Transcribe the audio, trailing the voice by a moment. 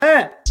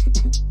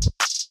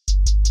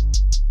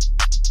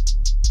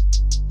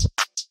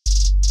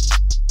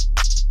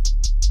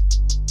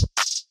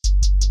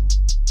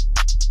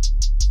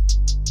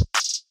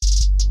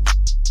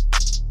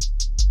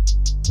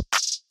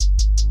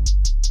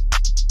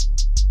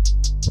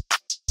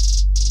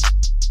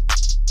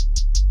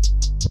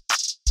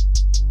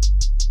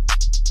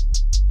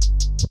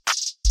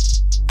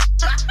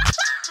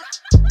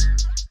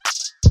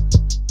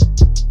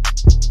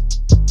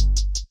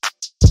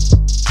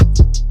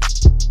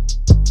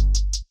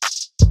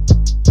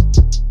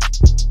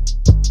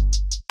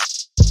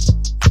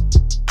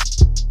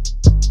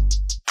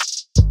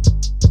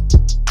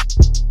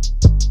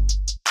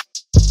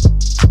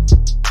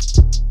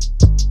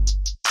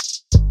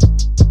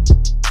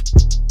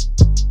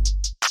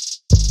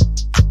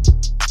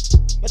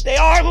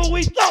who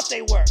we thought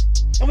they were,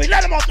 and we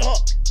let them off the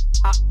hook.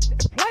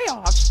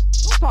 Playoffs?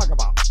 Don't talk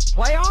about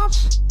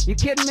playoffs. You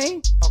kidding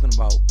me? Talking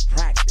about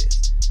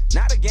practice.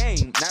 Not a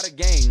game.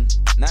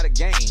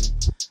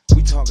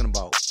 We talking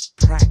about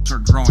practice. Are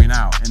growing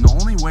out, and the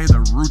only way the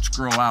roots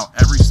grow out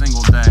every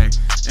single day,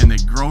 and they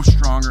grow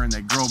stronger and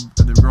they grow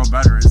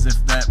better, is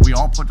if that we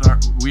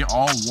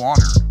all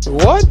water.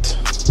 What?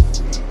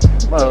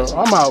 Well,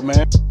 I'm out,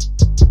 man.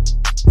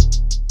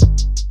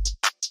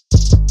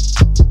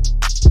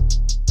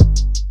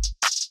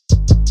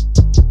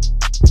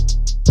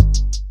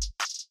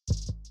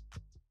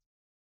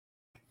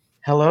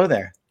 Hello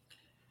there.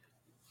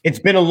 It's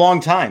been a long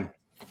time.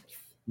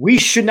 We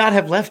should not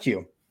have left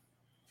you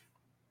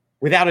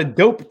without a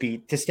dope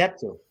beat to step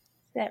to.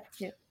 Step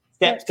two.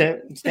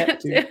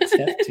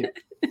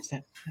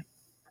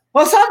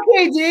 What's up,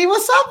 KG?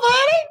 What's up,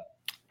 buddy?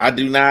 I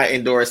do not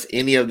endorse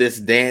any of this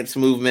dance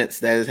movements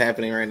that is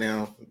happening right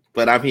now,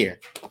 but I'm here.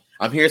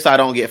 I'm here so I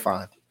don't get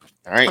fined.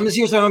 All right. I'm just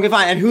here so I don't get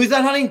fined. And who's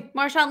that, honey?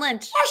 Marshawn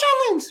Lynch.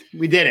 Marshawn Lynch.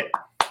 We did it.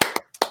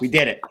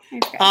 Okay.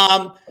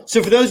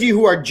 So for those of you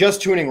who are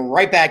just tuning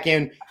right back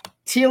in,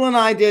 Teal and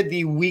I did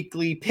the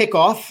weekly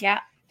pickoff. Yeah.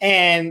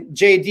 And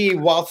JD,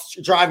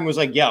 whilst driving, was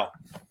like, yo,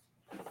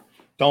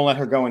 don't let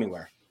her go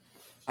anywhere.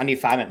 I need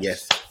 5 minutes.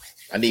 Yes.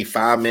 I need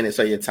 5 minutes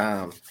of your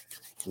time.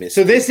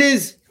 So this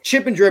is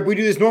Chip and Drip. We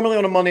do this normally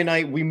on a Monday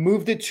night. We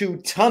moved it to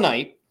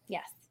tonight.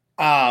 Yes.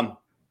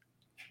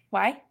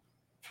 Why?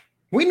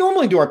 We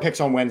normally do our picks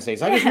on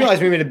Wednesdays. I just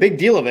realized we made a big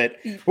deal of it,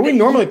 but we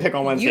normally pick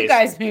on Wednesdays. You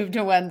guys moved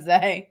to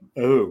Wednesday.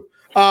 Oh,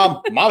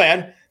 my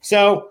bad.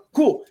 So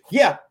cool.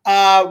 Yeah.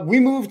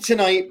 We moved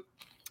tonight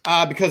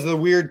because of the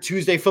weird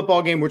Tuesday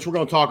football game, which we're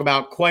going to talk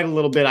about quite a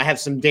little bit. I have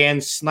some Dan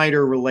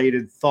Snyder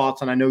related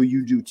thoughts, and I know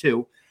you do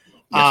too.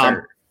 Yes,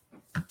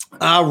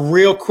 sir.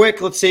 Real quick,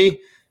 let's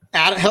see.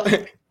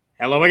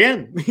 Hello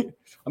again.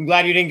 I'm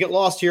glad you didn't get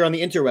lost here on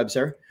the interweb,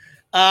 sir.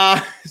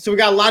 So we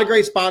got a lot of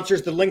great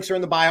sponsors. The links are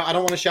in the bio. I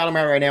don't want to shout them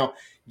out right now.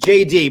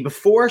 JD,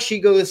 before she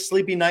goes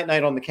sleepy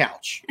night on the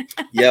couch.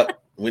 Yep.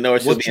 We know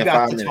it's what be you in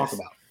got 5 to minutes. talk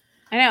about.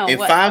 I know. In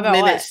 5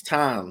 minutes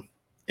time.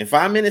 In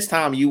 5 minutes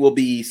time, you will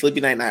be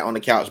sleepy night on the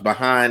couch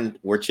behind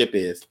where Chip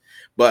is.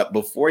 But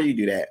before you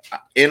do that,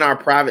 in our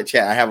private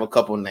chat, I have a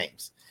couple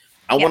names.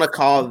 I want to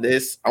call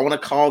this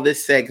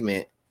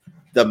segment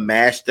the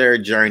Master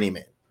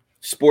Journeyman,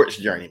 Sports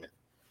Journeyman.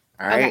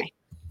 All right. Okay.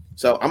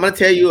 So I'm going to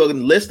tell you a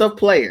list of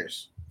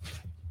players,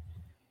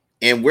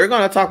 and we're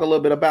going to talk a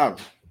little bit about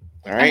them.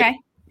 All right. Okay.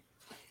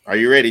 Are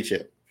you ready,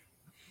 Chip?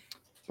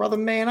 Brother,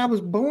 man, I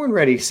was born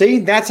ready. See,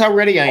 that's how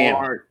ready I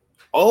am.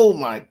 Oh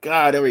my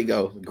God. There we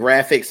go.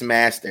 Graphics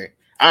master.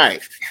 All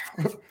right.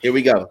 Here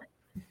we go.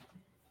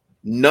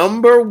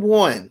 Number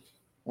one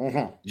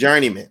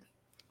journeyman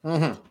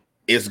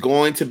is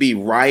going to be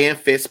Ryan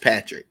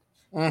Fitzpatrick.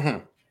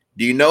 Do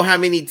you know how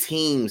many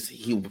teams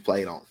he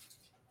played on?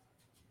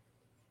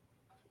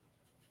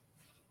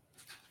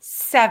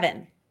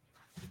 7,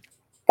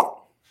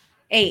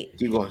 8.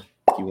 Keep going.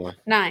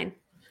 9.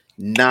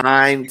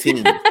 9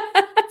 teams.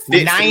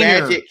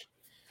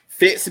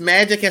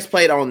 Fitzmagic has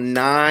played on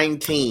 9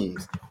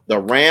 teams. The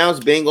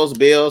Rams, Bengals,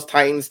 Bills,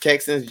 Titans,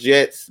 Texans,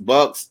 Jets,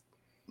 Bucks,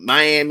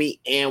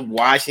 Miami, and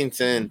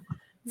Washington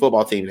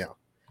football team now.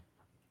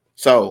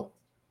 So,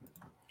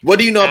 what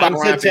do you know about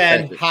Ryan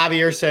Fitzpatrick? Fitzpatrick?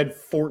 Javier said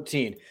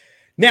 14.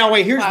 Now,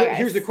 wait,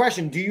 here's the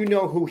question. Do you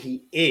know who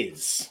he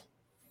is?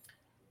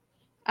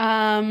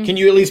 Can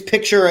you at least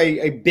picture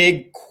a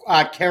big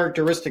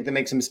characteristic that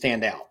makes him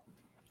stand out?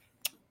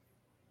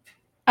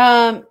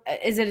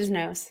 Is it his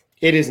nose?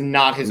 It is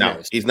not his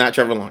nose. He's not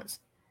Trevor Lawrence.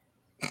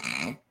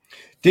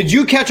 Did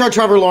you catch our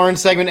Trevor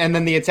Lawrence segment and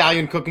then the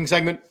Italian cooking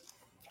segment?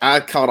 I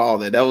caught all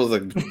that. That was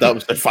a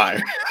dumpster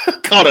fire.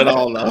 Caught it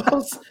all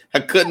though. I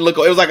couldn't look.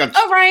 It was like a.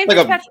 Oh, Ryan like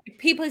Fitzpatrick.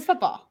 He plays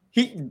football.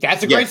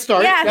 That's a great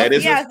start.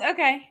 Yes.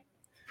 Okay.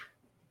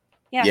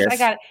 Yes, I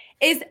got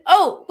it.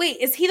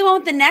 Is he the one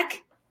with the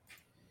neck?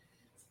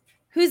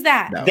 Who's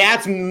that? No.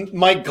 That's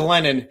Mike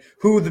Glennon,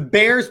 who the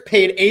Bears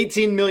paid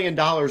 $18 million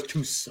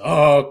to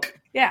suck.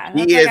 Yeah.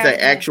 He is an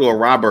actual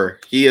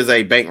robber. He is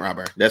a bank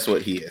robber. That's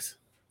what he is.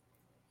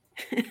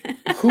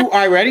 Who?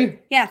 Are you ready?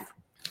 Yes.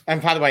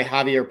 And by the way,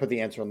 Javier put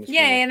the answer on the screen.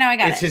 Yeah, no, I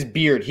got it. It's his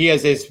beard. He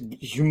has this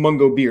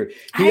humongo beard.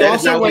 He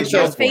also went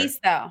to his face,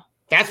 though.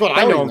 That's what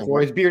I know him for,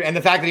 his beard. And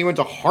the fact that he went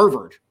to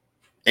Harvard.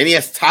 And he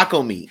has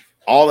taco meat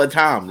all the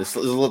time. This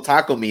little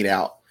taco meat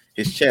out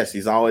his chest.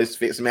 He's always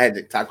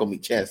Fitzmagic taco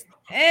meat chest.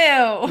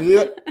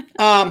 Ew.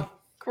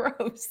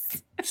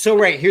 Gross. So,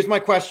 Ray, here's my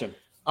question.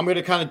 I'm going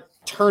to kind of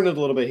turn it a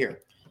little bit here.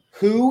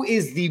 Who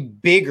is the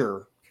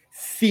bigger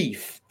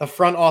thief, the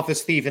front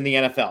office thief in the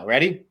NFL?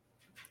 Ready?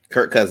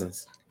 Kirk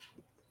Cousins.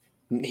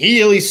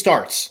 He at least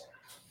starts.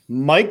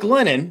 Mike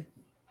Glennon.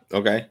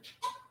 Okay.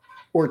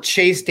 Or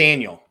Chase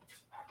Daniel.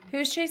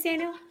 Who's Chase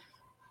Daniel?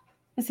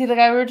 Is he the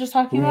guy we were just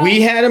talking about?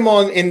 We had him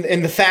on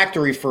in the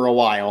factory for a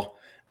while.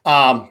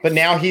 But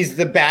now he's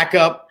the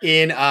backup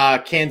in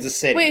Kansas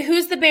City. Wait,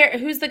 who's the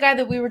guy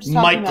that we were just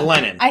talking about?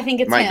 Mike Glennon. I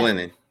think it's Mike him.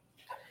 Glennon.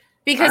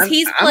 Because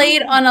he's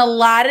played on a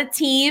lot of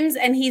teams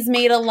and he's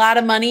made a lot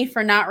of money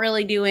for not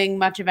really doing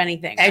much of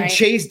anything. And right?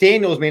 Chase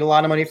Daniels made a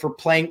lot of money for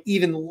playing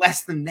even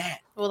less than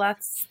that. Well,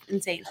 that's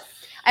insane.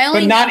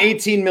 But not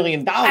 $18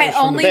 million. I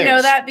only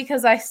know that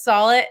because I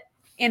saw it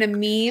in a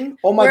meme.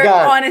 Oh my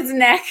God. On his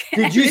neck.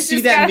 Did you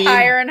see that meme?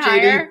 Higher and JD,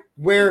 higher.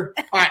 Where,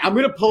 all right, I'm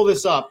going to pull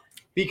this up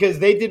because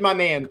they did my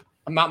man.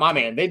 Not my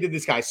man. They did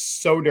this guy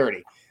so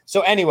dirty.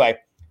 So anyway,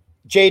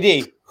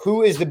 JD,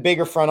 who is the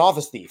bigger front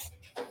office thief?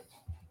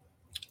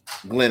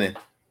 Glennon.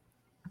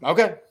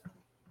 Okay.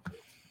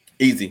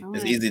 Easy.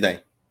 It's easy day.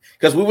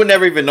 Because we would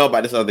never even know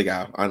about this other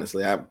guy,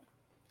 honestly. I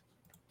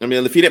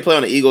mean, if he didn't play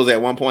on the Eagles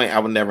at one point, I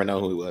would never know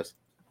who he was.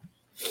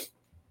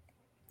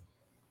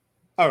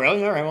 Oh,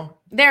 really? All right, well.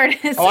 There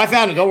it is. Oh, I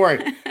found it. Don't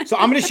worry. So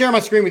I'm going to share my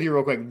screen with you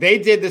real quick. They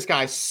did this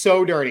guy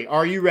so dirty.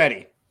 Are you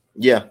ready?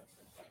 Yeah.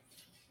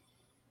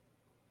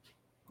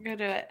 Go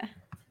do it.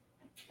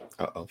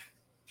 Uh-oh.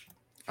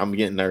 I'm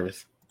getting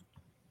nervous.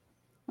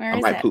 Where I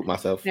is might it? poop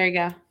myself. There you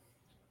go.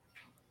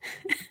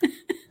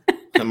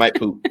 I might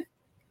poop.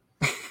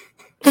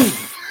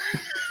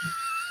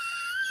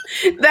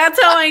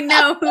 That's how I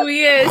know who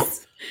he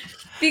is.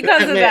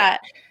 Because of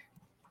that.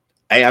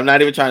 Hey, I'm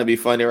not even trying to be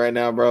funny right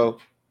now, bro.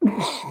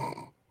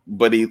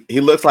 But he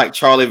looks like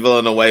Charlie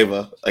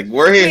Villanueva. Like,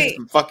 where's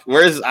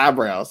his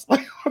eyebrows?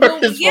 Like,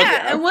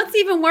 and what's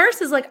even worse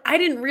is like I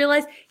didn't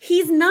realize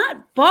he's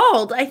not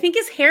bald. I think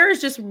his hair is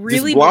just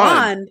really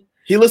blonde.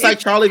 He looks like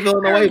Charlie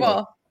Villanueva.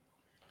 Terrible.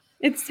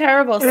 It's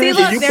terrible. See,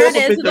 look, there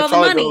it is with all the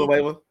money.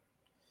 Villanueva?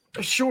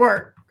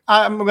 Sure.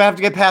 I'm going to have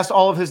to get past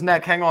all of his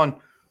neck. Hang on.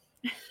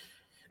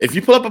 If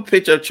you pull up a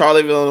picture of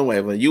Charlie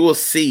Villanueva, you will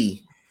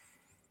see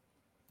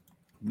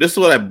this is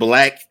what a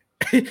black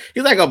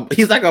he's like a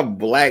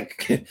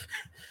black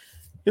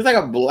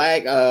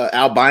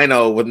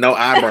albino with no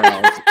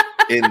eyebrows.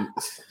 And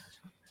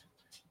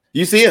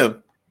you see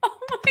him.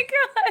 Oh my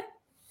God.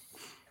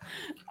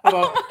 Hold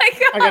on. Oh my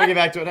God. I gotta get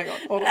back to it. Hang on.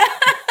 Hold on.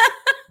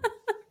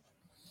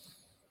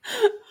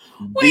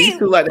 These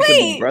two like to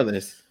be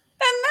brothers.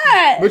 And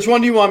that. Which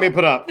one do you want me to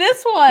put up?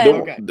 This one.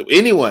 Okay.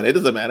 Anyone. It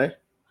doesn't matter.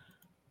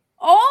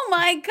 Oh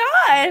my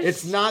gosh.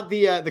 It's not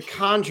the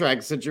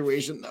contract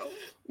situation though.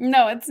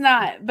 No, it's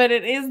not. But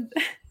it is.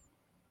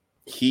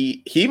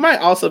 He might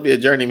also be a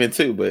journeyman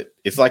too, but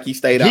it's like he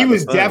stayed out. He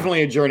was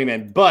definitely a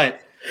journeyman,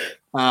 but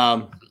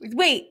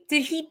wait,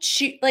 did he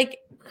choose? Like,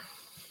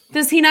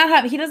 does he not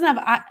have? He doesn't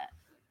have.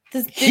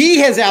 He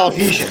has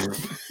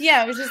alopecia.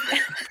 Yeah, it was just.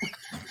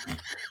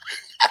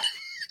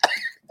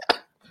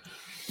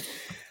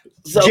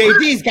 So,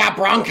 JD's got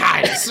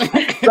bronchitis. So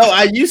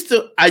I used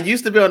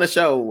to be on a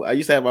show. I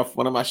used to have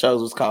one of my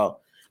shows was called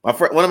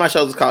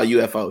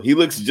UFO. He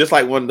looks just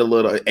like one of the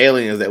little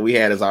aliens that we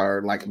had as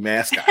our like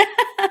mascot.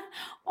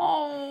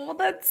 Oh,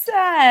 that's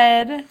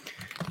sad.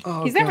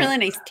 Oh, he's got really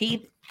nice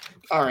teeth.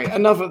 All right,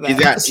 enough of that.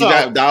 He's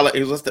got dollar.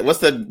 What's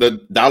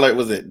the dollar?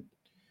 Was it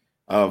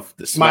of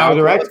the Smile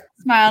Direct?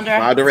 Smile Direct.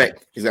 Smile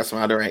Direct. He's got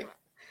Smile Direct.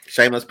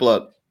 Shameless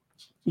plug.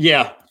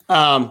 Yeah.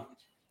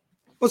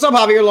 What's up,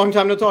 Javier? Long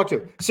time to talk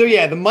to. So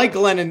yeah, the Mike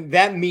Glennon,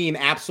 that meme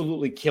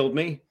absolutely killed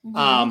me.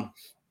 Mm-hmm.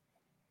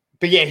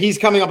 But yeah, he's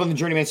coming up on the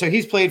journeyman. So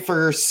he's played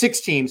for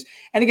 6 teams,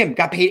 and again,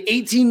 got paid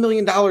 $18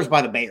 million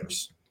by the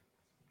Bears.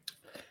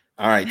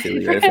 All right,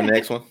 Tilly, you ready for the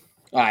next one?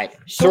 All right.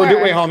 Sure.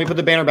 So wait, hold on. Let me put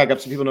the banner back up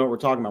so people know what we're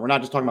talking about. We're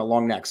not just talking about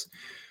long necks.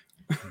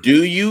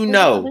 Do you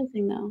know?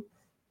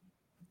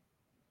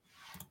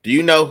 Do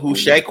you know who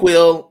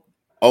Shaquille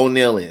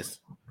O'Neal is?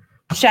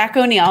 Shaq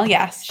O'Neal,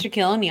 yes.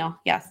 Shaquille O'Neal,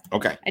 yes.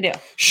 Okay. I do.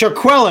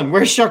 Shaquillin.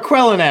 Where's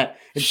Shaquillin at?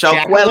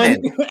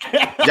 Shaquillin.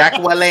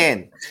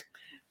 Jacqueline.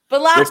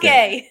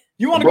 Balake.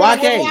 You want to go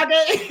to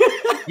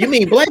Balake? You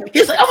mean Blake?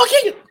 He's like, I'm gonna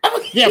kill you.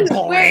 Yeah,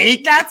 Blake.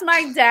 Wait, that's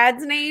my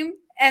dad's name.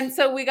 And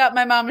so we got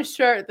my mom a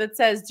shirt that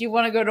says, "Do you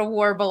want to go to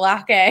war,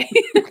 Balake?"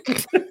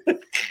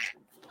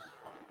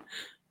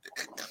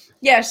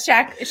 Yeah,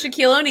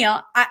 Shaquille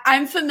O'Neal.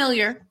 I'm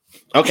familiar.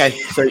 Okay,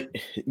 so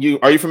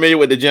are you familiar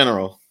with the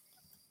General?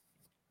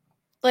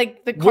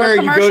 Like the car Where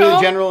commercial? you go to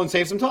the General and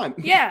save some time.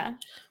 Yeah.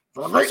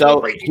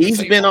 So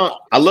he's been on.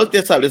 I looked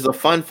this up. This is a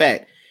fun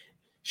fact.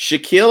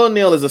 Shaquille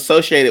O'Neal is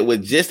associated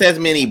with just as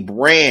many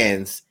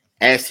brands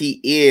as he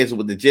is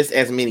with just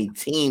as many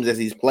teams as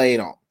he's played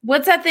on.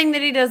 What's that thing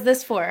that he does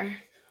this for?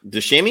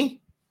 The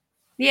shimmy?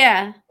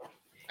 Yeah.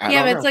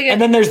 Yeah, but it's like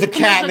and then there's the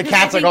cat, and the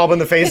cat's like all up in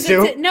the face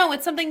too. No,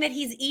 it's something that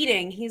he's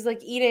eating. He's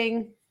like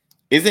eating.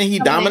 Isn't he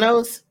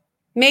Domino's?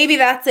 Maybe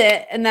that's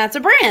it, and that's a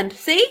brand.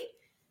 See?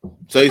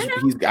 So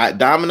he's got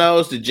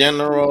Domino's, the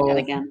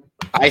General,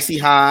 Icy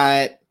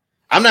Hot.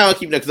 I'm not gonna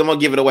keep that because I'm gonna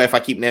give it away if I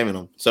keep naming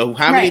them. So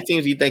how many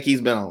teams do you think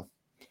he's been on?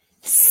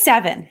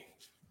 7.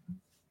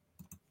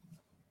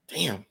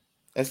 Damn,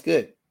 that's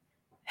good.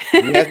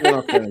 He has been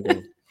on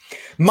 7.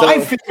 My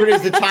favorite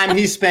is the time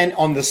he spent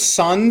on the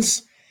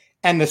Suns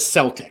and the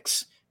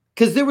Celtics.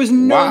 Because there was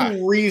no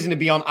reason to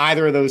be on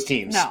either of those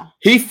teams. No.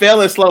 He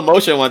fell in slow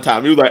motion one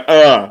time. He was like,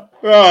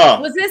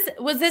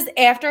 Was this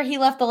after he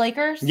left the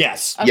Lakers?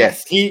 Yes. Okay.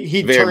 Yes.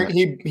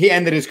 He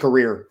ended his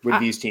career with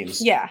these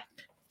teams. Yeah.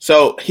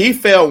 So he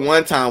fell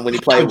one time when he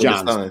played with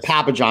the Suns.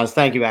 Papa John's.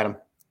 Thank you, Adam.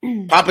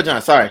 Papa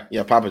John's. Sorry.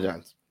 Yeah, Papa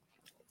John's.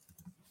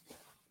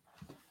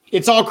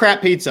 It's all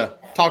crap pizza.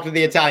 Talk to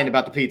the Italian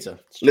about the pizza.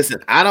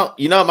 Listen, I don't.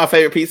 You know what my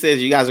favorite pizza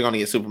is? You guys are going to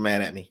get super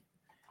mad at me.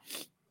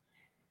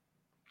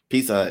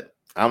 Pizza Hut.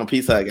 I'm a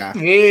Pizza Hut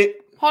guy.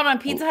 Hold on,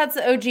 Pizza Hut's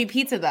the OG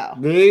pizza though.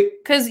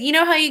 Because you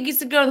know how you used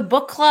to go to the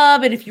book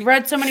club, and if you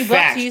read so many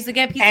books, you used to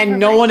get pizza. And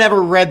no one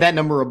ever read that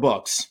number of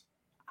books.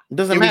 It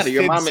doesn't matter.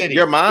 Your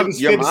mom was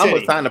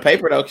signing the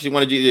paper though because she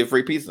wanted you to get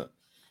free pizza.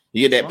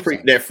 You get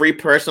that free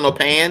personal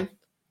pan.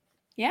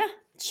 Yeah,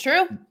 it's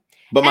true.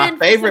 But my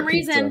favorite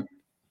pizza.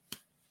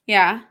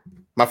 Yeah.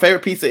 My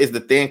favorite pizza is the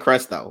thin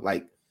crust though,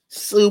 like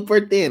super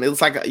thin. It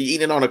looks like you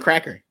eat it on a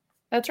cracker.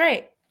 That's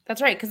right.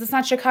 That's right. Because it's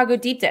not Chicago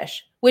deep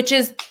dish, which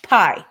is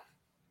pie.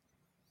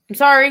 I'm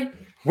sorry.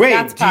 Wait,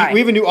 we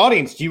have a new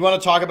audience. Do you want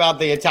to talk about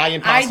the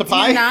Italian pasta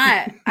pie?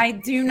 I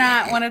do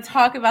not want to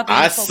talk about the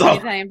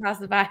Italian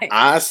pasta pie.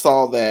 I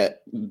saw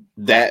that,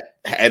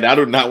 and I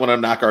do not want to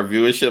knock our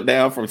viewership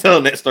down from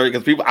telling that story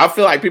because I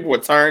feel like people were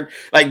turned.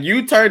 Like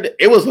you turned.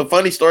 It was a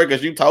funny story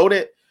because you told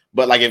it,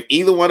 but like if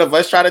either one of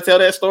us try to tell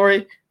that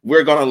story,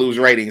 we're gonna lose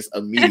ratings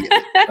immediately.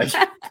 I'm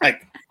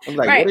like,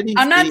 right. What did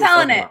I'm not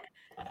telling it.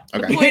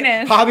 Okay. The point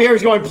is,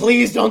 Javier's going.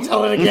 Please don't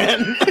tell it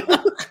again.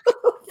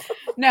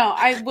 No,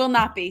 I will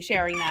not be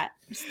sharing that.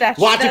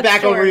 Watch it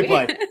back on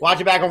replay.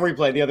 Watch it back on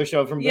replay. The other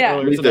show from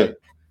earlier today.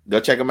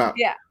 Go check them out.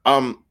 Yeah.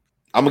 I'm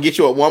gonna get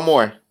you at one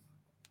more.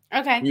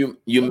 Okay.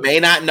 You may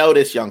not know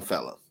this young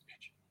fella.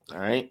 All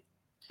right.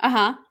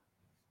 Uh-huh.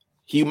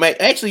 You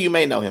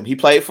may know him. He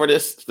played for the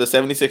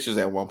 76ers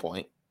at one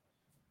point.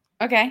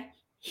 Okay.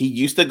 He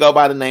used to go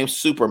by the name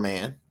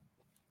Superman.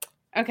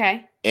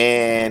 Okay.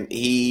 And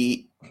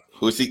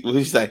who's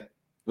he say?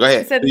 Go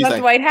ahead. He said it's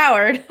Dwight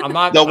Howard. I'm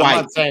not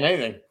saying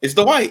anything. It's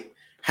Dwight.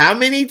 How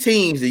many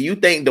teams do you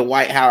think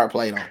Dwight Howard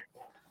played on?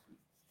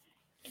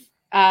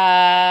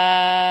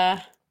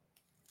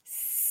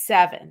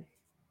 7.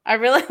 I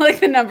really like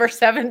the number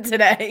 7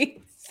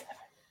 today.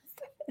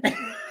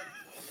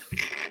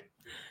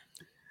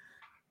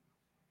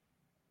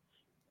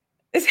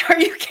 Are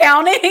you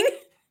counting?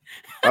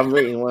 I'm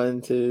reading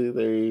 1, 2,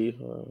 3,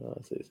 4,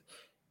 5, 6.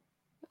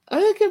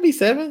 It could be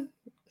 7.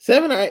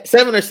 7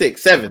 or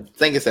 6. 7.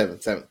 Think it's 7.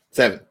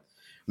 7.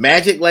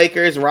 Magic,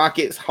 Lakers,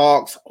 Rockets,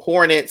 Hawks,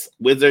 Hornets,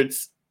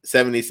 Wizards,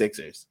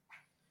 76ers.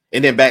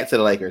 And then back to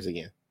the Lakers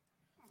again.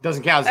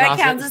 Doesn't count. That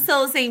counts. It's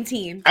still the same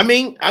team. I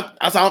mean,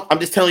 I'm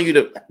just telling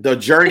you the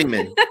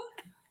journeyman.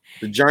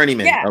 The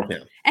journeyman of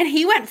him. And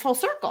he went full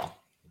circle.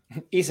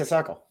 Issa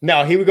Circle.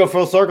 No, he would go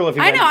full circle if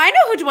he I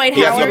know who Dwight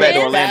Howard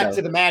is. Back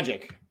to the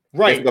Magic.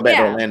 Right. Go back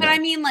to Orlando. But I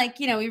mean, like,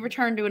 he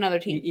returned to another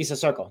team. Issa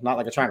Circle, not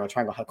like a triangle.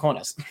 Triangle have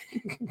corners.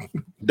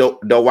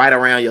 The white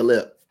around your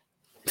lip.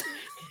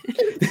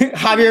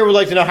 Javier would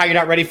like to know how you're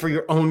not ready for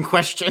your own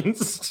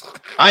questions.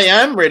 I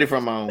am ready for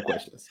my own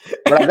questions.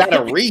 But I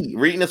gotta read.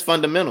 Reading is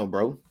fundamental,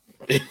 bro.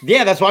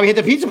 Yeah, that's why we hit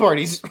the pizza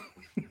parties.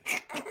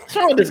 What's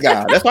wrong with this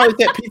guy? That's why we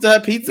said Pizza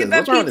Hut pizza.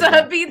 What's wrong with this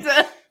guy?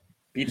 Pizza.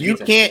 You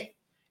can't.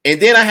 And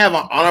then I have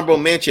an honorable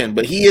mention,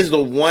 but he is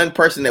the one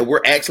person that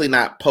we're actually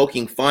not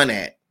poking fun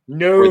at.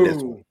 No.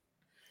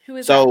 Who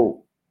is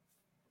so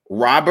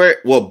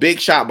that? Big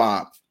Shot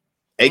Bob,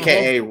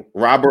 aka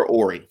Robert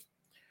Ory.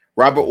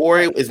 Robert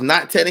Ory is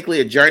not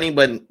technically a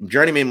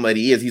journeyman, but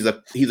he is. He's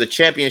a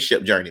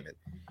championship journeyman.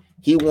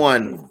 He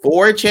won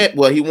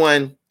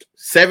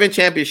 7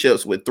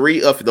 championships with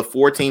 3 of the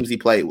 4 teams he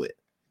played with.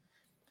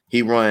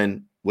 He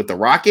won with the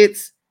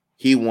Rockets.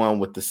 He won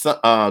with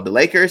the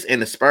Lakers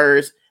and the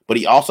Spurs. But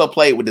he also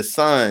played with the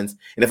Suns.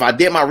 And if I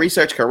did my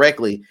research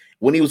correctly,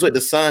 when he was with the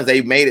Suns,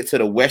 they made it to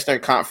the Western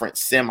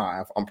Conference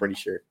semi. I'm pretty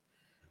sure.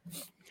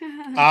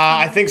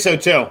 I think so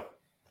too.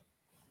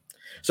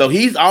 So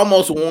he's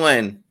almost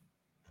won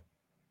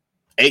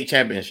 8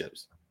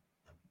 championships.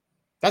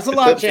 That's a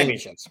lot of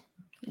championships.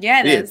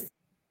 Yeah, it is.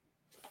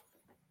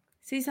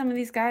 See some of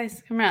these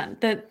guys. Come on.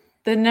 The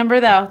number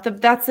though,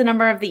 that's the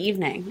number of the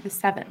evening is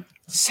 7.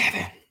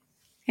 7.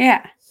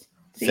 Yeah.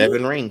 See?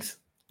 7 rings.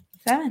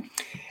 7.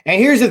 And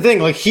here's the thing,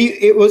 like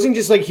it wasn't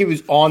just like he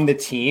was on the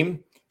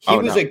team. He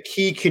was a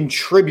key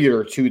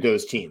contributor to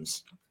those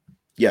teams.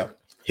 Yeah.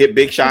 Hit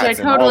big shots. Which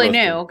I totally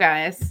knew,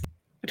 guys.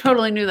 I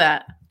totally knew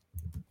that.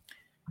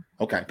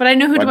 Okay. But I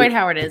know who Dwight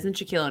Howard is and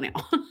Shaquille O'Neal.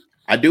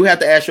 I do have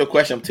to ask you a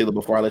question, Tila,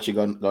 before I let you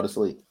go to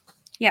sleep.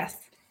 Yes.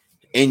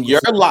 In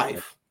your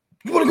life,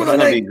 this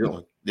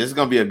is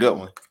going to be a good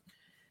one.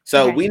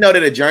 So we know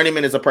that a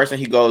journeyman is a person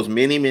who goes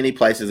many, many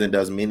places and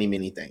does many,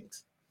 many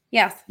things.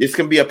 Yes. This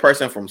can be a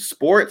person from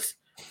sports,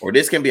 or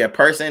this can be a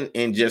person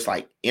in just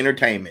like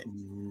entertainment.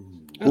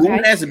 Who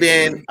has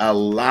been a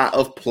lot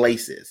of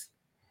places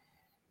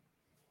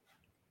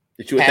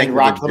that you would think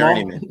was a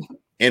journeyman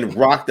and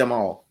rock them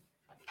all?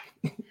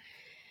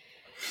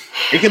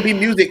 It can be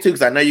music too,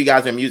 because I know you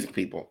guys are music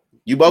people.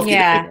 You both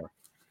get it.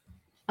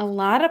 A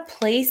lot of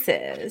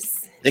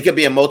places. It could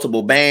be in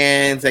multiple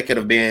bands. It could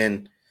have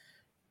been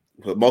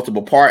with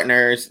multiple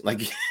partners.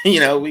 Like,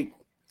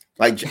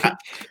 Like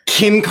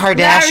Kim Kardashian.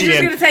 Yeah, I was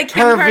just gonna say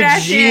Kim Her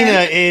Kardashian.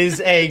 vagina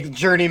is a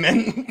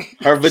journeyman.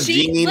 her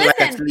vagina like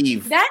a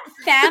sleeve. That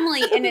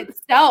family in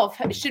itself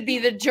should be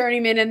the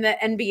journeyman in the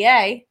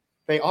NBA.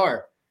 They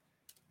are.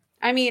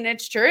 I mean,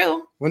 it's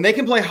true. When they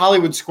can play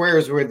Hollywood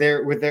Squares with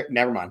their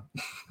never mind.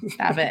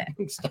 Stop it.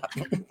 Stop.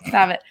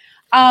 Stop it.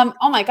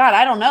 Oh my God,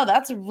 I don't know.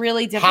 That's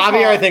really difficult.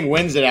 Javier, I think,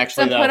 wins it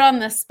actually. to put on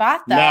the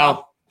spot though.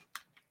 No.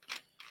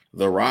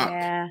 The Rock.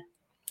 Yeah.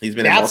 He's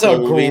been That's in a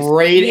multiple movies.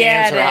 great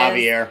Yeah, answer,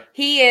 it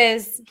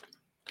Javier.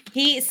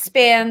 He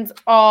spans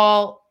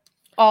all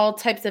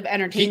types of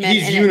entertainment.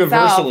 He's in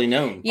universally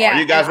itself. known. Yeah. Are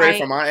you guys and ready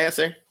for my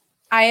answer?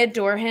 I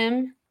adore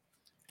him.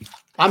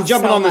 I'm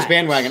jumping so on this much.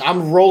 bandwagon.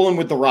 I'm rolling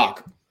with The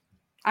Rock.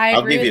 I I'll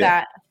agree give with you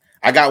that.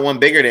 I got one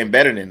bigger than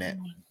better than that.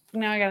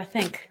 Now I gotta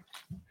think.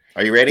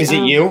 Are you ready? Is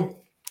it you?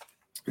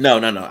 No.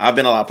 I've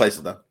been a lot of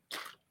places though.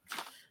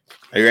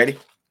 Are you ready?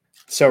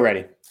 So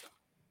ready.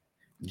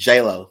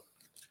 J-Lo.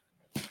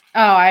 Oh,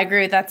 I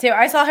agree with that too.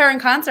 I saw her in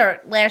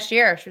concert last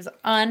year. She was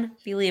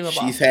unbelievable.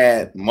 She's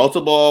had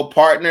multiple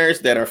partners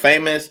that are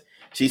famous.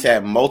 She's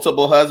had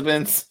multiple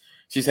husbands.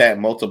 She's had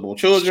multiple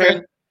children.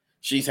 True.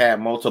 She's had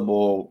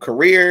multiple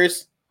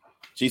careers.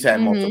 She's had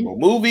multiple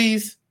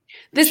movies.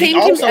 the She same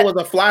also was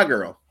a fly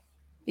girl.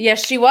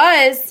 Yes, she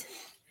was.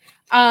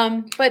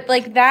 But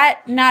like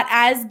that, not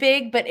as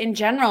big, but in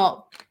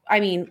general, I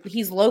mean,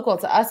 he's local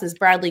to us as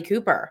Bradley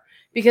Cooper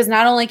because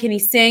not only can he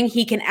sing,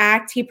 he can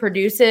act, he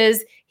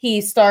produces, he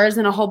stars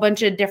in a whole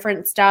bunch of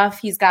different stuff.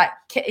 He's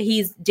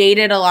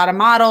dated a lot of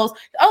models.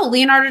 Oh,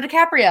 Leonardo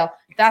DiCaprio.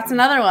 That's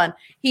another one.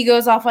 He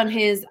goes off on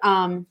his,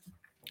 on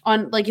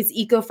like his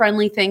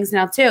eco-friendly things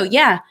now too.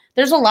 Yeah.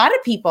 There's a lot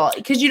of people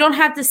because you don't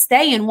have to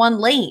stay in one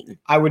lane.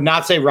 I would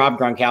not say Rob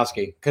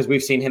Gronkowski because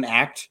we've seen him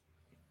act.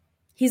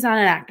 He's not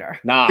an actor.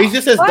 Nah. He's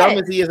just as But- dumb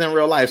as he is in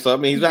real life. So I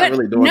mean, he's not But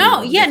really doing. no,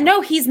 anything yeah, different.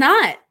 no, he's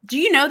not. Do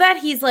you know that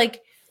he's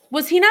like,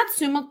 was he not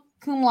summa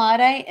cum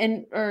laude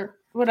and or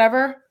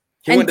whatever?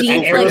 He And went to Dean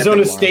school for Fleck- Arizona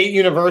nothing. State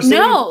University.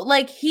 No,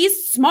 like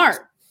he's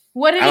smart.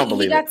 What did I don't he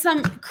believe got it.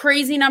 some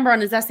crazy number on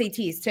his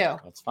SATs too?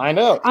 Let's find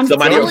out. I'm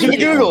Somebody telling else you, took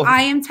it from.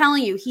 I am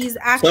telling you, he's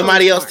actually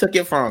Somebody else smart.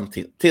 took it from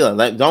Tila.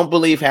 Like, don't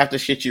believe half the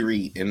shit you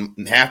read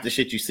and half the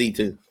shit you see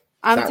too.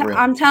 not real.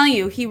 I'm telling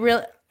you, he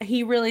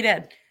really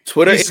did.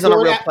 Twitter He isn't a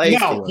scored real at- place.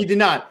 No, Tila. he did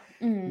not.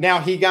 Mhm.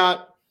 Now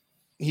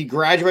he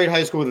graduated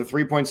high school with a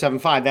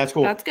 3.75. That's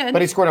cool. That's good.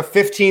 But he scored a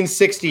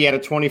 1560 out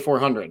of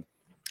 2400.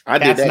 I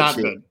did That's that not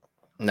shit. good.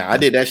 No, I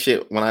did that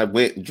shit when I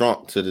went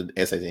drunk to the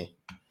SAT.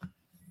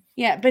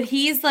 Yeah, but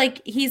he's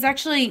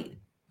actually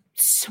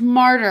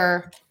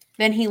smarter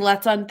than he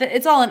lets on.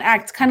 It's all an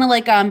act. Kind of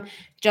like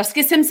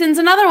Jessica Simpson's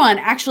another one.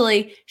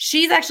 Actually,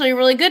 she's actually a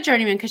really good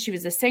journeyman because she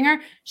was a singer.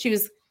 She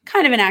was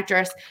kind of an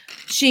actress.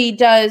 She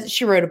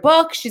wrote a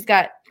book. She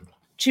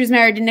was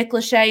married to Nick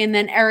Lachey and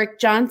then Eric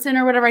Johnson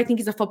or whatever. I think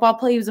he's a football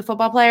player. He was a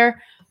football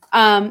player.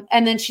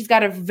 And then she's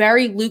got a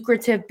very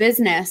lucrative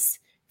business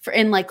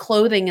in like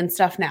clothing and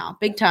stuff now,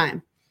 big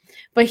time.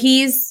 But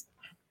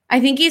I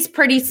think he's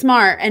pretty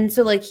smart. And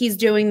so like he's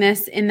doing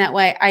this in that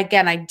way.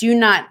 Again, I do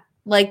not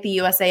like the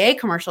USAA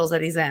commercials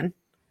that he's in.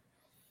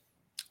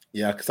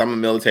 Yeah, because I'm a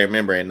military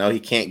member and no, he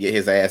can't get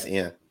his ass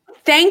in.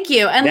 Thank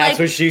you. And That's like,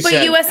 what she but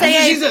said.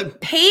 USAA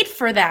paid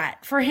for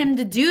that, for him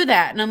to do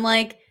that. And I'm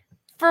like,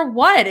 for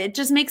what? It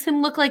just makes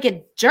him look like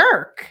a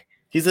jerk.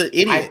 He's an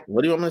idiot.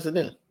 What do you want us to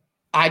do?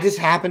 I just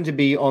happened to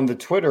be on the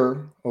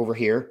Twitter over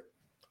here.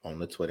 On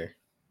the Twitter.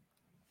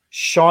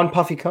 Sean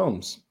Puffy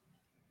Combs.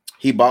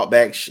 He bought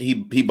back Sean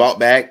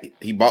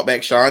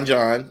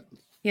John.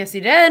 Yes, he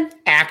did.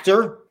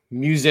 Actor,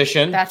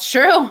 musician, That's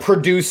true.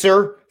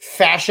 producer,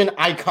 fashion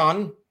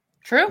icon.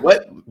 True.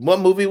 What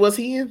movie was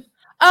he in?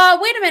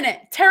 Wait a minute.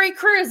 Terry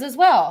Crews as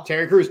well.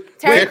 Terry Crews.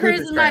 Terry Wait,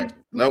 Crews is my.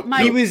 Nope.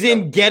 my- he was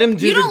in Get Him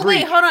to You the don't Greek.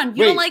 wait. Hold on.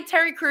 You Wait. don't like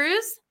Terry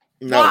Crews?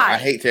 No, Why? I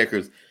hate Terry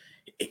Crews.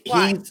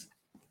 Why? He's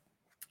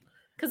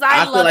Because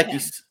I I feel love like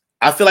him.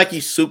 I feel like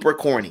he's super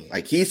corny.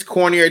 Like he's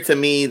cornier to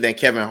me than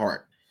Kevin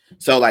Hart.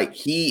 So like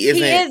he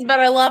isn't. He is, but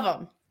I love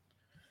him.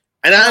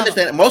 And I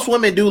understand that most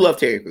women do love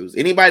Terry Crews.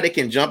 Anybody that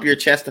can jump your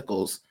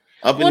chesticles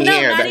up Well, in the no,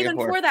 air, not back even and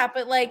forth. for that,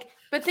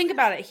 but think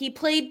about it. He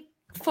played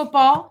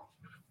football.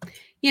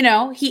 You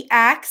know, he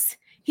acts.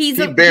 He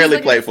barely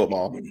like played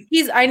football.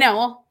 I know.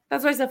 Well,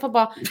 that's why I said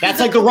football. That's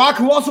like The Rock,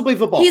 who also played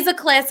football. He's a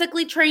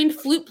classically trained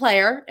flute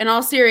player. In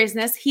all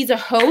seriousness, he's a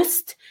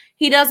host.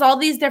 He does all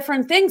these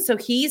different things. So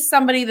he's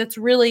somebody that's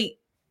really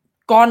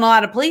gone a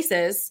lot of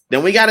places.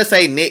 Then we got to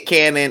say Nick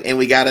Cannon, and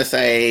we got to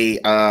say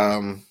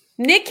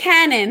Nick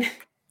Cannon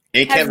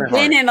and has Kevin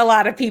been Hart. in a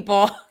lot of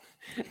people.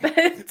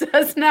 That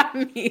does not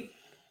mean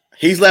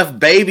He's left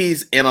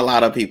babies in a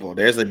lot of people.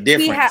 There's a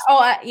difference.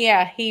 he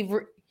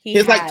has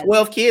He's like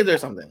 12 kids or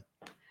something.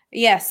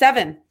 Yeah,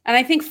 7, and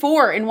I think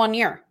 4 in 1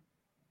 year,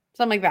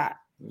 something like that.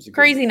 It was a good-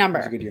 Crazy it was number.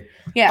 a good year.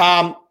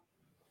 Yeah.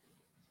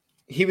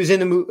 He was in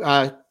the movie.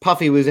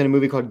 Puffy was in a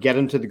movie called Get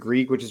Him to the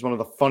Greek, which is one of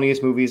the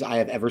funniest movies I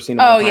have ever seen in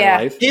my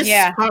entire life. His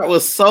Yeah. part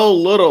was so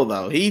little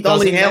though. He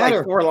Doesn't only had matter.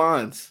 like 4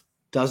 lines.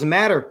 Doesn't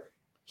matter.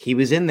 He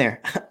was in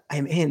there.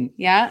 I'm in.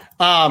 Yeah.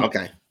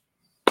 Okay.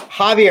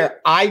 Javier,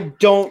 I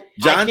don't.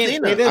 John I can't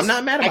Cena. say this. I'm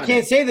not mad about I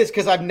can't that. say this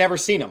because I've never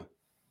seen him.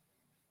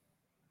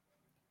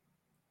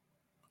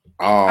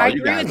 Oh, I you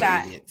agree guys with are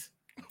that. idiots.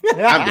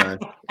 I'm done.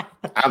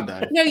 I'm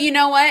done. No, you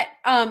know what?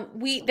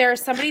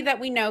 There's somebody that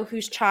we know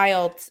whose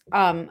child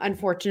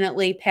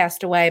unfortunately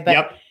passed away, but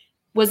Yep.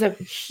 was a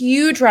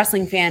huge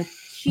wrestling fan,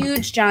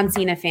 huge John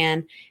Cena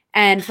fan.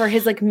 And for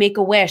his like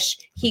Make-A-Wish,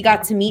 he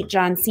got to meet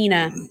John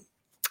Cena.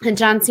 And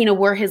John Cena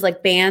wore his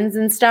like bands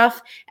and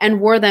stuff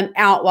and wore them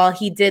out while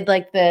he did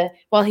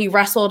while he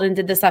wrestled and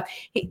did this stuff.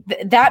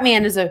 That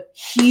man is a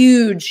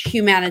huge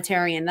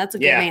humanitarian. That's a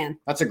good man.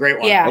 That's a great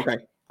one. Yeah. Okay.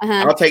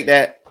 Uh-huh. I'll take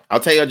that. I'll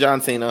take your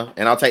John Cena,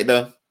 and I'll take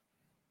that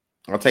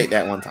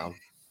one time.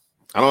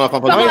 I don't know if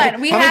I'm Come supposed to.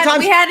 on, we had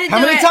to do How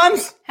many it.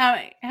 times?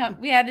 How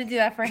we had to do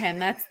that for him.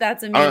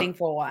 That's a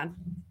meaningful one.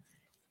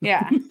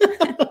 Yeah.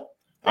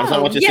 I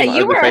just want you to Yeah, see my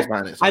you ugly were- face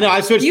behind it. I know. I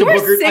switched You to were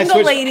Booker.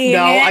 single-ladying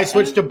I it.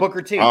 switched to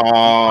Booker T.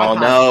 Oh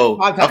no.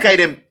 Five times.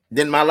 Okay,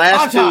 then my last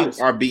Five two times.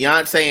 are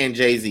Beyonce and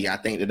Jay-Z. I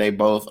think that they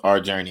both are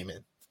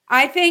journeymen.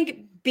 I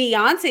think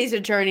Beyonce's a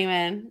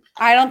journeyman.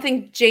 I don't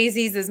think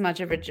Jay-Z's as much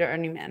of a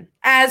journeyman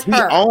as He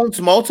her. owns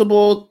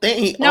multiple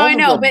things. No, I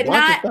know, but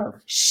not.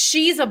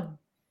 She's a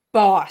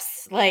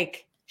boss.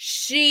 Like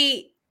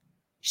she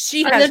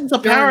has. This is a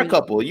power journey.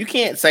 couple. You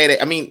can't say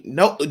that. I mean,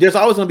 no. There's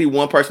always going to be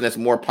one person that's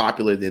more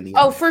popular than the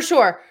Oh, other. for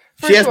sure.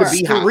 For She has sure. to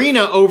be-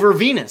 Serena over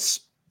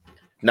Venus.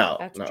 No,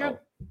 That's no. true.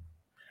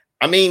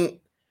 I mean,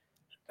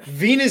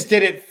 Venus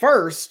did it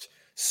first.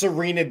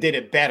 Serena did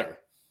it better.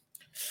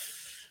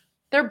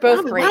 They're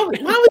both great. why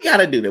we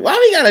gotta do that? Why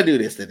we gotta do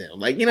this to them?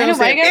 Like, you know I what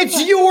know, I'm saying? why you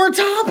It's your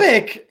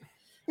topic.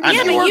 I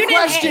Yeah, know. but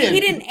question. he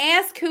didn't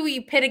ask who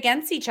you pit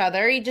against each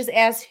other. He just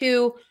asked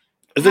who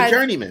It's a has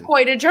journeyman.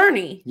 quite a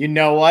journey. You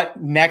know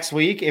what? Next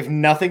week, if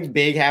nothing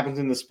big happens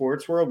in the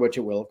sports world, which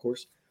it will, of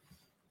course,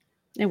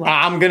 It will.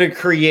 I'm gonna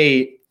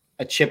create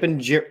a chip and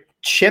drip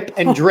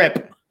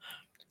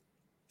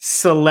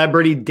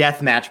celebrity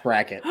death match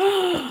bracket.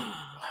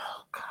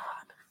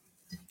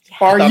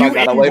 Are thought I you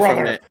got in, away from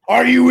brother? that.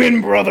 Are you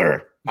in,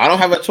 brother? I don't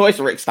have a choice,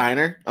 Rick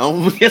Steiner.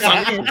 Yes,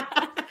 I'm in.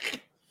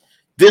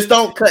 Just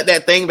don't cut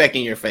that thing back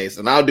in your face,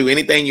 and I'll do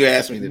anything you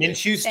ask me to do.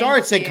 Minshew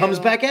starts and you. comes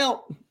back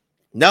out.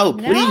 No,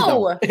 please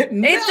No, don't.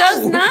 No. it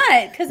does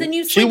not. Because then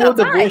you She sleep will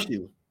outside. divorce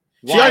you.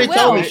 She Why? already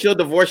told me Will. she'll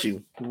divorce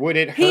you. Would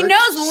it hurt? He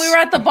knows when we were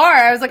at the bar.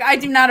 I was like, I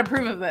do not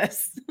approve of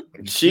this.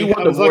 She I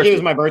will was divorce lucky it you.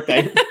 was my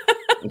birthday.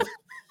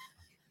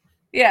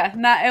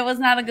 Yeah, it was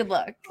not a good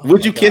look.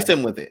 Would you my kiss God.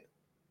 him with it?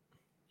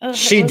 Ugh,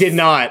 She it was did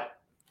not.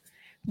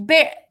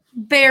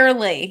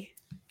 barely.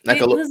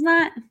 Like It was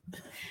not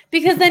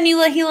because then he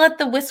let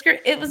the whisker.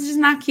 It was just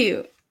not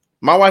cute.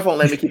 My wife won't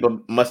let me keep a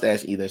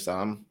mustache either,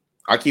 so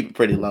I keep it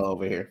pretty low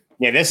over here.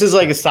 Yeah, this is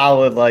like a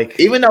solid like.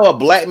 Even though a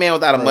black man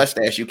without a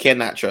mustache, you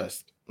cannot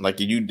trust. Like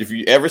if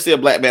you ever see a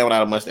black man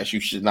without a mustache, you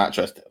should not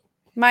trust him.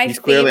 My He's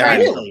clearly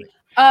favorite.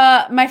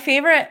 hiding. My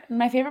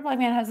favorite black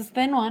man has a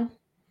thin one.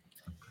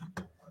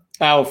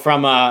 Oh,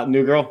 from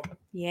New Girl.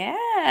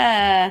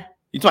 Yeah.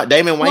 You talking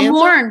Damon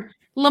Wayans?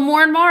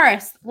 Lamorne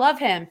Morris. Love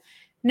him.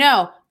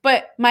 No,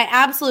 but my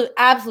absolute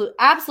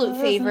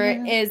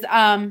favorite is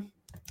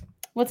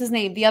what's his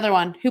name? The other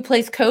one who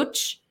plays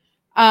Coach.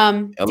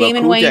 Damon Cool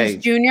J.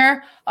 Wayans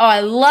Jr. Oh, I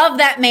love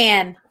that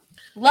man.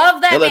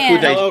 Love that LL Cool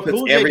man. J. LL puts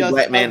Cool J every does-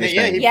 black man in okay, his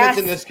yeah, thing. he Yes,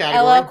 fits in this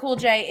category. LL Cool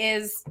J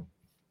is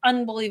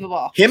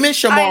unbelievable. Him and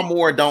Shamar I-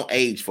 Moore don't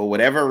age for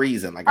whatever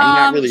reason. Like I'm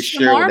not really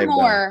sure what Shamar they've done.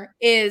 Moore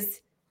is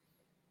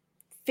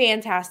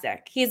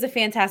fantastic. He's a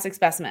fantastic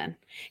specimen.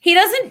 He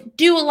doesn't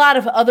do a lot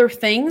of other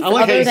things I like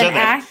how other you than said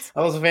that. act.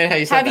 I was a fan of how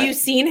you said Have that. you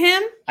seen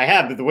him? I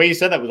have, but the way you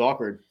said that was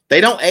awkward.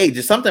 They don't age.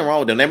 There's something wrong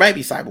with them. They might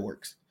be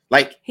cyborgs.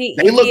 Like He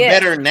they look is.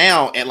 better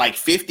now at like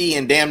 50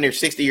 and damn near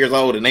 60 years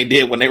old than they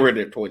did when they were in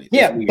their 20s. It's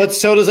Yeah, weird. but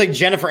so does like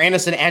Jennifer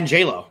Aniston and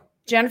J Lo.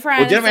 Jennifer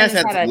well, Jennifer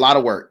Aniston Aniston has has a lot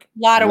of work.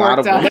 lot of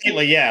work done.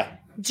 Lately, yeah.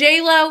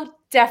 J-Lo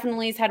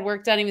definitely has had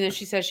work done, even though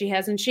she says she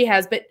hasn't. She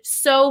has, but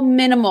so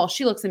minimal.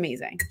 She looks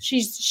amazing.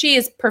 She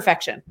is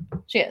perfection.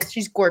 She is.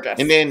 She's gorgeous.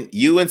 And then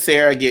you and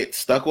Sarah get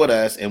stuck with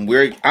us, and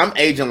I'm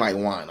aging like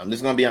wine. I'm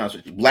just gonna be honest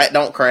with you. Black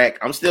don't crack.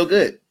 I'm still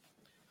good.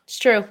 It's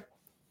true.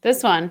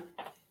 This one.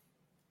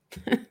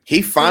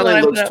 He finally what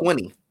I looks put up.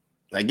 20.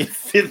 Like it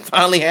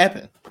finally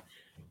happened.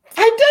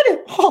 I did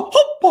it.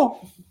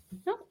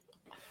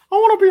 I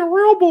want to be a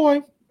real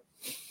boy.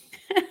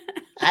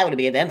 I want to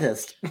be a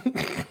dentist.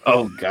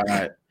 Oh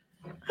God.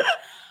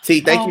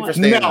 T, thank you for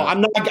staying. No, on.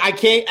 I'm not. I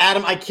can't,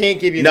 Adam. I can't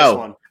give you this No,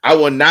 one. I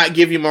will not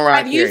give you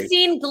Mariah Have you Carey.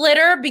 seen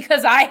Glitter?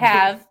 Because I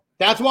have.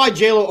 That's why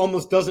J Lo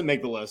almost doesn't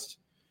make the list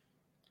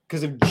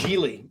because of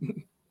Geely.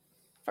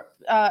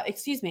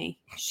 Excuse me.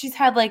 She's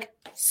had like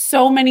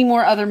so many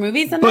more other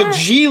movies than But that.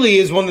 Geely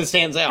is one that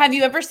stands out. Have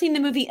you ever seen the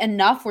movie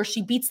Enough, where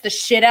she beats the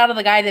shit out of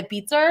the guy that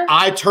beats her?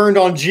 I turned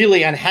on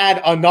Geely and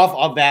had enough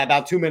of that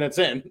about 2 minutes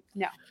in.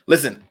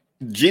 Listen,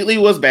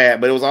 Geely was bad,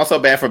 but it was also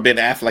bad for Ben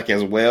Affleck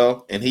as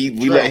well, and we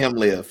True. let him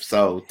live.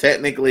 So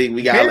technically,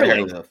 we gotta let her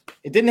Barely. live.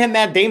 It didn't have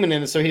Matt Damon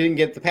in it, so he didn't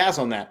get the pass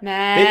on that.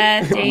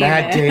 Matt Damon.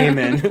 Matt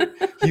Damon,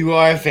 you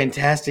are a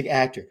fantastic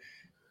actor.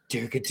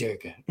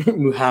 Durga.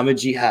 Muhammad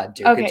Jihad.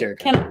 Durga. Okay,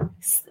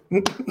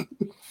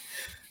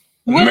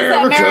 what is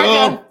that,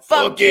 America?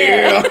 Fuck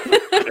yeah.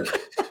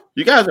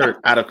 You guys are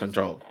out of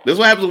control. This is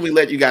what happens when we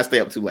let you guys stay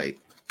up too late.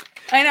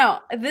 I know.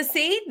 This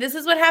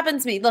is what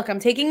happens to me. Look, I'm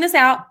taking this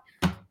out.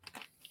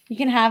 You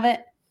can have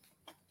it.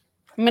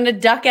 I'm going to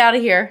duck out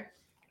of here.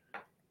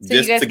 So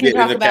Just you guys to can get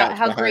in talk the about couch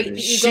how behind great you.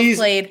 the Eagles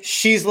played.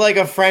 She's like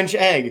a French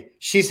egg.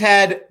 She's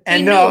had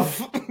enough.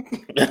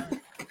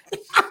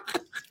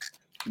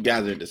 You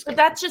guys are But disgusting.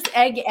 that's just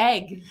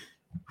egg.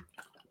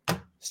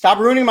 Stop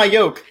ruining my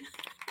yolk.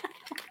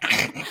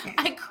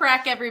 I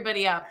crack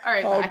everybody up. All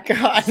right, Oh bye.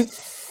 God.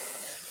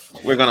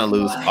 We're gonna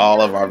lose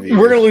all of our viewers.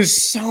 We're gonna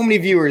lose so many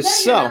viewers.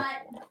 So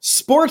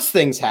sports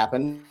things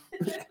happen.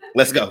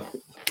 Let's go.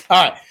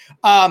 All right.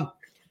 I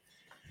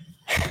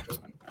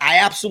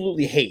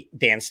absolutely hate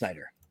Dan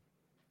Snyder.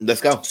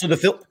 Let's go. So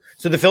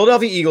the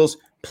Philadelphia Eagles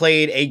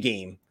played a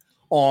game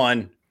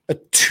on a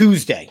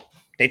Tuesday.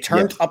 They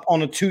turned up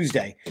on a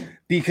Tuesday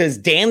because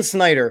Dan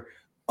Snyder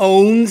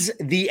owns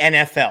the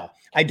NFL.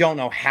 I don't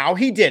know how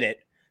he did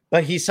it,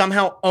 but he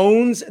somehow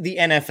owns the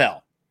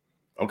NFL.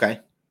 Okay.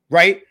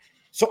 Right?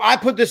 So I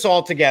put this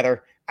all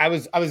together. I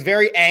was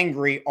very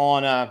angry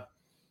on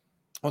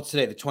what's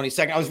today, the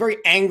 22nd. I was very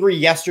angry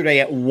yesterday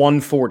at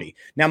 1:40.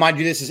 Now, mind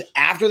you, this is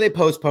after they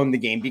postponed the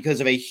game because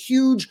of a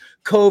huge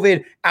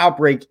COVID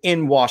outbreak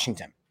in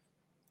Washington.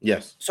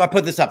 Yes. So I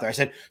put this up there. I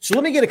said, so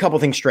let me get a couple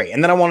things straight,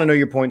 and then I want to know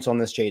your points on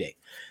this, JD.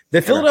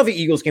 The Philadelphia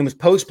Eagles game was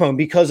postponed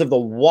because of the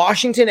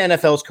Washington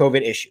NFL's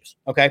COVID issues,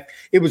 okay?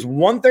 It was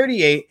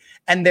 1:38,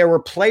 and there were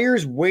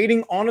players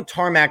waiting on a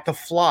tarmac to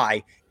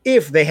fly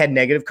if they had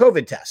negative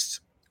COVID tests.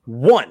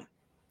 One.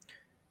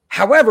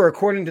 However,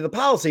 according to the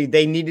policy,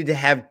 they needed to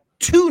have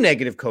 2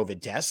 negative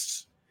COVID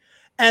tests,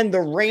 and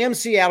the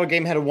Rams-Seattle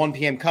game had a 1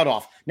 p.m.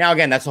 cutoff. Now,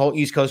 again, that's the whole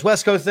East Coast,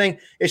 West Coast thing.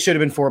 It should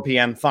have been 4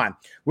 p.m. Fine.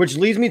 Which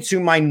leads me to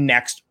my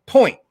next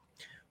point.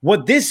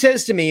 What this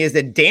says to me is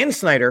that Dan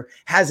Snyder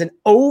has an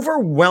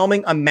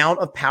overwhelming amount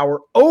of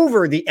power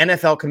over the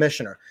NFL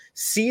commissioner.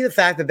 See the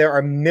fact that there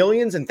are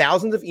millions and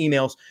thousands of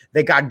emails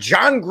that got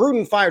John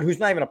Gruden fired, who's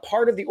not even a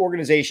part of the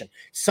organization.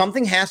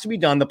 Something has to be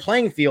done. The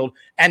playing field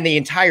and the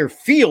entire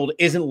field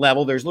isn't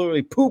level. There's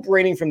literally poop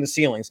raining from the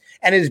ceilings,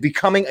 and it is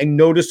becoming a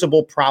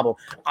noticeable problem.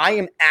 I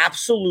am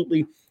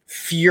absolutely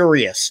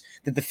furious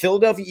that the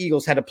Philadelphia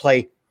Eagles had to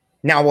play.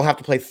 Now we'll have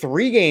to play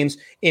 3 games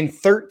in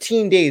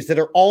 13 days that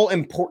are all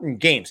important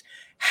games.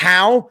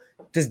 How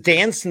does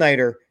Dan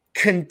Snyder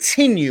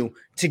continue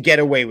to get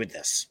away with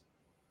this?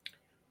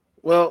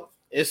 Well,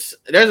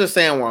 there's a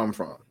saying where I'm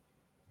from.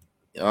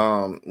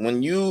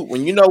 When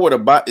you know where the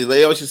body,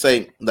 they always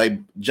say like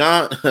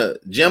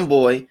Jim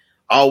Boy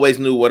always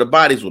knew where the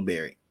bodies were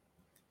buried.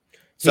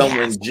 So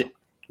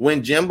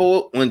when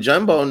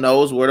Jimbo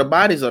knows where the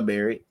bodies are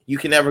buried, you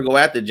can never go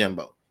after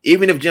Jimbo,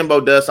 even if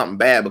Jimbo does something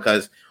bad,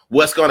 because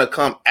what's going to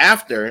come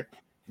after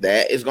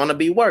that is going to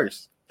be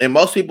worse. And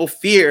most people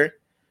fear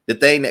the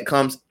thing that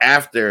comes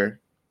after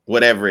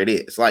whatever it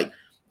is. Like,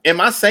 am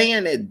I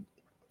saying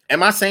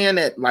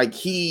that like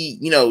he,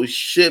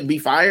 should be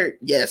fired?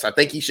 Yes, I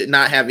think he should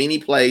not have any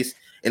place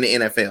in the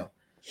NFL.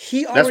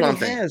 He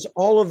already has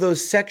all of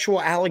those sexual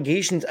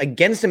allegations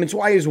against him. It's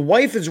why his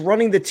wife is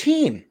running the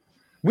team.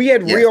 We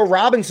had Rio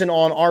Robinson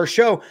on our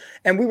show,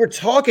 and we were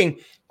talking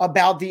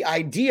about the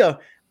idea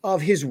of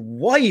his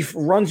wife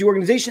runs the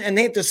organization, and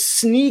they have to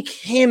sneak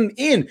him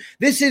in.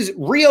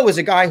 Rio is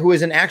a guy who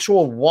is an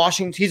actual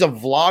he's a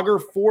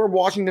vlogger for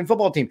Washington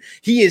football team.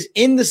 He is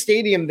in the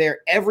stadium there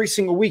every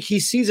single week. He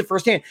sees it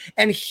firsthand,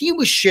 and he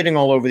was shitting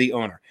all over the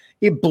owner.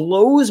 It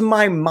blows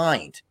my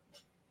mind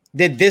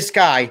that this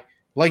guy,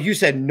 like you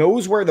said,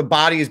 knows where the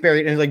body is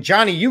buried. And like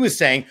Johnny, you was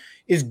saying,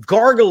 is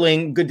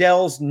gargling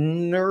Goodell's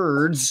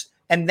nerds,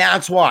 and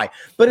that's why.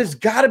 But it's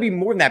got to be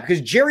more than that,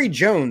 because Jerry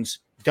Jones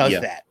does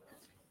that.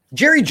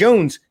 Jerry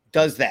Jones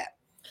does that.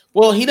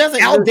 Well, he doesn't.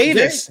 Al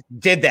Davis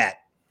did that.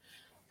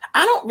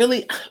 I don't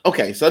really.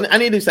 Okay, so I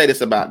need to say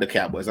this about the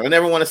Cowboys. I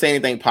never want to say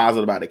anything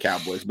positive about the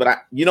Cowboys, but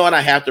you know what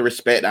I have to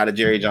respect out of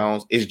Jerry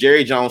Jones is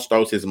Jerry Jones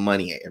throws his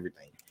money at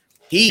everything.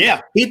 He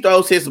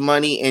throws his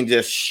money and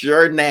just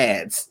sure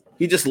nads.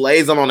 He just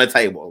lays them on the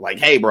table like,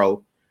 hey,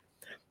 bro,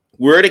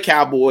 we're the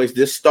Cowboys.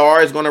 This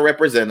star is going to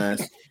represent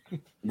us.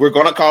 We're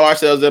going to call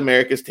ourselves the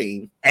America's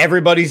team.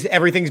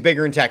 Everything's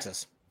bigger in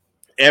Texas.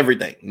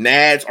 Everything.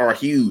 Nads are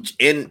huge.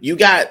 And you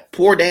got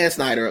poor Dan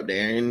Snyder up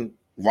there in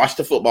watch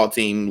the football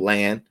team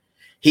land.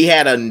 He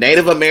had a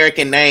Native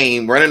American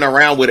name running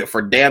around with it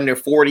for damn near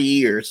 40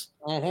 years.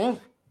 Mm-hmm.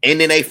 And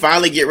then they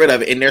finally get rid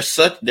of it. And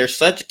they're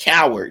such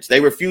cowards.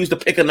 They refuse to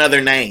pick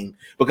another name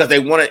because they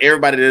wanted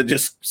everybody to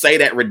just say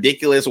that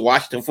ridiculous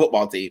Washington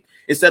football team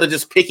instead of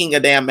just picking a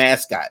damn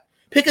mascot.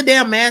 Pick a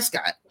damn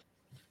mascot.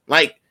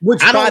 Which,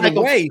 by the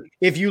way,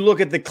 if you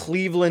look at the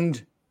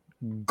Cleveland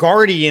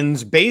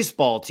Guardians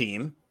baseball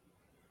team,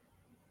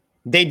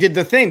 they did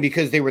the thing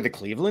because they were the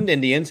Cleveland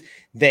Indians.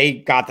 They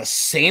got the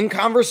same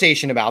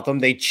conversation about them.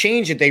 They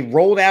changed it. They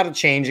rolled out a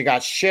change. It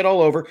got shit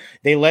all over.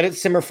 They let it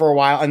simmer for a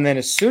while. And then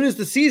as soon as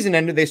the season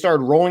ended, they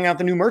started rolling out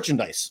the new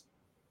merchandise.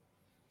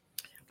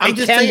 I'm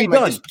just saying,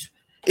 like,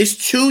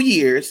 it's 2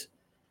 years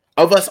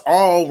of us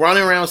all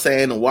running around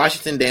saying the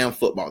Washington damn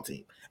football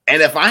team.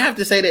 And if I have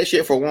to say that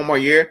shit for one more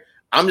year,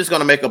 I'm just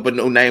gonna make up a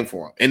new name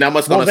for them, and I'm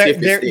just gonna see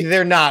if it sticks.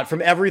 They're not. From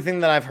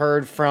everything that I've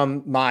heard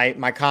from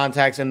my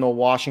contacts in the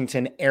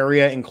Washington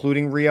area,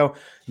 including Rio,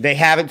 they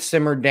have it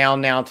simmered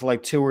down now to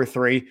like 2 or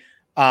 3.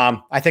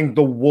 I think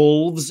the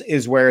Wolves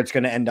is where it's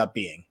going to end up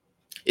being.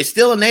 It's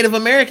still a Native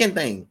American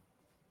thing,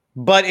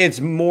 but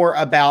it's more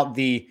about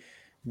the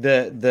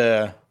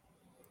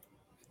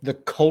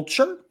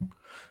culture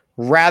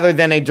rather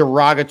than a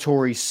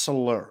derogatory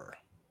slur.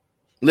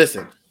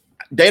 Listen.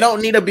 They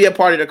don't need to be a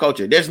part of the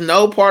culture. There's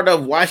no part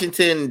of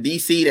Washington,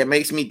 D.C. that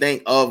makes me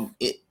think of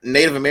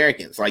Native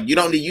Americans. Like, you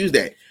don't need to use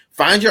that.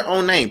 Find your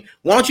own name.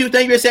 Why don't you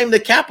think you're saying the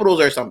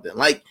Capitals or something?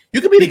 Like, you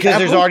could be the because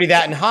Capitals. There's already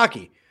that in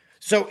hockey.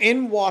 So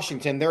in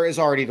Washington, there is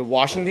already the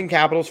Washington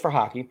Capitals for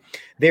hockey.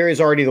 There is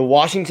already the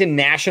Washington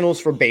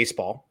Nationals for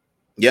baseball.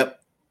 Yep.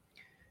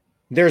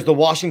 There's the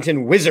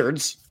Washington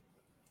Wizards.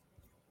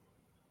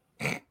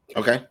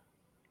 Okay.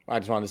 I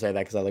just wanted to say that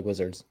because I like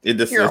wizards.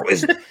 You're a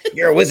wizard.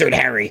 You're a wizard,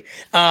 Harry.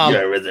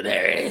 You're a wizard,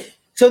 Harry.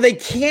 So they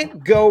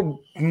can't go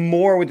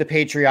more with the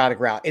patriotic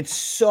route. It's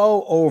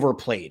so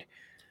overplayed.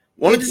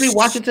 Why don't you see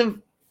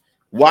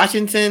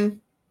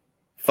Washington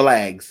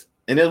flags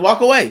and then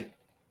walk away?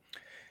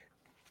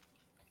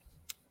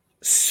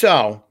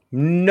 So,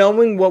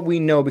 knowing what we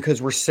know,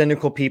 because we're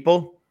cynical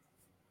people,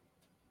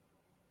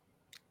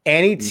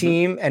 any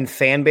team and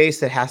fan base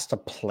that has to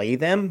play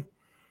them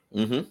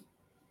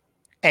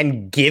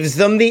and gives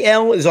them the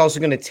L is also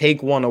going to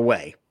take one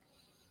away.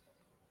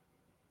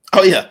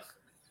 Oh, yeah.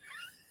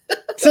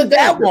 So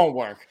that won't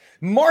work.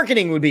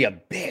 Marketing would be a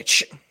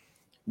bitch.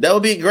 That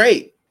would be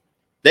great.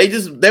 They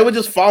would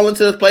just fall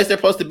into the place they're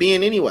supposed to be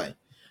in anyway.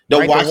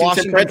 The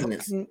Washington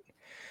Presidents.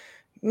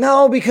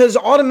 No, because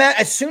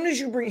as soon as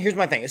you bring, here's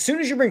my thing. As soon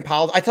as you bring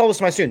politics, I tell this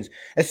to my students,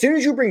 as soon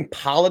as you bring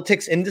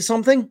politics into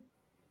something,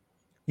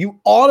 you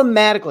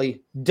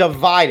automatically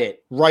divide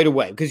it right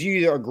away because you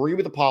either agree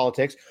with the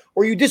politics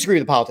or you disagree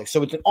with the politics.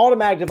 So it's an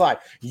automatic divide.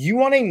 You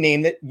want a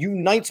name that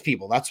unites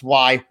people. That's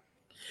why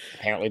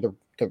apparently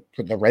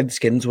the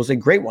Redskins was a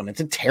great one.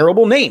 It's a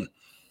terrible name.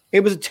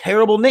 It was a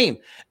terrible name.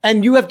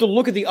 And you have to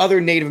look at the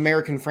other Native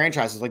American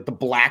franchises like the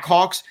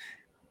Blackhawks,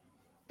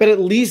 but at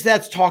least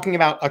that's talking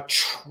about a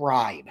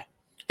tribe.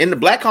 And the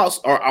Blackhawks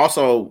are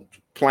also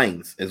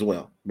plains as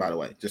well, by the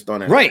way. Just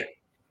throwing that right.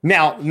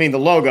 Now, I mean, the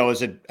logo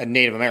is a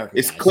Native American.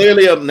 It's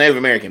clearly a Native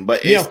American, but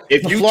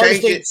if you Florida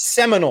change State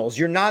Seminoles,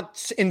 you're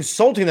not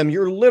insulting them.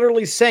 You're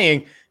literally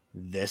saying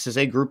this is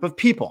a group of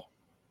people.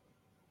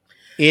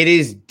 It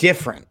is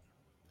different.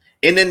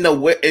 And then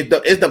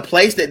is the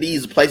place that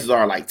these places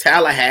are, like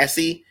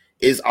Tallahassee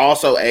is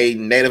also a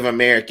Native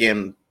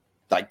American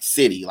like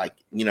city. Like,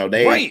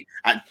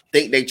 I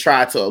think they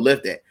try to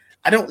uplift that.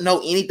 I don't know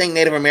anything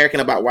Native American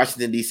about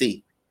Washington,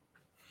 D.C.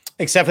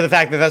 Except for the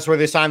fact that that's where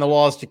they signed the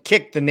laws to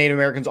kick the Native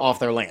Americans off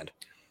their land.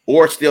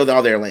 Or steal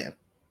all their land.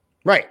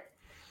 Right.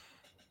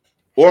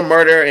 Or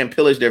murder and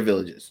pillage their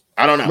villages.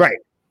 I don't know. Right.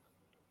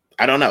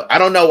 I don't know. I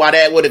don't know why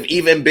that would have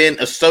even been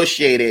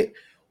associated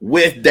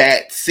with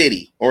that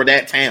city or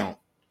that town.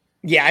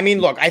 Yeah, I mean,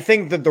 look, I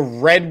think that the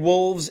Red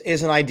Wolves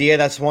is an idea.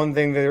 That's one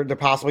thing they're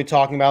possibly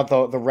talking about.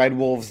 The Red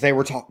Wolves, they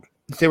were talking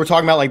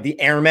about like the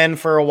Airmen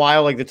for a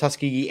while, like the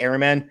Tuskegee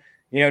Airmen,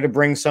 to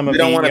bring some of. We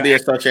don't want to be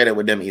associated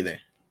with them either.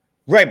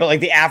 Right, but like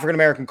the African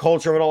American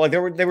culture and all, like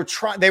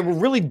they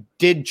really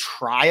did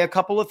try a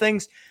couple of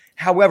things.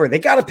 However, they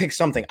got to pick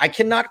something. I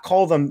cannot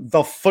call them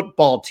the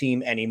football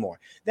team anymore.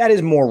 That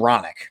is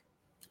moronic.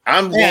 I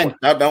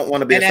don't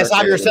want to be. And as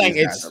you're saying,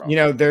 it's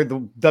they're the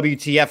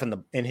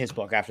WTF in his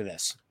book after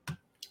this.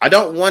 I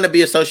don't want to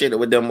be associated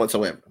with them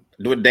whatsoever.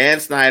 With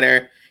Dan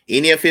Snyder,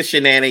 any of his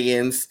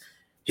shenanigans,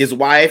 his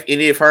wife,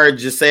 any of her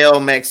Giselle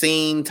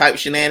Maxine type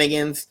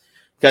shenanigans,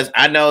 because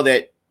I know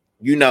that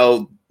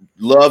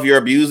love your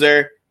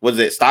abuser. Was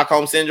it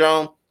Stockholm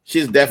Syndrome?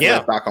 She's definitely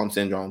a Stockholm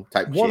Syndrome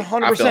type.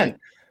 100%.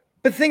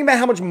 But think about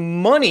how much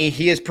money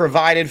he has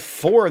provided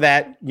for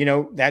that,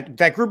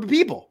 that group of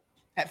people.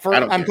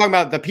 I'm talking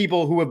about the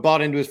people who have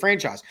bought into his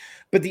franchise.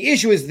 But the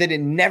issue is that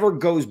it never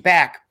goes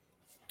back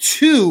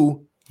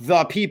to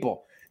the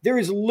people. There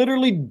is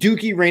literally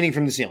dookie raining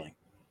from the ceiling.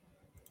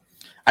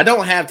 I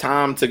don't have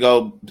time to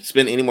go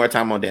spend any more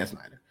time on Dan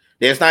Snyder.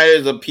 Dan Snyder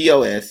is a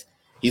POS.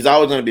 He's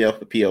always going to be a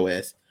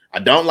POS. I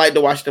don't like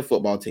the Washington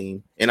football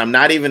team, and I'm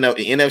not even an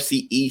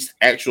NFC East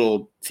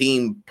actual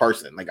team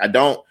person. Like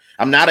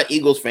I'm not an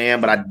Eagles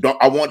fan, but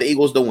I want the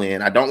Eagles to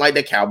win. I don't like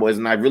the Cowboys,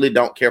 and I really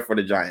don't care for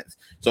the Giants.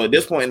 So at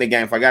this point in the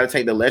game, if I got to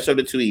take the lesser of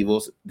the two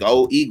evils,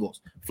 go Eagles.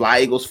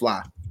 Fly, Eagles,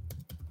 fly.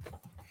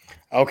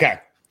 Okay.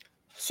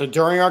 So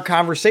during our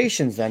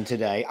conversations then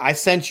today, I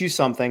sent you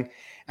something,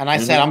 and I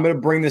said, I'm going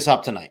to bring this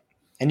up tonight.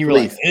 And you were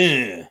like,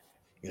 You're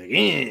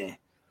like,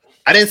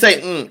 I didn't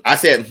say, I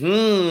said,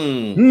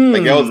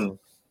 Like,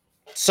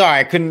 sorry,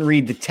 I couldn't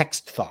read the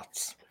text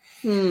thoughts.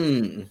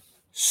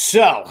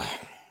 So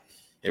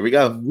here we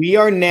go. We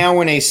are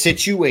now in a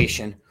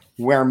situation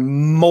where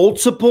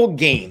multiple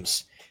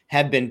games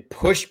have been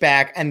pushed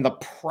back, and the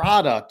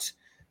product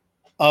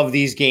of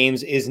these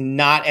games is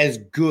not as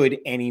good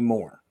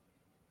anymore.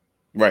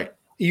 Right.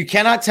 You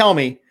cannot tell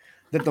me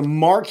that the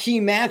marquee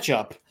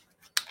matchup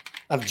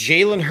of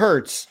Jalen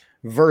Hurts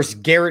versus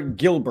Garrett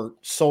Gilbert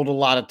sold a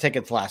lot of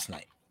tickets last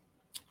night.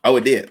 Oh,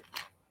 it did.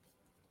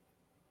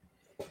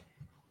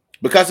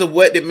 Because of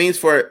what it means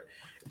for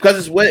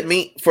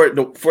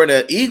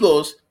the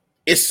Eagles.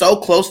 It's so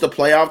close to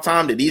playoff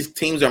time that these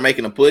teams are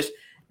making a push.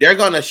 They're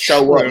gonna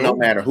show up no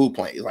matter who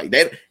plays. Like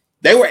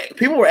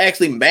people were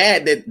actually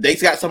mad that they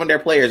got some of their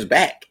players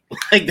back.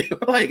 Like they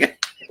were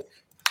like,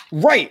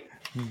 right.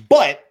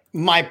 But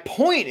my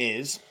point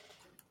is,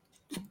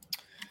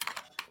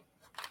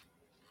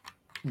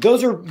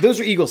 those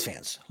are Eagles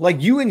fans. Like,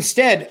 you,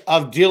 instead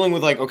of dealing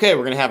with like, okay,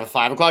 we're gonna have a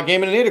 5 o'clock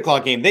game and an 8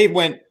 o'clock game, they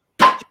went,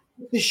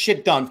 this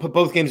shit done. Put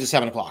both games at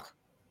 7 o'clock.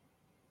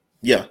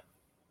 Yeah.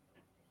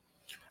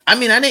 I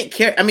mean, I didn't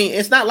care. I mean,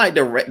 it's not like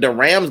the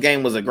Rams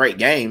game was a great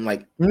game.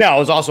 Like, no, it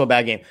was also a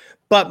bad game.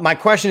 But my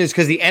question is,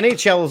 because the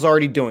NHL is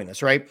already doing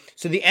this, right?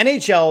 So the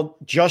NHL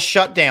just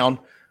shut down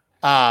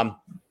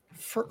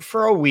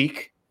for a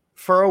week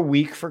for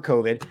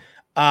COVID.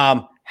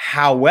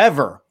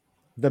 However,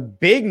 the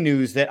big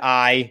news that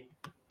I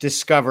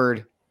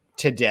discovered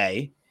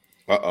today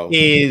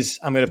is,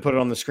 I'm going to put it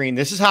on the screen.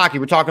 This is hockey.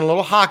 We're talking a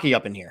little hockey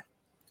up in here.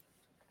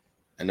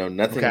 I know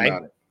nothing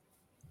about it.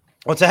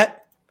 What's that?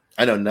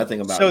 I know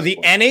nothing about it. So the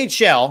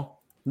NHL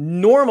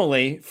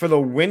normally for the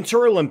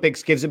Winter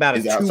Olympics gives about a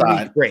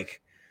 2-week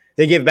break.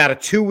 They give about a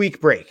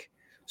 2-week break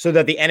so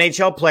that the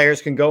NHL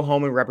players can go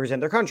home and represent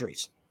their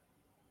countries.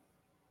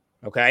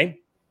 Okay?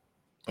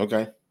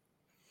 Okay.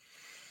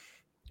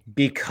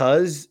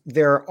 Because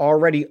there are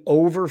already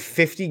over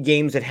 50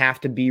 games that have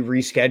to be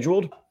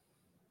rescheduled,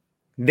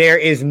 there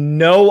is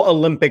no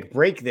Olympic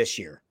break this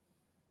year.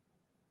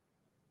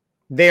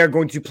 They are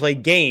going to play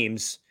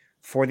games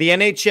for the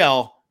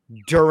NHL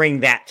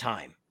during that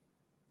time.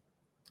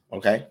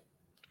 Okay.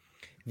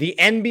 The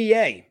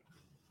NBA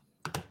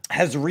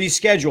has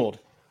rescheduled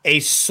a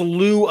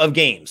slew of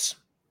games.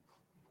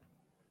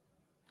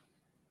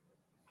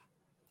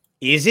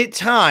 Is it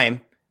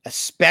time,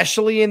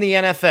 especially in the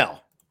NFL,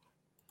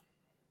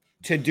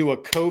 to do a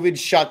COVID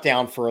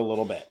shutdown for a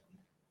little bit?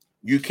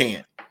 You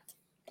can't.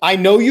 I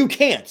know you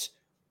can't.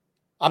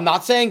 I'm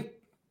not saying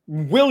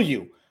will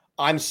you.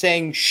 I'm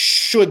saying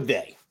should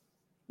they?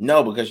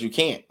 No, because you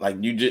can't. Like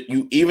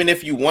you even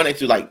if you wanted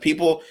to, like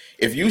people,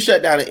 if you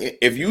shut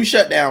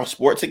down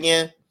sports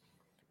again,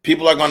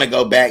 people are going to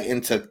go back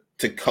into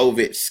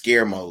COVID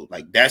scare mode.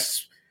 Like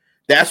that's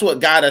what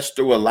got us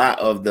through a lot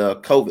of the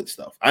COVID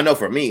stuff. I know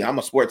for me, I'm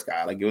a sports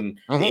guy. Like when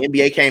the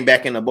NBA came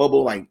back in the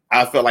bubble, like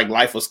I felt like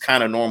life was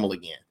kind of normal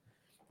again.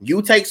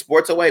 You take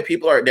sports away,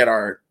 people that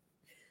are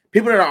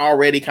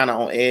already kind of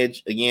on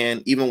edge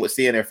again, even with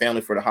seeing their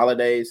family for the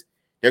holidays,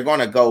 they're going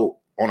to go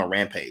on a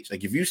rampage.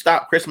 Like if you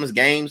stop Christmas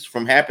games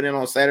from happening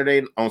on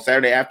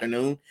Saturday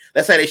afternoon,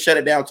 let's say they shut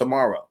it down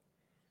tomorrow.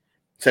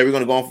 Say we're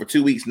going to go on for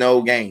 2 weeks,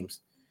 no games.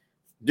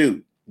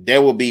 Dude,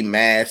 there will be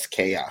mass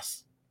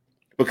chaos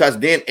because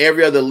then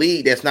every other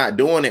league that's not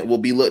doing it will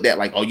be looked at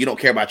like, oh, you don't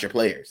care about your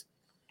players.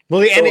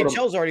 Well, the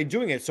NHL is already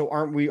doing it. So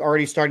aren't we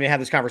already starting to have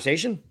this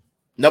conversation?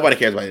 Nobody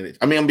cares about it.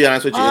 I mean, I'm gonna be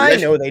honest with you. I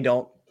know they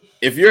don't.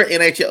 If you're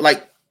NHL,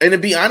 like, and to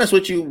be honest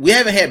with you, we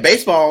haven't had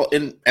baseball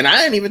and I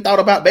hadn't even thought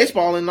about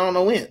baseball and I don't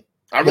know when.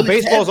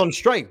 Baseball's on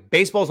strike.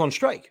 Baseball's on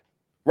strike.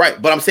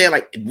 Right. But I'm saying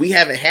like we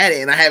haven't had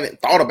it and I haven't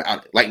thought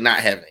about it, like not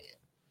having it.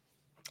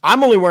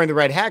 I'm only wearing the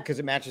red hat because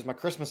it matches my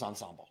Christmas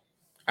ensemble.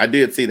 I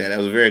did see that. That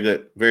was a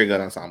very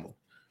good ensemble.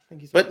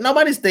 But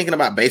nobody's thinking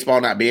about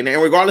baseball not being there.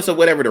 And regardless of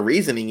whatever the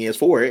reasoning is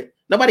for it,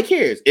 nobody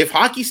cares. If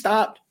hockey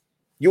stopped,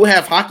 you will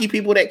have hockey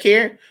people that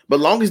care. But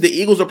long as the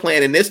Eagles are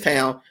playing in this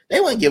town, they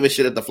wouldn't give a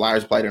shit if the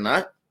Flyers played or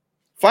not.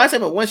 Flyers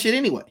haven't won shit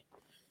anyway.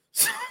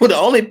 So the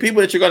only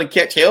people that you're going to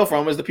catch hell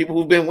from is the people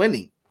who've been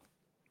winning.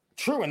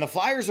 True, and the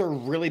Flyers are a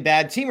really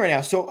bad team right now.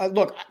 So,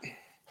 look,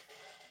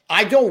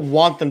 I don't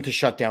want them to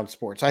shut down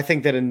sports. I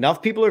think that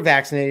enough people are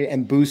vaccinated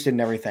and boosted and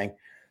everything.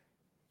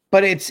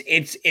 But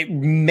it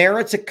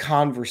merits a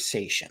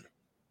conversation.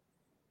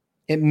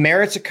 It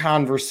merits a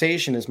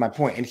conversation is my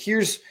point. And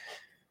here's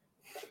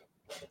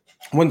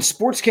when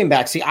sports came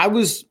back. See, I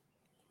was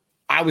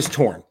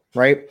torn,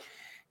 right?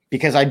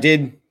 Because I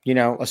did,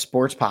 a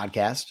sports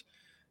podcast.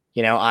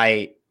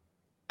 I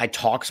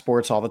talk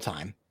sports all the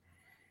time.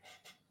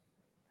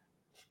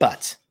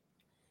 But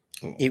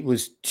it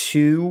was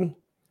too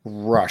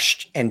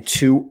rushed and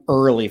too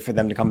early for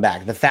them to come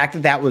back. The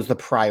fact that was the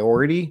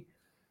priority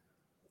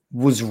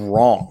was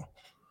wrong.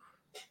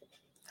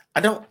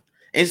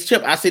 It's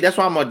Chip. I see. That's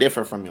why I'm more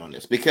different from you on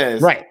this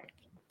because right.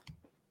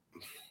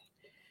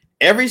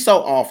 Every so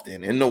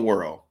often in the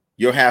world,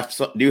 you have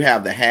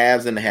the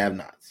haves and the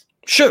have-nots.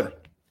 Sure.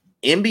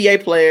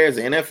 NBA players,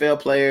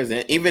 NFL players,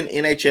 and even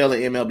NHL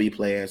and MLB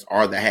players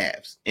are the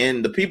haves.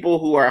 And the people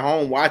who are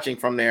home watching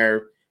from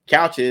their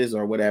couches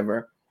or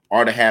whatever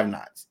are the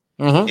have-nots.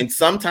 Mm-hmm. And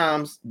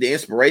sometimes the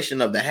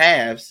inspiration of the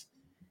haves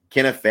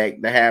can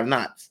affect the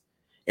have-nots.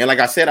 And like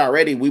I said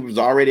already, we was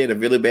already at a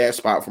really bad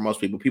spot for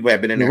most people. People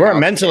have been in We there were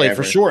mentally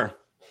forever. for sure.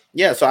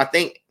 Yeah, so I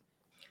think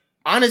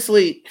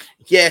honestly,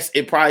 yes,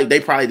 they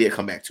probably did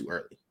come back too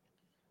early.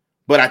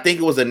 But I think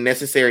it was a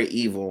necessary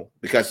evil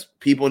because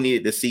people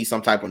needed to see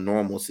some type of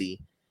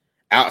normalcy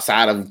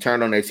outside of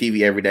turning on their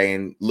TV every day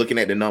and looking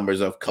at the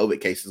numbers of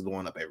COVID cases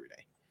going up every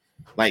day.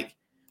 Like,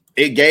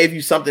 it gave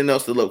you something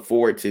else to look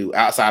forward to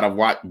outside of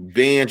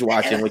binge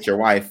watching with your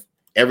wife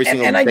every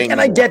single thing.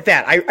 And I get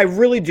that. I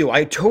really do.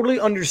 I totally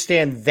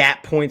understand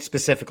that point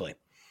specifically.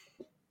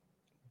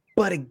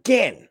 But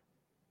again,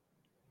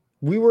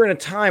 we were in a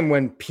time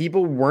when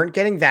people weren't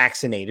getting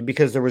vaccinated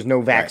because there was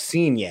no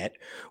vaccine yet.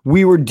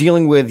 We were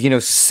dealing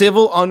with,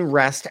 civil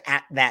unrest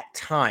at that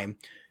time.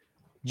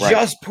 Right.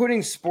 Just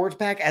putting sports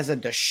back as a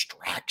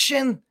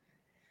distraction.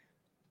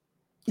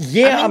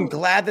 Yeah, I'm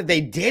glad that they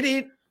did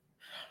it.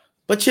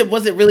 But Chip,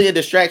 was it really a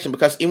distraction?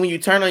 Because when you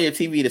turn on your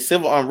TV, the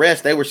civil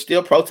unrest, they were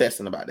still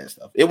protesting about that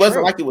stuff. It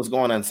wasn't like it was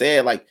going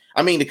unsaid. Like,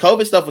 I mean, the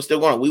COVID stuff was still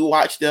going on. We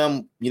watched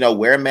them,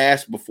 wear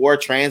masks before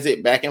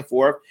transit, back and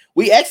forth.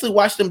 We actually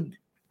watched them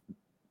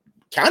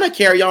kind of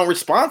carry on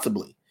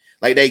responsibly.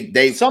 Like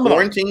they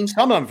quarantined.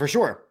 Some of them for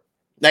sure.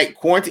 Like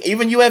quarantine,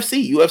 even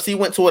UFC. UFC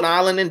went to an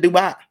island in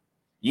Dubai.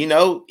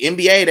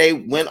 NBA, they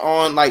went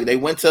on, they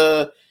went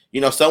to,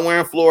 somewhere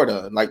in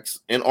Florida, like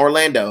in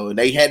Orlando, and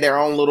they had their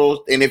own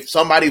little, and if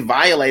somebody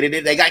violated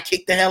it, they got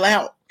kicked the hell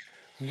out.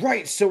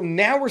 Right. So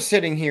now we're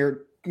sitting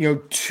here,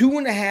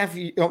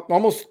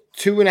 almost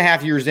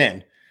 2.5 years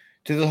in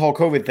to the whole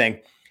COVID thing.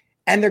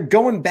 And they're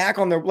going back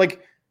on their,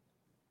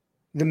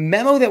 the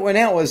memo that went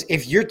out was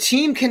if your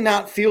team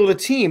cannot field a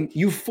team,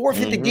 you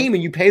forfeit the game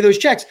and you pay those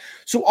checks.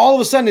 So all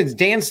of a sudden it's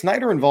Dan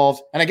Snyder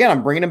involved. And again,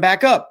 I'm bringing him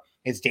back up.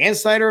 It's Dan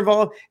Snyder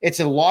involved.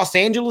 It's a Los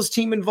Angeles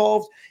team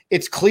involved.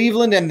 It's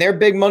Cleveland and their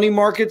big money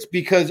markets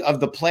because of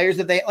the players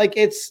that they like.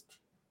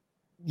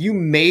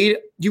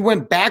 You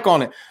went back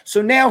on it.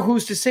 So now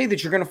who's to say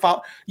that you're going to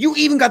follow? You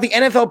even got the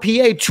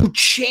NFLPA to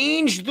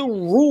change the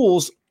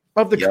rules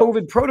of the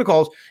COVID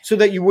protocols so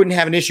that you wouldn't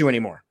have an issue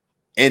anymore.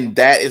 And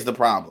that is the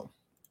problem.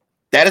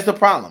 That is the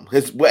problem.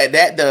 Because what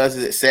that does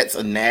is it sets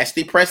a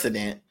nasty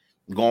precedent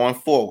going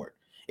forward.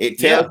 It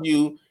tells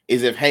you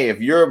is if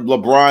you're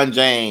LeBron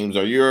James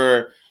or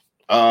you're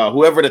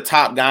whoever the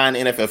top guy in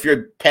the NFL, if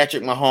you're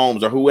Patrick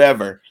Mahomes or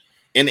whoever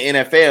in the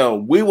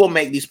NFL, we will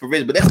make these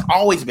provisions. But that's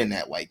always been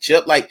that way,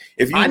 Chip. Like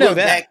if you look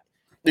back,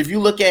 if you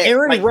look at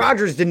Aaron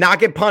Rodgers did not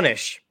get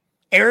punished.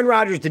 Aaron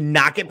Rodgers did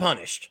not get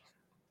punished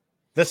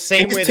the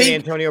same way that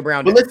Antonio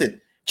Brown did. But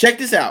listen, check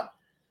this out.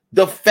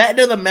 The fact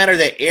of the matter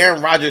that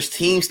Aaron Rodgers'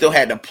 team still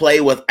had to play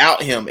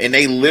without him, and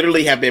they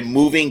literally have been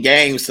moving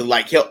games to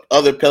help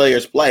other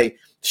players play,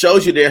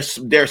 shows you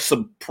their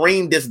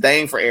supreme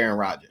disdain for Aaron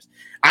Rodgers.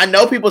 I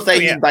know people say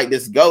he's like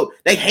this GOAT.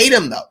 They hate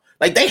him though.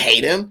 They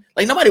hate him.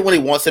 Nobody really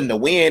wants him to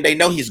win. They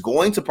know he's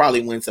going to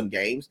probably win some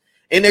games,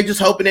 and they're just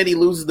hoping that he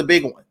loses the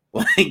big one.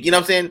 You know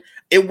what I'm saying?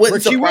 It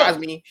wouldn't surprise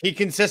me. He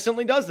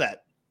consistently does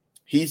that.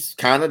 He's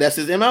that's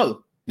his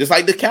MO. Just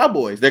like the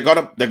Cowboys, they're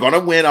gonna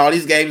win all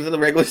these games in the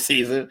regular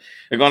season.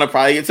 They're gonna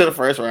probably get to the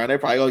first round. They're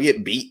probably gonna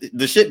get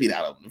the shit beat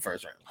out of them in the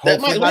first round.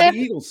 Hopefully by the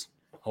Eagles.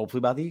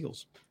 Hopefully by the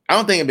Eagles. I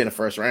don't think it'd be in the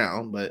first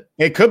round, but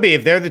it could be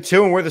if they're the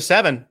 2 and we're the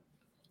 7.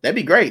 That'd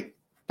be great.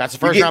 That's the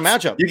first round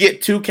matchup. You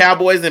get two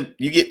Cowboys back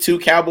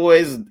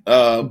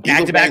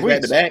to back.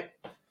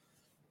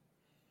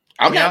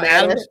 I'm not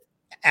mad.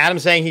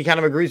 Adam's saying he kind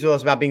of agrees with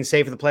us about being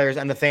safe for the players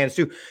and the fans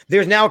too.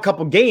 There's now a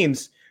couple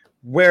games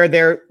where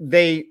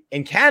they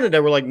in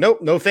Canada were like,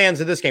 nope, no fans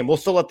in this game. We'll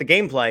still let the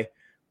game play,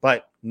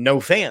 but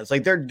no fans.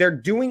 They're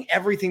doing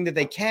everything that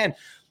they can.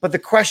 But the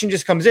question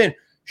just comes in,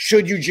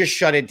 should you just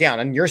shut it down?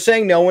 And you're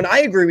saying no, and I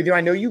agree with you.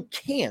 I know you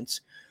can't.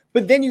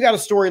 But then you got a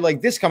story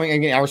like this coming.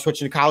 Again, we're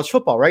switching to college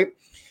football, right?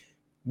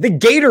 The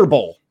Gator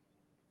Bowl.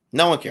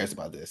 No one cares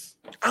about this.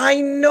 I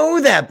know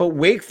that, but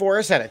Wake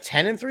Forest had a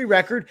 10-3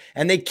 record,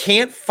 and they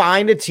can't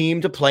find a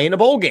team to play in a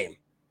bowl game.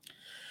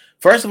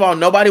 First of all,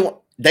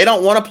 they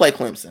don't want to play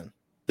Clemson.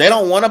 They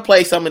don't want to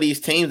play some of these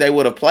teams they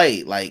would have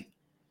played.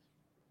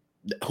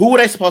 Who were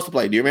they supposed to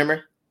play? Do you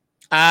remember?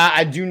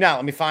 I do not.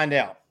 Let me find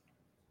out.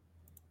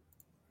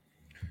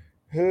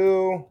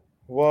 Who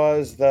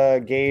was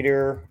the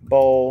Gator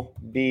Bowl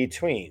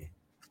between?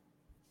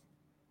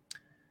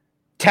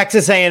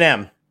 Texas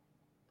A&M.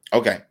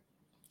 Okay.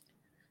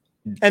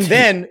 And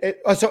then,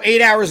 so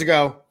 8 hours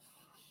ago,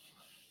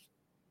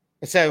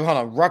 it said, hold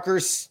on,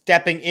 Rutgers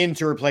stepping in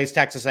to replace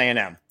Texas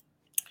A&M.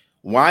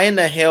 Why in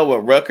the hell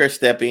would Rutgers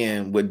step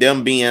in with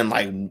them being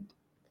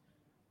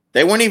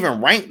they weren't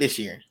even ranked this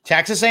year?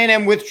 Texas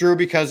A&M withdrew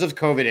because of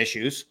COVID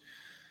issues.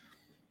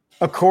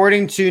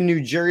 According to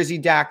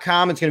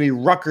NewJersey.com, it's going to be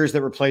Rutgers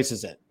that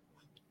replaces it.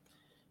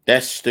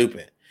 That's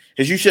stupid.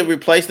 Because you should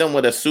replace them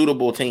with a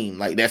suitable team.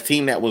 That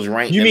team that was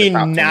ranked. You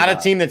mean not a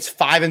team that's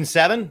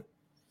 5-7?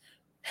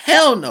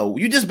 Hell no.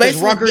 You just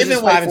basically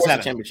giving Wake Forest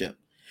a championship.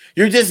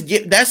 You're just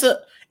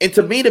and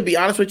to me, to be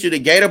honest with you, the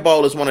Gator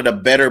Bowl is one of the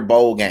better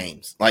bowl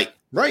games. Right.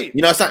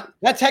 It's not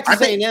that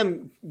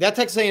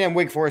Texas A&M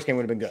Wake Forest game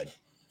would have been good.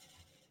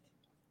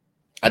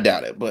 I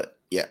doubt it, but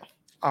yeah.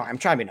 All right, I'm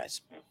trying to be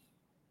nice.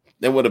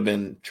 That would have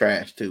been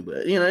trash too, but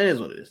it is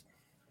what it is.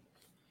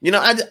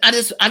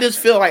 I just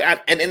feel like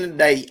at the end of the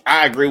day,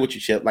 I agree with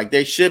you, Chip. Like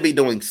they should be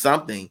doing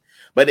something,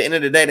 but at the end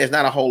of the day, there's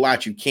not a whole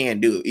lot you can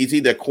do. It's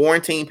either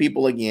quarantine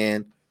people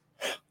again,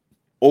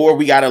 or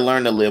we got to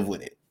learn to live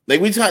with it. Like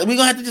we're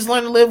gonna have to just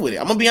learn to live with it.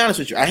 I'm gonna be honest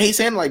with you. I hate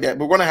saying it like that,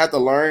 but we're gonna have to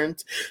learn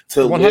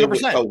to 100%. Live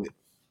with COVID.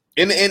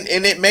 And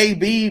it may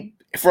be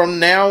from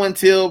now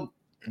until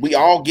we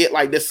all get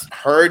like this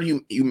herd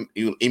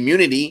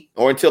immunity,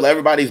 or until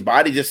everybody's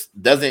body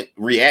just doesn't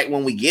react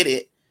when we get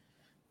it.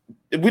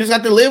 We just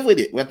have to live with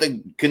it. We have to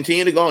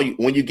continue to go.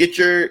 When you get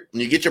your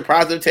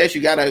positive test,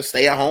 you gotta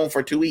stay at home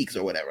for 2 weeks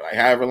or whatever, like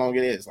however long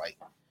it is. Like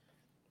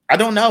I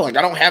don't know. Like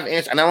I don't have an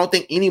answer, and I don't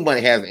think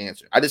anybody has an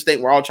answer. I just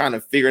think we're all trying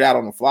to figure it out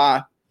on the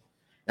fly.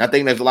 And I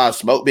think there's a lot of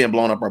smoke being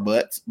blown up our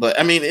butts. But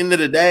I mean, at the end of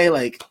the day,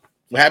 like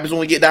what happens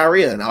when we get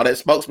diarrhea and all that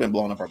smoke's been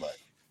blown up our butt?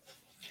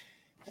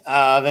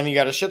 Then you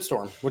got a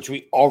shitstorm, which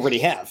we already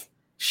have.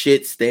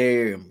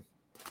 Shitstorm,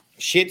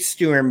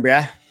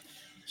 bruh.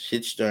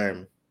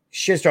 Shitstorm.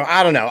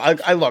 I don't know.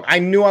 I look. I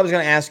knew I was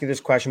going to ask you this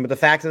question, but the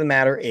fact of the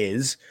matter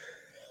is,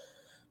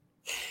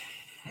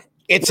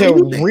 it's a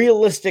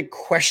realistic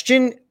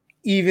question,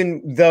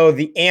 even though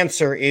the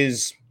answer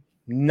is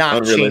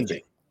not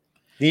changing.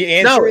 The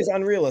answer is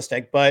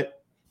unrealistic,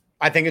 but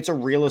I think it's a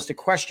realistic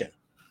question.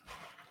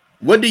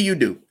 What do you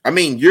do?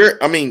 Okay,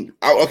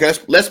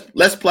 let's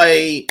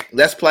play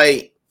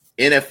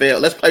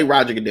NFL. Let's play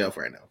Roger Goodell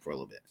right now for a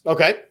little bit.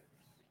 Okay.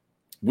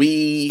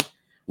 We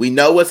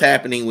know what's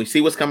happening. We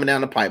see what's coming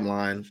down the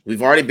pipeline.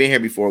 We've already been here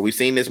before. We've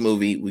seen this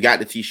movie. We got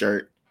the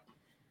t-shirt.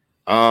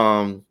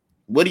 What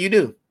do?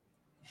 Do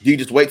you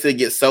just wait till it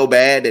gets so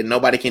bad that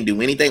nobody can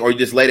do anything, or you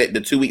just let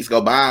the 2 weeks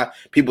go by,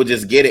 people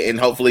just get it, and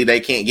hopefully they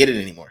can't get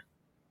it anymore?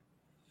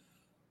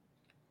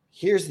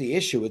 Here's the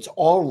issue. It's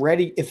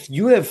already, if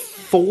you have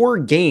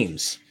 3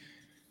 games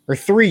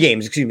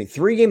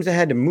that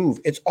had to move,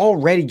 it's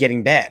already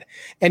getting bad.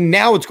 And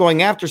now it's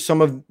going after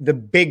some of the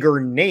bigger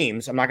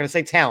names. I'm not going to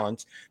say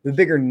talents, the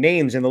bigger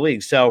names in the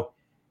league. So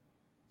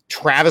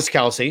Travis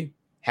Kelce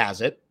has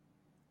it.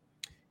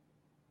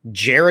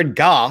 Jared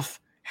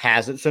Goff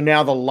has it. So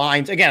now the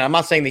Lions, again, I'm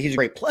not saying that he's a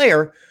great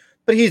player,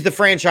 but he's the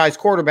franchise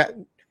quarterback.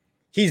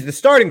 He's the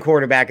starting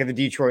quarterback of the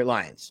Detroit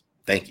Lions.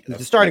 Thank you. He's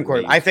the starting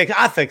quarterback. I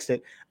fixed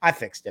it.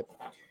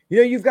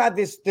 You've got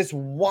this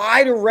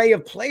wide array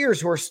of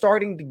players who are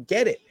starting to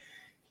get it.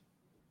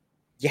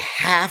 You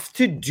have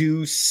to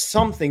do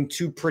something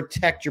to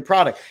protect your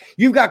product.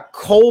 You've got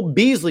Cole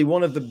Beasley,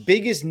 one of the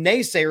biggest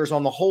naysayers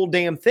on the whole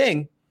damn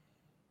thing,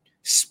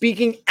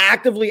 speaking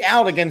actively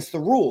out against the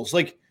rules.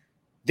 Like,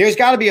 there's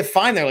got to be a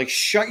fine there. Like,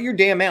 shut your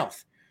damn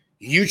mouth.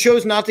 You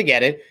chose not to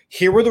get it.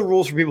 Here were the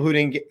rules for people who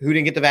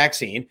didn't get the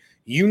vaccine.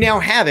 You now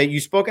have it. You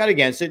spoke out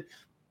against it.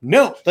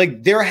 No,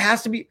 like there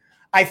has to be.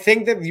 I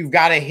think that you've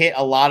got to hit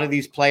a lot of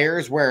these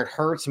players where it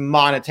hurts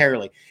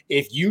monetarily.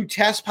 If you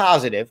test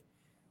positive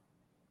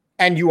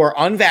and you are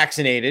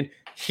unvaccinated,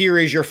 here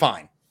is your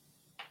fine.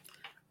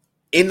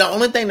 And the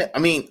only thing that,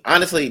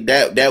 honestly,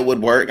 that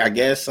would work, I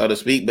guess, so to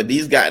speak. But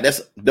these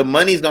guys, the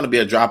money's going to be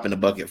a drop in the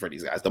bucket for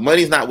these guys. The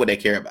money's not what they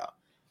care about.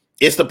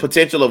 It's the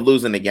potential of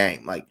losing the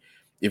game. Like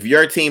if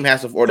your team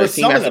has to, or the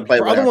team has to play.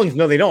 For other ones,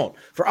 no, they don't.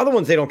 For other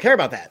ones, they don't care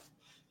about that.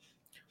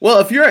 Well,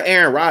 if you're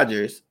Aaron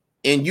Rodgers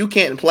and you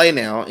can't play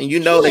now, and you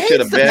know they should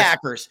have the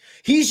Packers.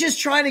 He's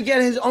just trying to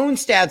get his own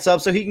stats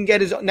up so he can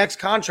get his next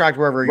contract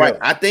wherever he goes.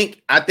 I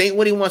think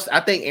what he wants.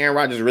 I think Aaron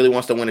Rodgers really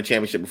wants to win a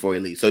championship before he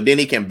leaves, so then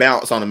he can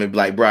bounce on him and be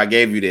like, "Bro, I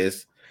gave you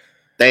this.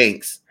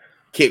 Thanks.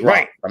 Kick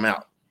right. I'm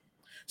out."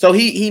 So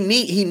he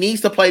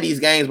needs to play these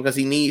games because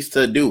he needs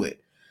to do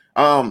it.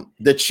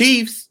 The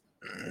Chiefs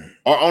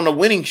are on a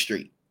winning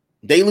streak.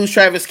 They lose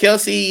Travis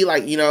Kelce,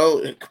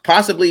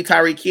 possibly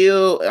Tyreek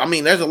Hill.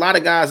 There's a lot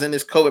of guys in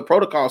this COVID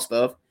protocol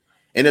stuff.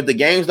 And if the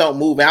games don't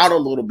move out a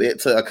little bit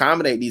to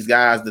accommodate these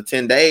guys, the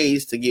 10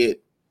 days to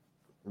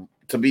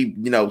be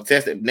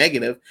tested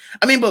negative.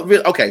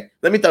 Okay,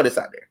 let me throw this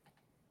out there.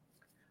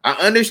 I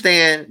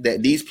understand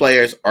that these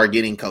players are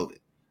getting COVID.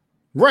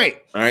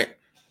 Right. All right.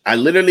 I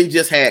literally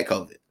just had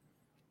COVID.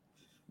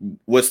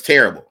 Was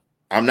terrible.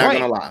 I'm not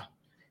going to lie.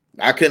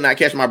 I could not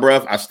catch my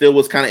breath. I still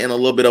was kind of in a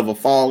little bit of a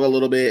fog a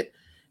little bit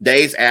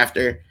days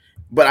after.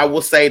 But I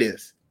will say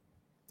this.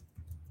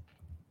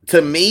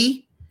 To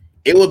me,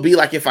 it would be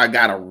like if I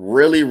got a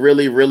really,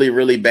 really, really,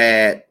 really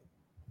bad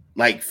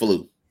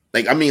flu.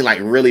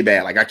 Really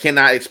bad. I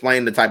cannot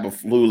explain the type of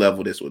flu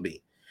level this would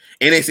be.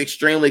 And it's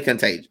extremely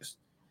contagious.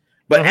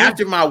 But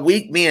after my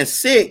week being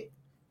sick,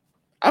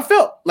 I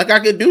felt like I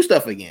could do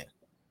stuff again.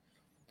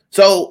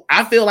 So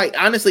I feel like,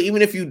 honestly,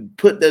 even if you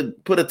put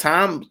a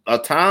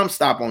time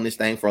stop on this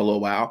thing for a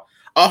little while,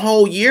 a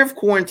whole year of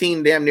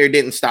quarantine damn near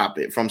didn't stop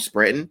it from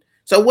spreading.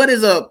 So what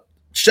is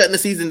shutting the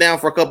season down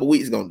for a couple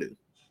weeks going to do?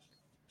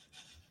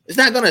 It's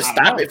not going to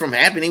stop it from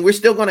happening. We're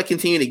still going to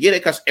continue to get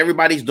it because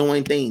everybody's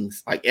doing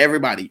things, like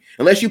everybody.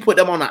 Unless you put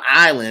them on an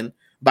island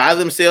by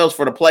themselves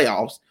for the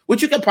playoffs,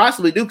 which you could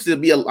possibly do because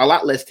it'll be a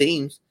lot less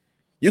teams.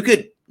 You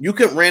could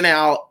rent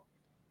out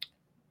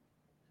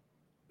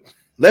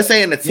let's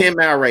say in a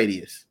 10-mile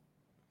radius.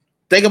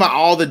 Think about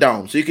all the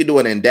domes. So you could do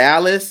it in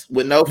Dallas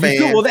with no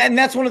fans. Well, and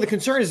that's one of the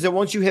concerns is that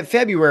once you hit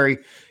February,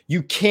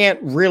 you can't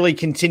really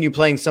continue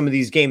playing some of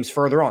these games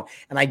further on.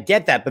 And I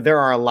get that, but there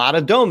are a lot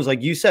of domes,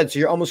 like you said, so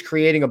you're almost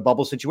creating a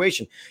bubble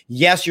situation.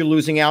 Yes, you're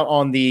losing out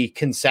on the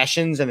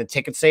concessions and the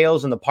ticket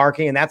sales and the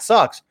parking, and that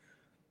sucks.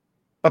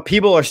 But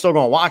people are still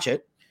going to watch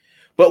it.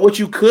 But what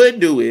you could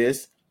do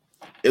is,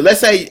 let's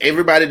say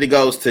everybody that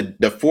goes to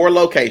the 4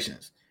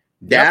 locations,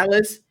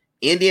 Dallas,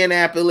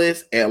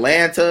 Indianapolis,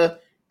 Atlanta,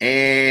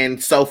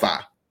 and SoFi.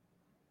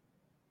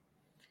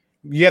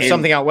 You have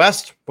something out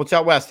west? What's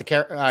out west?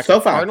 The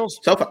SoFi. Cardinals?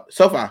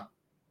 SoFi.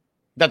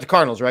 That's the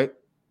Cardinals, right?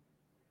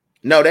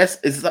 No, it's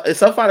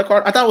SoFi the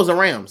Cardinals. I thought it was the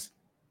Rams.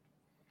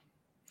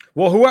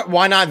 Well,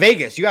 why not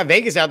Vegas? You got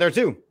Vegas out there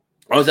too.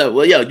 Oh, so,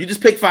 well, you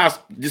just pick 5.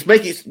 Just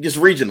make it just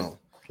regional.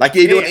 Like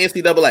you do in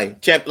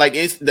NCAA, like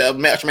the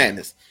March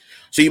Madness.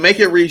 So you make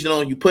it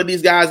regional. You put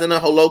these guys in a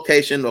whole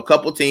location, a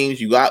couple teams.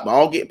 You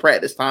all get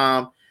practice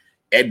time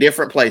at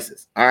different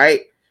places. All right.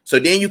 So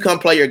then you come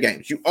play your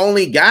games. You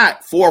only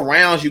got 4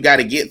 rounds you got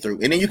to get through.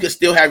 And then you can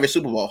still have your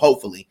Super Bowl,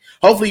 hopefully.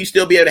 Hopefully you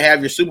still be able to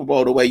have your Super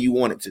Bowl the way you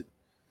want it to.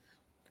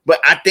 But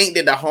I think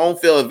that the home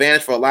field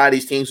advantage for a lot of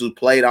these teams who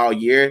played all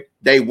year,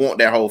 they want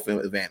their home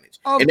field advantage.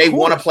 And they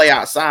want to play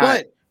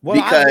outside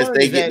because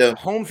they get the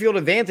home field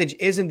advantage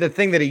isn't the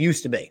thing that it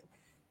used to be.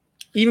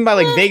 Even by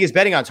like Vegas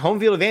betting odds, home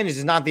field advantage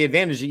is not the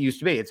advantage it used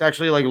to be. It's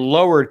actually like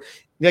lowered.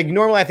 Like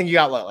normally I think you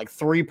got like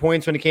 3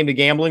 points when it came to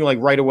gambling, like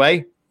right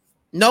away.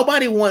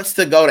 Nobody wants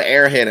to go to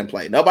Arrowhead and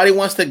play. Nobody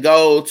wants to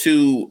go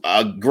to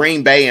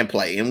Green Bay and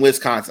play in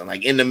Wisconsin,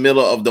 like in the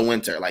middle of the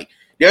winter. Like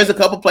there's a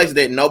couple places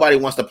that nobody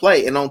wants to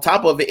play. And on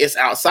top of it, it's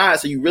outside.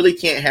 So you really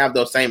can't have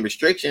those same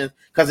restrictions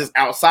because it's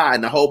outside.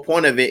 And the whole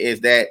point of it is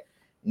that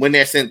when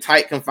they're in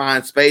tight,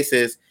 confined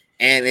spaces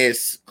and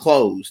it's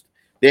closed,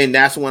 then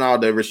that's when all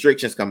the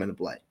restrictions come into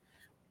play.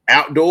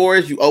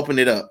 Outdoors, you open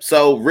it up.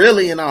 So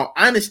really, in all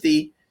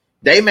honesty,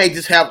 they may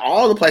just have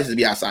all the places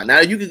be outside. Now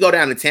you could go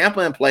down to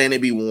Tampa and play and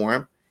it be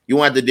warm. You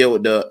won't have to deal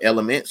with the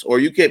elements, or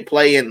you could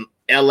play in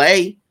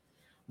LA.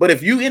 But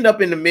if you end up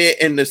in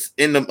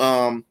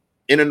the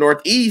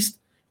Northeast,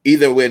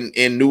 either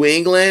in New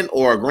England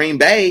or Green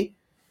Bay,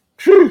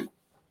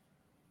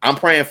 I'm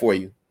praying for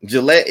you.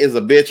 Gillette is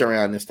a bitch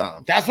around this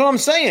time. That's what I'm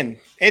saying.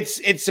 It's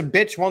a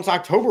bitch once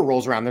October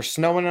rolls around. There's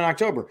snowing in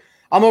October.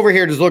 I'm over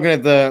here just looking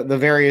at the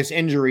various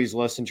injuries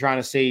list and trying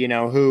to see,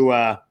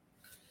 who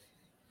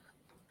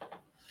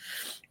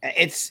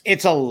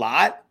it's a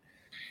lot,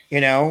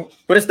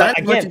 But it's not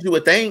as much as you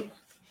would think.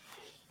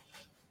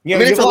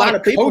 It's a lot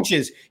of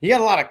coaches. You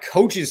got a lot of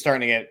coaches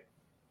starting to get.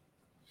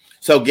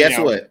 So guess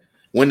what?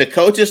 When the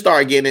coaches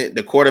start getting it,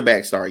 the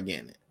quarterbacks start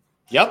getting it.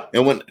 Yep.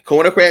 And when the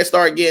quarterbacks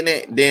start getting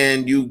it,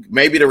 then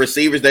maybe the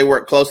receivers, they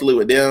work closely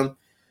with them.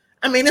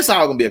 I mean, it's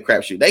all gonna be a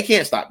crapshoot. They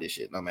can't stop this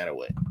shit no matter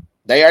what.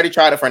 They already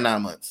tried it for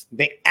 9 months.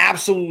 They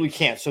absolutely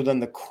can't. So then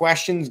the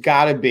question's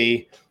got to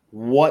be,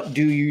 what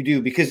do you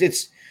do?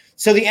 Because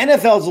so the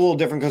NFL is a little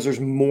different because there's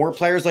more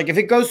players. Like if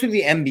it goes through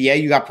the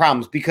NBA, you got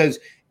problems because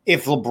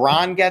if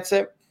LeBron gets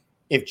it,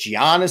 if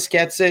Giannis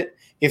gets it,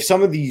 if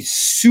some of these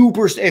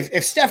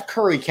if Steph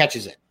Curry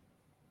catches it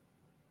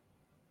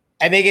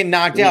and they get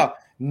knocked out,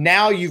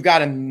 now you've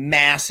got a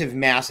massive,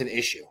 massive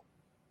issue.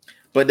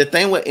 But the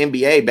thing with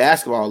NBA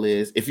basketball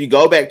is if you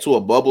go back to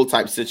a bubble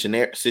type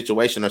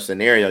situation or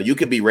scenario, you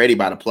could be ready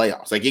by the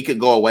playoffs. Like it could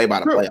go away by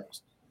the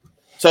playoffs.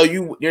 So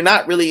you're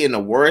not really in the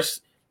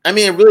worst. I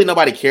mean, really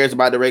nobody cares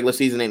about the regular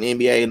season in the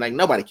NBA. And like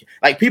nobody cares.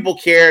 Like people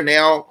care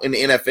now in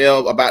the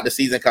NFL about the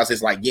season because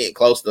it's like getting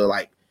close to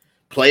like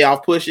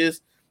playoff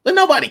pushes. But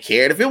nobody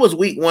cared. If it was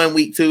week 1,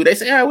 week 2, they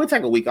say, all right, we'll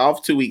take a week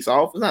off, 2 weeks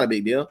off. It's not a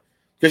big deal.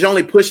 Because you're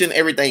only pushing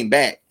everything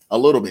back a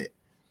little bit.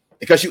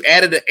 Because you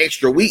added an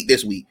extra week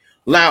this week.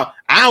 Now,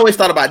 I always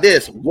thought about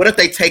this. What if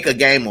they take a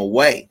game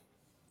away?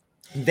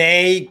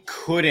 They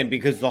couldn't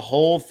because the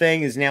whole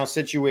thing is now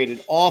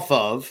situated off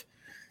of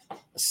a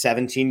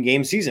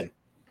 17-game season.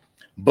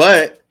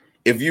 But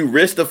if you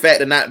risk the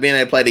fact of not being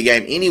able to play the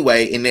game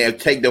anyway and they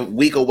take the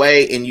week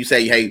away and you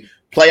say, hey,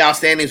 playoff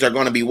standings are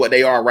going to be what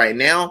they are right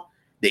now,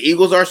 the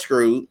Eagles are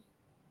screwed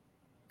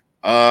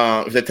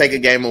if they take a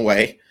game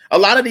away. A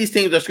lot of these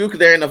teams are screwed because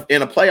they're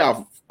in a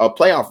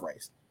playoff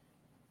race.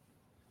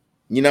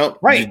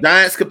 Right. The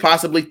Giants could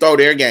possibly throw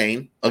their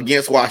game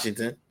against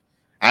Washington.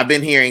 I've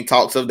been hearing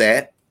talks of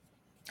that.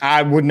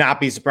 I would not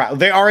be surprised.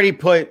 They already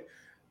put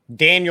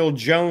Daniel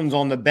Jones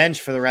on the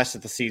bench for the rest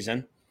of the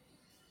season.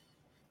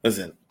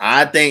 Listen,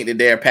 I think that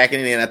they're packing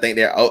it in. I think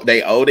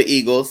they owe the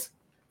Eagles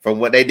from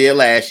what they did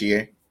last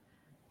year.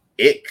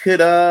 It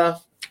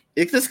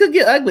just could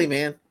get ugly,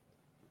 man.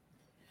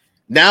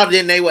 Now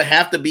then they would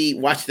have to beat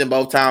Washington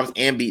both times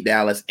and beat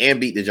Dallas and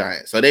beat the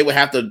Giants. So they would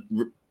have to,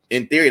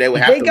 in theory, they would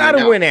have to win out. They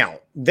got to win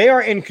out. They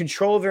are in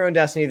control of their own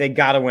destiny. They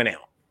got to win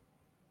out.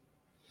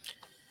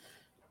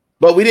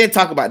 But we didn't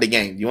talk about the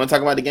game. You want to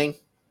talk about the game?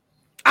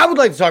 I would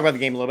like to talk about the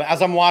game a little bit.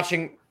 As I'm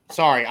watching,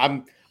 sorry,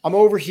 I'm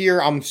over here.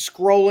 I'm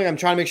scrolling. I'm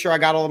trying to make sure I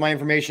got all of my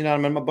information out.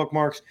 I'm in my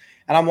bookmarks.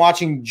 and I'm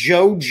watching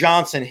Joe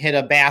Johnson hit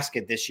a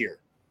basket this year.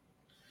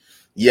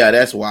 Yeah,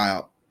 that's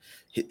wild.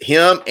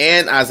 Him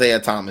and Isaiah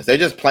Thomas. They're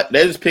just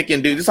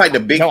picking dudes. It's like the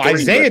big. No, three,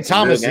 Isaiah but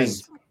Thomas real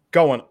is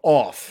going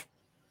off.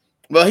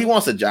 Well, he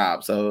wants a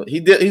job, so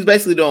he's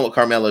basically doing what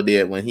Carmelo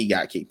did when he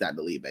got kicked out of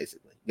the league.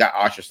 Basically, got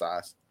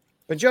ostracized.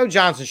 But Joe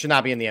Johnson should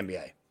not be in the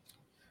NBA. I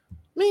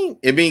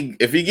mean,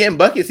 if he getting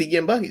buckets, he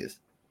getting buckets.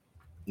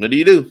 What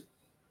do?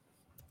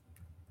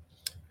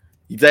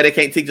 You say they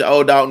can't teach the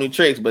old dog new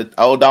tricks, but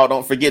the old dog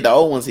don't forget the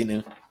old ones he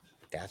knew.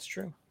 That's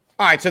true.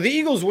 All right, so the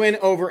Eagles win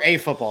over a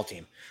football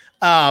team.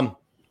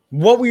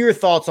 What were your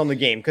thoughts on the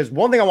game? Because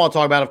one thing I want to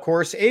talk about, of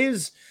course,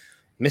 is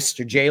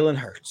Mr. Jalen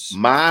Hurts.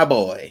 My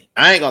boy.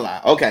 I ain't gonna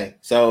lie. Okay,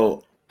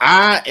 so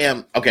I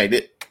am okay.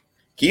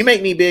 Can you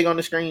make me big on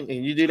the screen?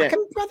 Can you do that?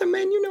 Brother,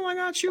 man, you know I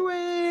got you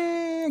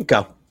in.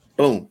 Go.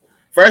 Boom.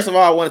 First of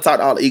all, I want to talk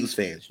to all the Eagles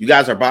fans. You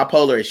guys are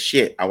bipolar as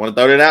shit. I want to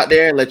throw that out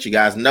there and let you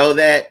guys know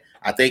that.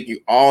 I think you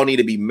all need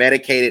to be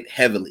medicated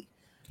heavily.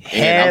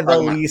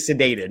 Heavily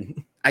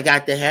sedated. I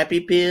got the happy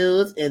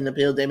pills and the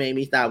pills that made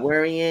me stop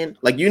worrying.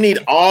 Like, you need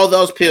all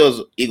those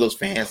pills, Eagles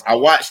fans. I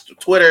watched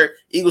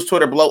Eagles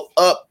Twitter blow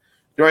up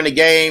during the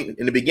game.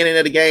 In the beginning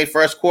of the game,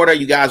 first quarter,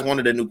 you guys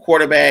wanted a new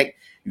quarterback.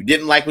 You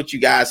didn't like what you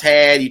guys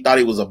had. You thought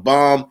he was a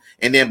bum.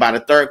 And then by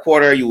the third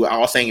quarter, you were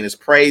all singing his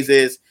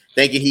praises,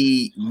 thinking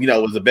he,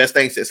 was the best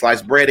thing since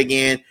sliced bread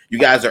again. You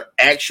guys are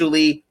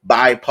actually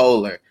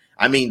bipolar.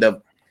 I mean,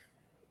 the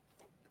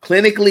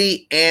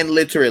clinically and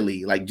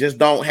literally, like, just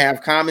don't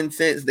have common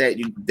sense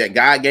that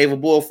God gave a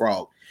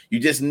bullfrog. You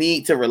just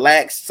need to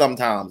relax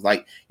sometimes.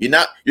 Like, you're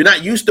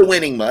not used to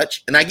winning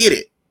much, and I get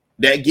it.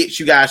 That gets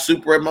you guys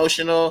super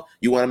emotional.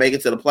 You want to make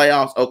it to the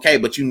playoffs, okay,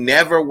 but you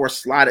never were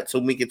slotted to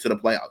make it to the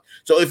playoffs.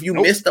 So if you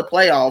miss the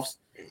playoffs,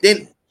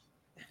 then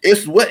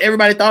it's what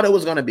everybody thought it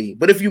was going to be.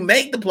 But if you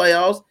make the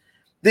playoffs,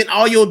 then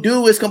all you'll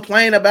do is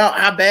complain about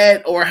how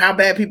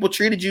bad people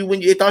treated you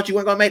when you thought you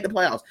weren't going to make the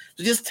playoffs.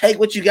 So just take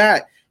what you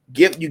got.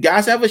 You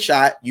guys have a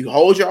shot. You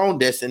hold your own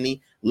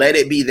destiny. Let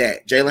it be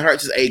that. Jalen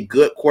Hurts is a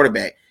good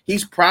quarterback.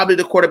 He's probably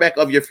the quarterback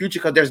of your future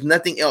because there's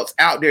nothing else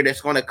out there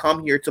that's going to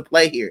come here to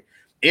play here.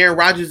 Aaron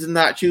Rodgers is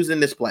not choosing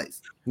this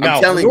place.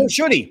 I'm telling you. Nor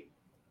should he.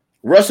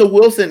 Russell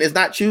Wilson is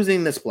not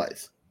choosing this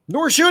place.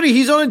 Nor should he.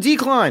 He's on a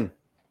decline.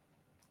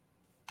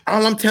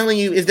 All I'm telling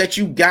you is that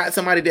you got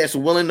somebody that's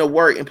willing to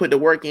work and put the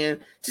work in.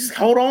 Just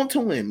hold on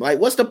to him. Like,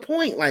 what's the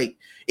point? Like,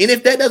 and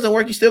if that doesn't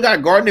work, you still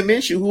got Gardner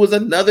Minshew, who was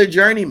another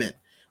journeyman.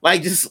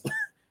 Like, just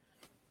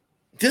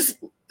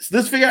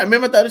figure out.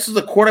 Remember, I thought this was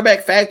a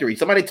quarterback factory.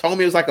 Somebody told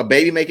me it was like a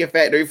baby making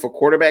factory for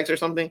quarterbacks or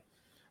something.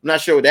 I'm not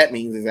sure what that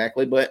means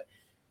exactly, but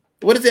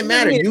what does it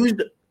matter?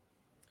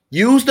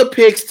 Use the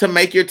picks to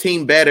make your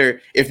team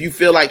better if you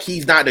feel like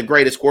he's not the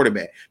greatest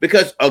quarterback.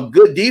 Because a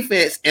good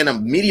defense and a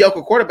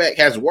mediocre quarterback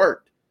has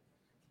worked.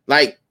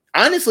 Like,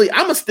 honestly,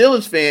 I'm a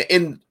Steelers fan,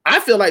 and I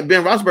feel like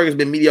Ben Roethlisberger has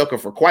been mediocre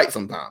for quite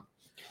some time.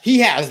 He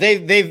has.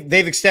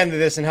 They've extended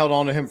this and held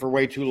on to him for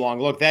way too long.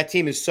 Look, that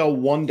team is so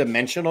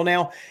one-dimensional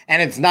now,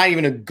 and it's not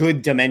even a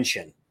good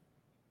dimension.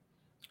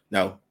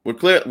 No, we're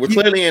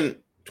clearly in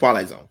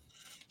Twilight Zone.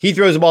 He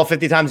throws the ball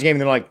 50 times a game,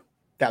 and they're like,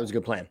 that was a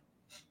good plan.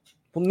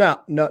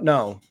 Well,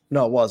 no,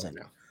 it wasn't.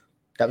 No.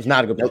 That was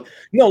not a good plan.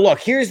 No,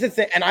 look, here's the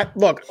thing. And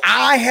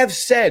I have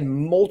said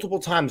multiple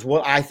times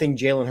what I think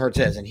Jalen Hurts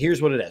is, and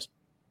here's what it is.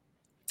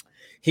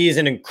 He is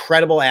an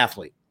incredible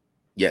athlete.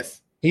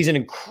 Yes. He's an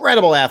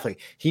incredible athlete.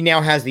 He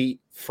now has the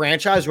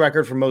franchise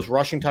record for most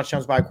rushing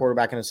touchdowns by a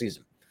quarterback in a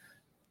season.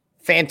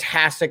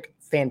 Fantastic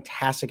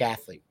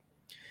athlete.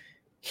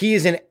 He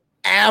is an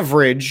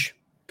average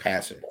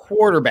passer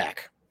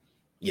quarterback.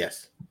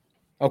 Yes.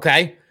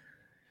 Okay.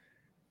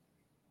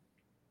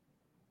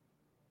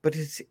 But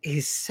it's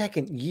his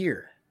second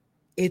year.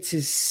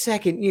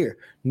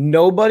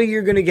 Nobody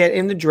you're going to get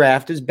in the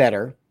draft is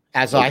better,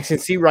 as I can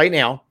see right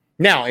now.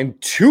 Now, in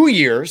 2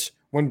 years,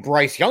 when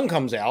Bryce Young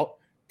comes out,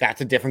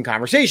 that's a different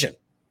conversation.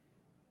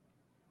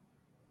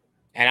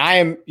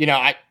 And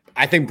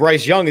I think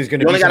Bryce Young is going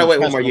to be. You only got to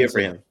wait one more year for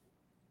him.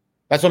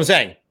 That's what I'm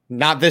saying.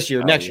 Not this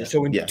year, next year.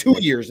 So in 2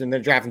 years, and they're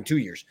drafting 2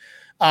 years.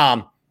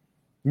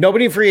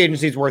 Nobody in free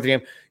agency is worth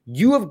him.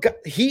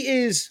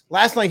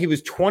 Last night he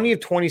was 20 of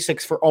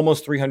 26 for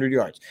almost 300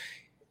 yards.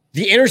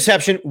 The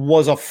interception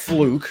was a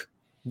fluke.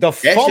 The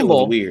fumble shit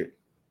was weird.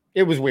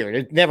 It was weird.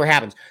 It never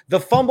happens. The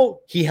fumble,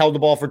 he held the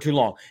ball for too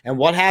long. And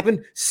what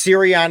happened?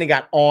 Sirianni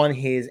got on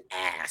his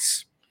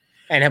ass.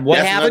 And what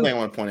happened? That's another thing I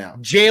want to point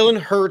out.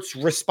 Jalen Hurts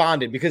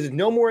responded because there's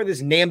no more of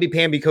this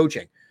namby-pamby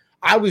coaching.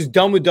 I was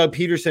done with Doug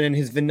Peterson and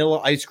his vanilla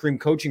ice cream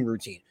coaching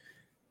routine.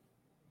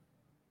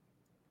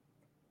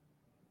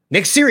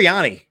 Nick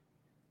Sirianni,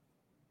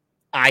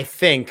 I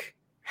think,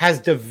 has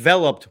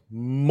developed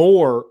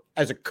more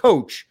as a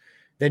coach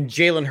than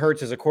Jalen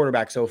Hurts as a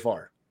quarterback so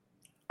far.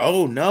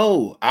 Oh,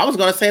 no. I was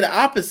going to say the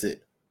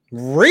opposite.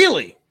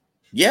 Really?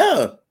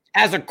 Yeah.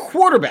 As a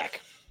quarterback?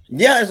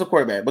 Yeah, as a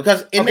quarterback.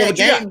 Because in that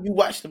game,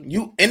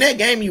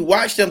 you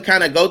watched him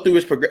kind of go through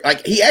his progression.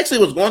 Like, he actually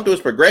was going through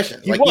his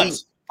progression.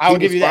 I will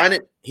give you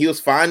that. He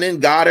was finding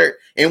Goddard.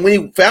 And when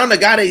he found the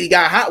guy that he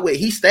got hot with,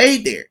 he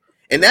stayed there.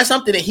 And that's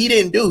something that he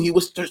didn't do. He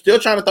was still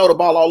trying to throw the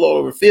ball all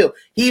over the field.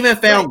 He even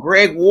found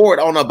Greg Ward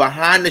on a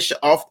behind the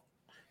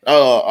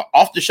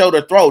off the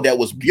shoulder throw that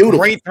was beautiful.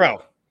 Great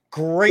throw.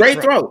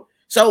 Great throw.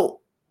 So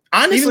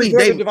honestly,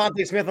 even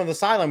Devontae Smith on the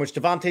sideline, which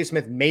Devontae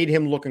Smith made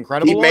him look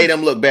incredible. He made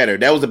him look better.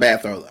 That was a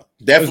bad throw, though.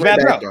 Definitely a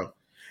bad throw.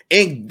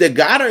 And the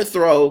Goddard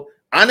throw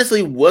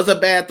honestly was a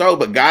bad throw,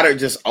 but Goddard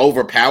just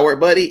overpowered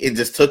Buddy and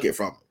just took it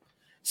from him.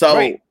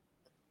 So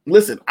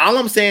listen, all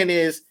I'm saying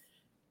is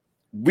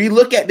we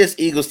look at this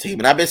Eagles team,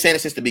 and I've been saying it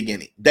since the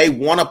beginning. They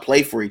want to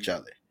play for each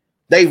other.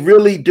 They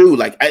really do.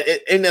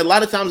 And a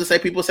lot of times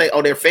people say,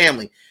 oh, they're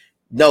family.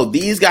 No,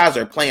 these guys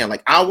are playing.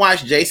 Like, I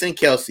watched Jason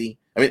Kelce.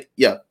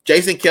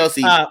 Jason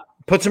Kelce.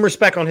 Put some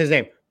respect on his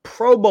name.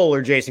 Pro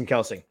Bowler Jason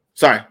Kelce.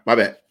 Sorry, my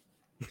bad.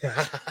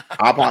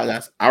 I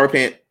apologize. I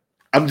repent.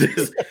 I'm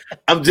just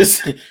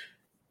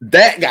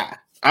that guy.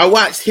 I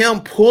watched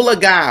him pull a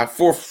guy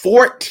for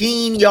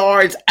 14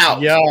 yards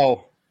out.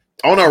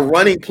 On a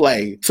running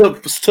play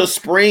to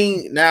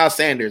spring now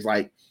Sanders.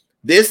 Like,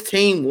 this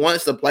team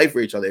wants to play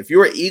for each other. If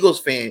you're an Eagles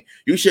fan,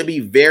 you should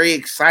be very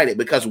excited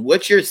because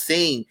what you're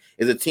seeing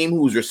is a team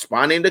who's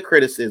responding to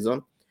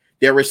criticism.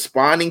 They're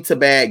responding to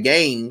bad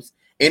games,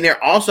 and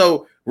they're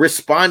also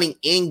responding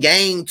in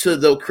game to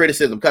the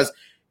criticism because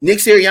Nick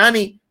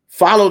Sirianni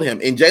followed him,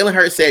 and Jalen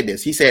Hurts said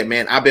this. He said,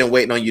 man, I've been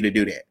waiting on you to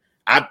do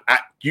that.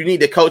 You need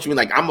to coach me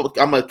like I'm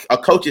a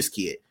coach's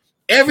kid.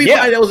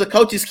 Everybody that was a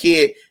coach's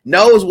kid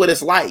knows what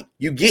it's like.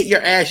 You get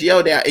your ass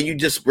yelled at and you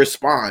just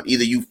respond.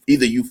 Either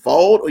you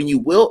fold or you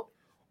wilt,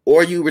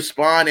 or you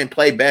respond and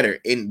play better.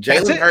 And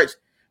Jalen Hurts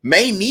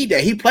may need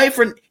that. He played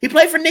for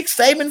Nick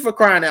Saban, for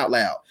crying out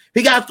loud.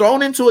 He got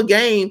thrown into a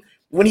game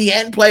when he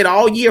hadn't played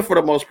all year for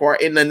the most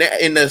part in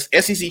the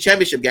SEC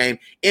championship game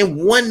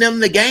and won them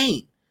the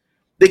game.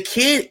 The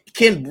kid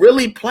can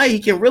really play. He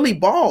can really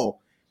ball.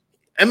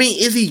 I mean,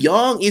 is he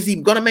young? Is he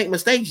going to make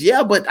mistakes?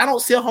 Yeah, but I don't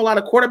see a whole lot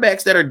of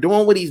quarterbacks that are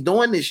doing what he's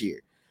doing this year.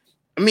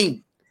 I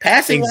mean,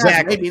 passing,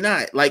 maybe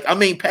not.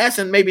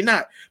 Passing, maybe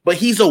not. But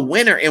he's a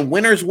winner, and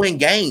winners win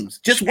games.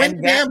 Just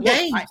win damn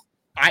games.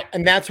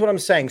 And that's what I'm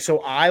saying. So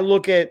I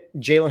look at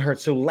Jalen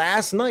Hurts. So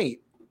last night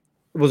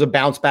was a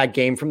bounce back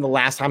game from the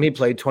last time he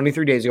played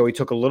 23 days ago. He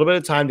took a little bit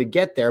of time to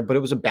get there, but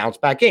it was a bounce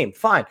back game.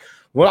 Fine.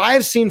 What I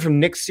have seen from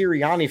Nick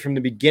Sirianni from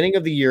the beginning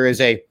of the year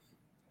is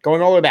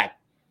going all the way back.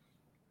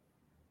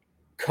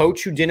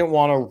 Coach who didn't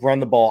want to run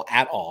the ball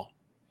at all.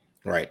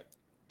 Right.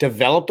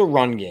 Developed a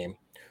run game.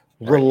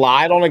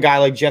 Relied on a guy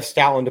like Jeff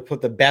Stoutland to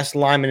put the best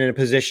lineman in a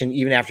position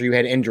even after you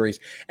had injuries.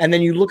 And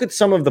then you look at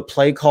some of the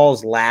play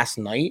calls last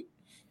night.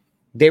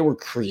 They were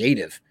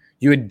creative.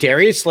 You had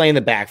Darius Slay in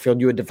the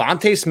backfield. You had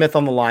Devontae Smith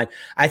on the line.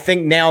 I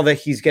think now that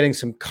he's getting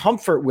some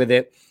comfort with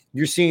it,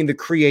 you're seeing the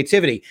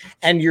creativity.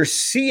 And you're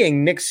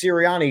seeing Nick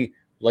Sirianni,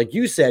 like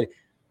you said,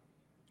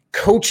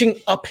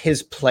 coaching up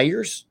his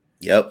players.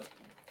 Yep.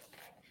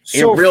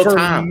 In real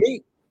time.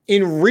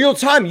 In real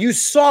time, you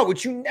saw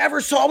what you never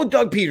saw with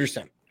Doug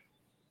Peterson.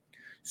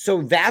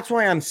 So that's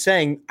why I'm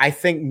saying I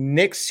think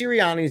Nick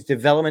Sirianni's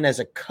development as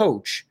a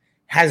coach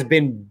has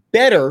been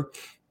better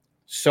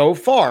so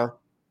far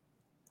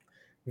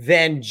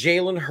than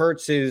Jalen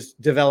Hurts'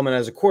 development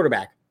as a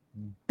quarterback.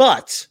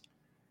 But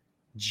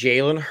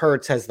Jalen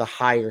Hurts has the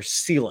higher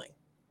ceiling.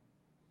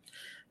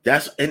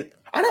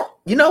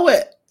 You know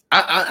what?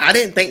 I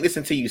didn't think this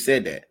until you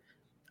said that.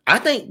 I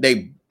think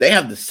they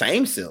have the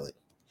same ceiling.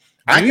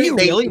 I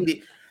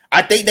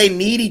think they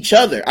need each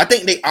other. I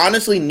think they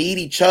honestly need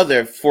each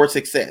other for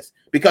success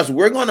because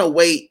we're going to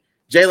weight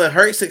Jalen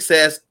Hurts'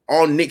 success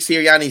on Nick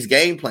Sirianni's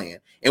game plan.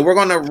 And we're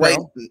going to weight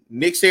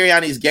Nick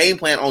Sirianni's game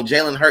plan on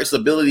Jalen Hurts'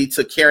 ability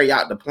to carry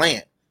out the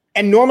plan.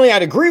 And normally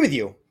I'd agree with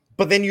you,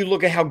 but then you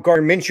look at how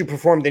Gardner Minshew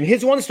performed in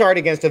his one start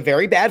against a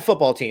very bad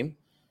football team.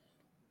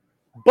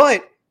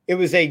 But it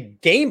was a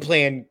game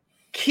plan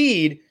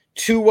keyed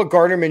to what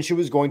Gardner Minshew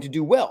was going to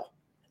do well.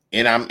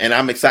 And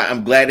I'm excited.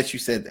 I'm glad that you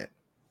said that.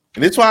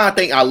 And that's why I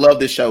think I love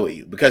this show with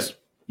you because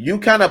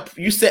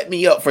you set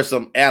me up for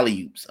some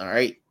alley-oops, all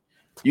right?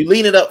 You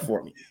lean it up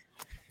for me.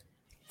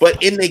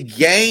 But in the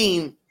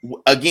game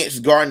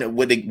against Gardner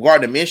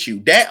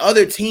Minshew, that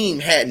other team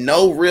had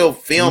no real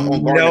film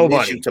on Gardner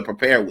Minshew to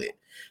prepare with.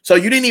 So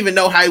you didn't even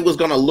know how he was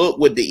going to look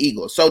with the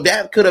Eagles. So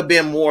that could have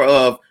been more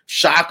of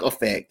shock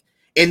effect.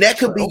 And that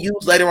could be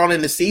used later on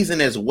in the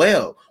season as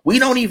well. We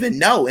don't even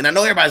know. And I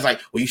know everybody's like,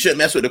 well, you shouldn't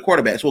mess with the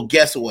quarterbacks. Well,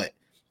 guess what?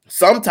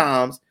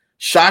 Sometimes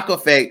shock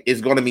effect is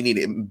going to be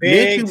needed.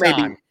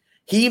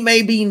 He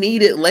may be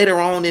needed later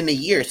on in the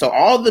year. So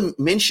all the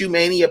Minshew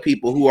mania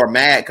people who are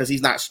mad because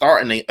he's not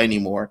starting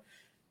anymore,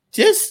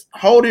 just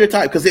hold your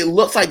tight because it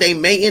looks like they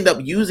may end up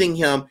using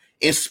him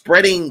and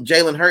spreading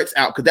Jalen Hurts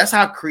out because that's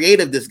how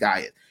creative this guy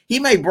is. He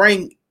may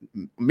bring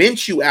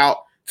Minshew out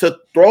to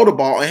throw the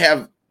ball and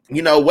have,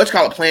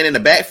 playing in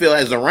the backfield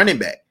as a running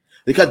back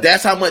because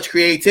that's how much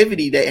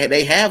creativity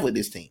they have with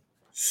this team.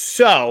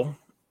 So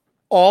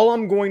all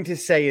I'm going to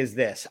say is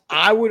this.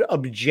 I would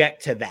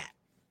object to that.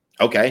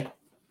 Okay.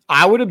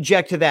 I would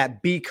object to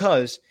that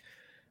because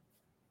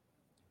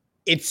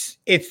it's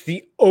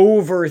the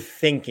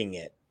overthinking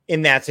it.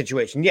 in that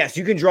situation. Yes,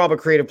 you can draw up a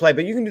creative play,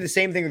 but you can do the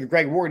same thing with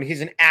Greg Ward.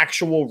 He's an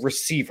actual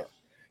receiver.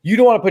 You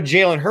don't want to put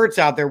Jalen Hurts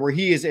out there where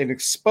he is an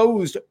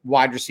exposed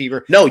wide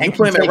receiver. No, you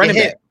put him at running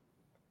back.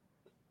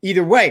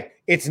 Either way,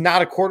 it's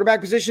not a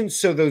quarterback position,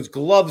 so those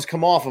gloves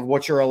come off of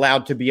what you're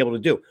allowed to be able to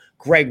do.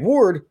 Greg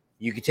Ward,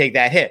 you can take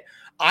that hit.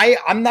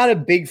 I'm not a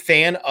big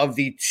fan of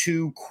the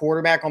 2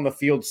 quarterback on the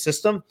field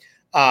system.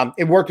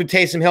 It worked with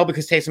Taysom Hill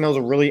because Taysom Hill is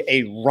really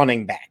a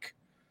running back.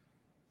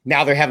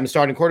 Now they're having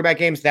starting quarterback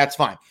games. That's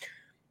fine.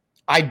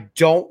 I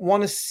don't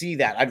want to see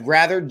that. I'd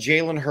rather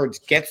Jalen Hurts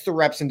gets the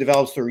reps and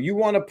develops through. You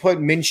want to put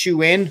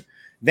Minshew in,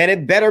 then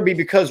it better be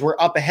because we're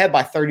up ahead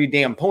by 30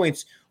 damn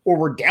points, or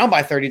we're down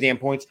by 30 damn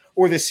points,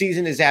 or the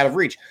season is out of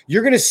reach.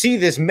 You're going to see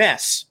this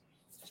mess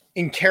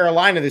in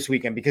Carolina this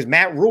weekend because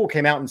Matt Rule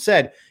came out and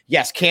said,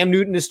 yes, Cam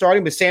Newton is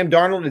starting, but Sam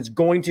Darnold is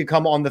going to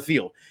come on the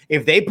field.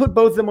 If they put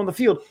both of them on the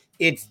field,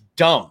 it's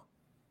dumb.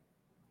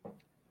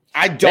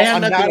 I'm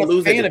not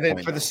a fan of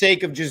it for the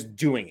sake of just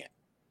doing it.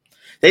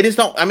 They just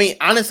don't. I mean,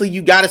 honestly,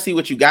 you got to see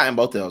what you got in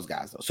both of those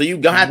guys, though. So you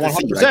have to 100%.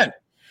 see. Right?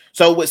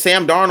 So with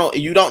Sam Darnold,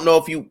 you don't know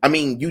if you. I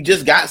mean, you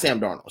just got Sam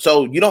Darnold,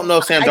 so you don't know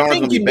if Sam Darnold's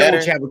going to be better.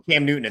 What you have with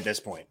Cam Newton at this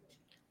point.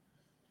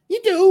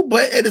 You do,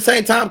 but at the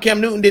same time, Cam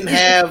Newton didn't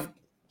have.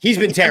 He's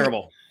been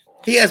terrible.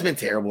 He has been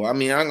terrible. I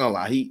mean, I'm gonna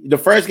lie. The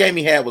first game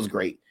he had was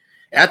great.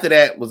 After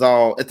that was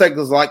all. It's like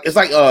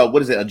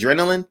what is it?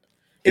 Adrenaline.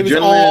 It was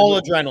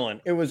all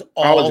adrenaline. It was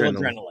all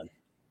adrenaline.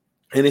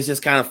 And it's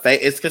just kind of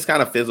it's just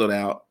kind of fizzled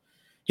out.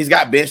 He's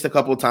got benched a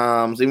couple of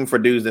times, even for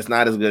dudes that's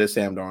not as good as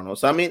Sam Darnold.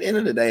 So I mean, at the end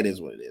of the day, it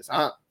is what it is.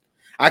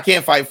 I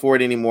can't fight for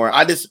it anymore.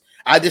 I just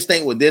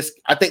think with this,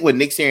 I think with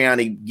Nick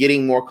Sirianni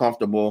getting more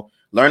comfortable,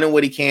 learning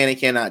what he can and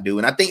cannot do,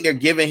 and I think they're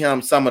giving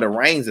him some of the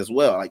reins as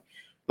well.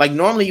 Like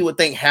normally you would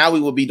think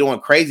Howie would be doing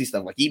crazy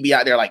stuff, like he'd be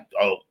out there like,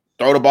 oh,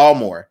 throw the ball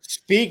more.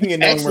 Speaking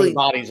of knowing where the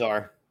bodies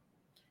are,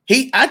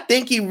 I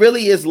think he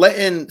really is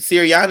letting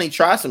Sirianni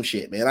try some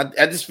shit, man.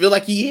 I just feel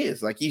like he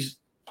is. Like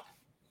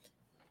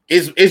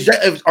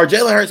are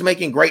Jalen Hurts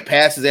making great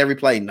passes every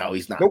play? No,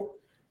 he's not. Nope.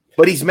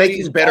 But he's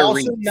making better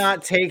reads. Also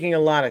not taking a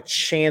lot of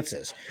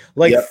chances.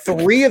 Like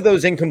 3 of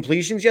those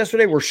incompletions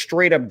yesterday were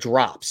straight up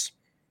drops.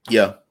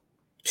 Yeah.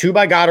 2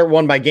 by Goddard,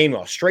 1 by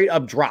Gainwell. Straight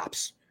up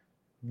drops.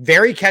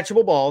 Very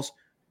catchable balls,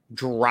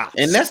 drops.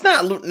 And that's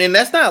not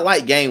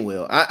like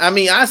Gainwell. I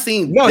mean, I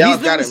seen he's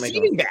the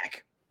receiving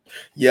back.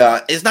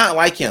 Yeah, it's not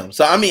like him.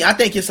 So I mean, I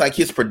think it's like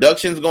his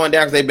production's going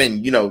down because they've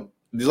been,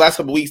 these last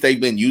couple of weeks they've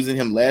been using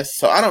him less.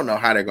 So I don't know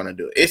how they're going to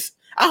do it.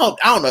 I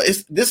don't know.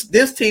 It's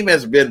this team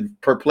has been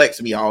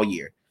perplexing me all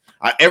year.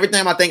 Every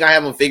time I think I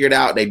have them figured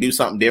out, they do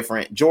something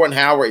different. Jordan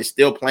Howard is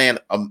still playing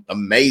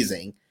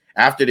amazing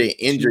after the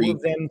injury. 2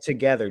 of them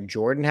together,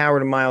 Jordan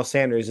Howard and Miles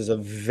Sanders, is a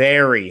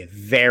very,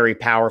 very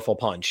powerful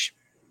punch.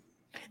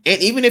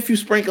 And even if you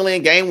sprinkle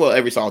in Gainwell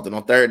every so often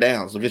on third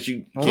downs, because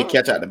you can't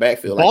catch out the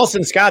backfield.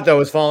 Boston Scott, though,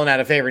 is falling out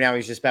of favor. Now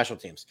he's just special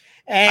teams.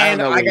 And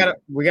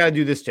we gotta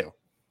do this too.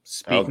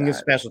 Speaking of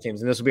special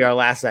teams, and this will be our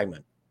last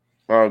segment.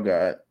 Oh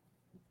God.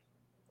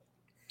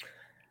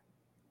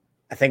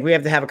 I think we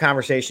have to have a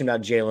conversation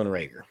about Jalen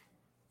Reagor.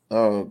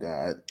 Oh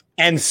God.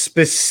 And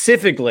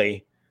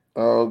specifically,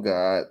 oh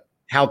God,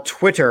 how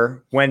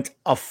Twitter went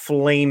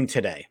aflame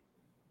today.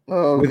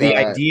 Oh, with the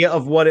idea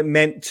of what it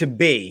meant to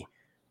be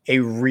a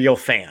real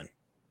fan.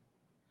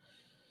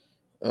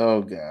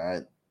 Oh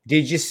God.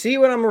 Did you see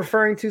what I'm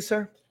referring to,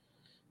 sir?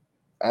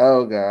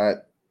 Oh God.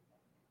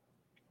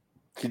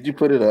 Could you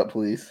put it up,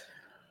 please?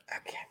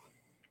 Okay.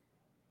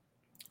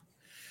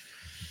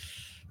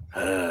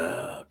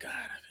 Oh God.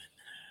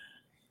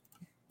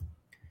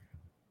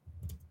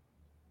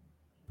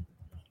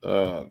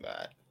 Oh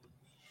God.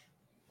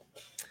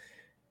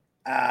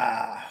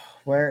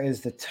 Where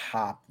is the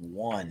top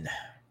one?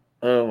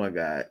 Oh my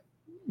God.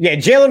 Yeah,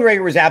 Jalen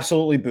Reagor was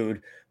absolutely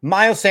booed.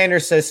 Miles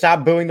Sanders says,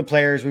 "Stop booing the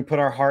players. We put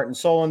our heart and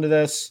soul into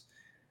this."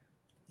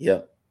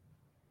 Yep.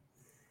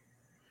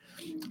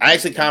 I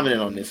actually commented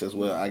on this as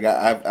well.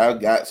 I've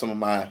got some of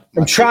my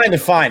I'm trying to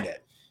find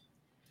it.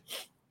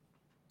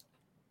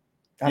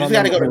 You just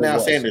got to go to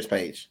Miles Sanders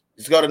page.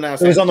 Just go to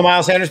Miles. It was on the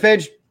Miles Sanders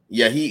page?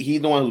 Yeah,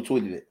 he's the one who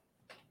tweeted it.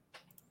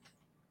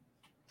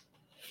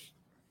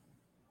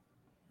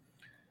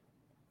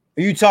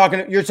 You're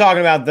talking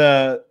about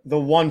the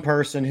one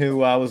person who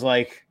was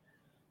like,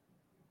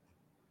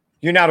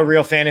 "You're not a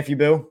real fan if you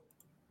boo."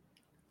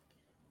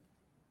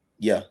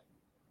 Yeah.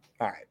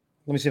 All right.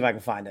 Let me see if I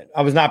can find it.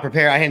 I was not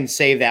prepared. I hadn't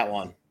saved that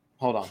one.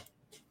 Hold on.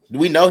 Do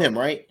we know him,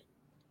 right?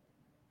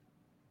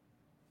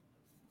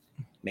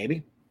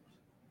 Maybe.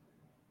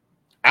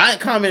 I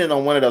commented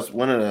on one of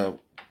the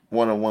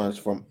one-on-ones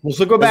from. Well,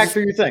 so go back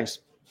through your things.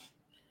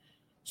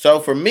 So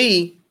for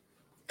me,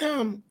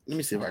 let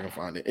me see if I can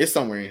find it. It's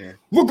somewhere in here.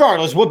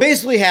 Regardless, what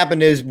basically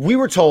happened is we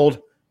were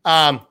told,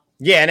 and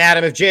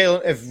Adam, if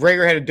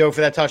Reagor had dove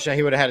for that touchdown,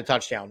 he would have had a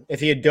touchdown. If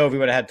he had dove, he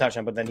would have had a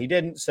touchdown, but then he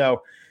didn't.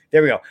 So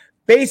there we go.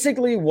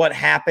 Basically, what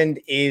happened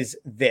is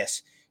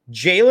this.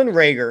 Jalen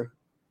Reagor,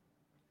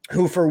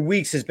 who for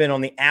weeks has been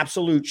on the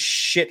absolute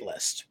shit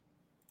list,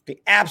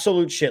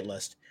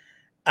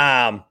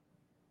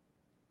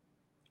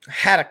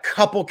 had a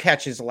couple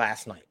catches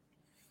last night.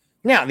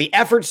 Now, the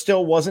effort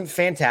still wasn't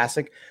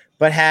fantastic,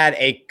 but had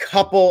a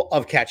couple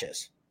of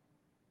catches.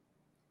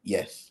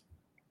 Yes.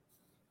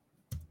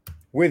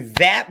 With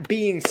that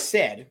being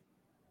said,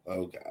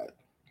 oh God,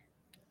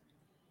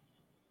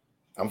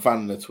 I'm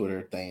finding the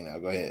Twitter thing now.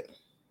 Go ahead.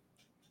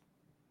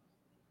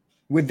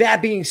 With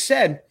that being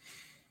said,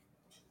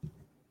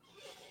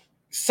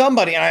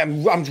 somebody,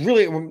 and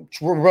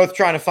we're both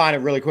trying to find it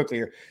really quickly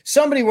here.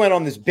 Somebody went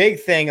on this big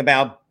thing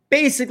about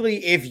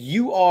basically if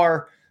you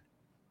are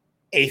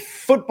a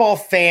football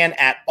fan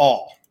at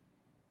all,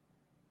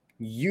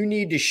 you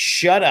need to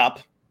shut up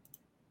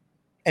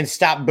and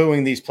stop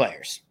booing these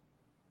players.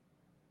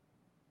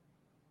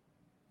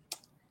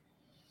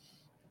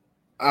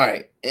 All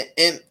right.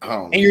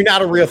 And you're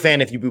not a real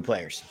fan if you boo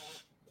players.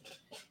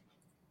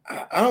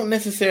 I don't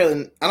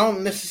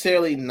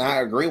necessarily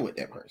not agree with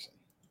that person.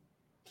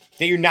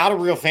 That you're not a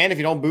real fan if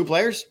you don't boo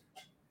players?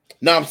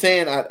 No, I'm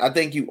saying I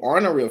think you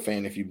aren't a real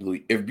fan if you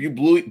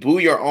boo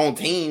your own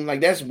team.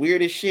 Like, that's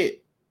weird as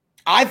shit.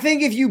 I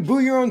think if you boo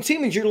your own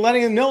teammates, you're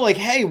letting them know, like,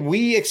 hey,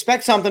 we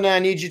expect something and I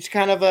need you to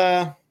kind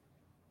of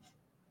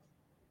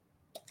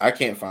I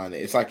can't find it.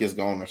 It's like it's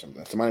gone or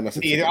something. Somebody must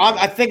have either.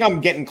 I think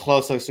I'm getting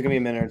close, so give me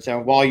a minute or so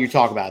while you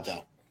talk about it,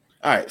 though.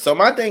 All right. So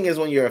my thing is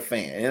when you're a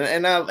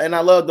fan, and I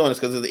love doing this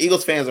because the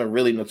Eagles fans are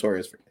really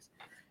notorious for this.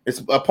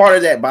 It's a part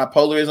of that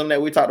bipolarism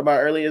that we talked about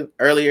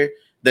earlier,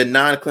 the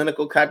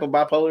non-clinical type of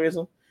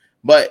bipolarism.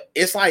 But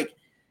it's like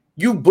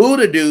you boo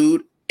the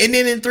dude, and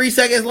then in 3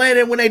 seconds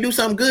later, when they do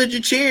something good,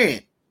 you're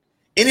cheering.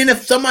 And then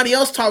if somebody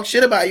else talks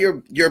shit about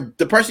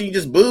the person you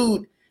just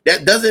booed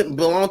that doesn't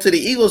belong to the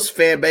Eagles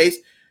fan base,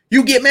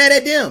 you get mad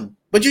at them.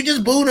 But you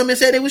just booed them and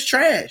said it was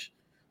trash.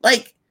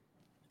 Like,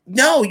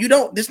 no, you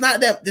don't. It's not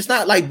that. It's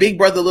not like big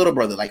brother, little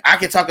brother. Like, I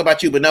can talk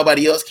about you, but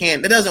nobody else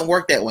can. It doesn't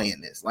work that way in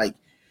this. Like,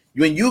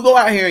 when you go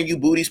out here and you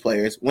boo these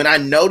players, when I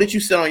know that you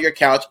sit on your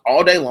couch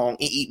all day long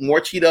and eat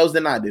more Cheetos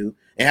than I do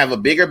and have a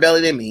bigger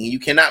belly than me, and you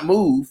cannot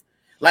move.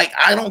 Like,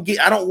 I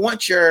don't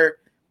want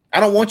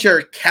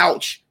your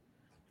couch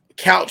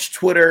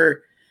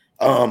Twitter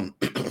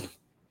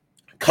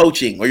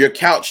coaching or your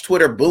couch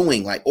Twitter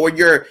booing, like, or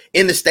you're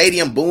in the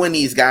stadium booing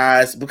these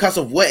guys because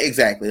of what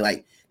exactly?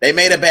 Like, they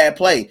made a bad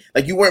play.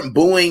 Like, you weren't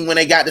booing when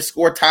they got the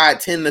score tied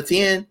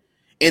 10-10,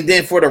 and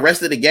then for the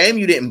rest of the game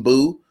you didn't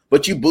boo,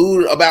 but you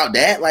booed about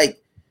that. Like,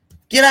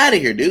 get out of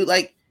here, dude.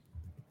 Like,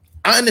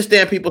 I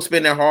understand people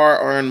spend their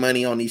hard-earned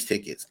money on these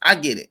tickets. I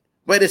get it.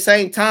 But at the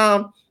same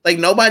time, like,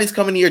 nobody's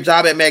coming to your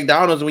job at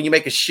McDonald's when you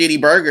make a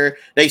shitty burger,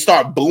 they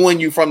start booing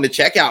you from the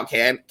checkout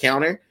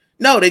counter.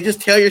 No, they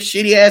just tell your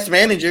shitty-ass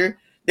manager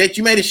that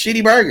you made a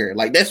shitty burger.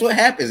 Like, that's what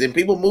happens, and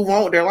people move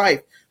on with their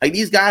life. Like,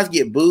 these guys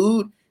get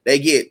booed. They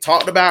get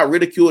talked about,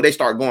 ridiculed. They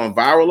start going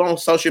viral on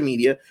social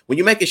media. When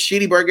you make a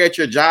shitty burger at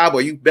your job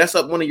or you mess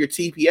up one of your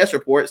TPS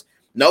reports,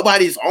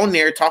 nobody's on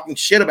there talking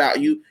shit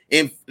about you.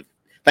 And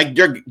like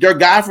your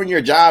guy from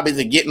your job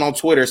isn't getting on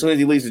Twitter as soon as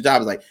he leaves his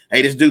job. Is like,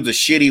 hey, this dude's a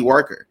shitty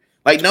worker.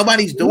 Like,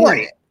 nobody's doing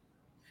it.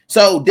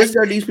 So these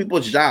are these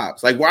people's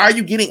jobs. Like, why are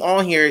you getting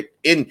on here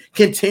and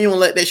continuing to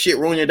let that shit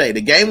ruin your day?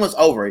 The game was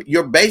over.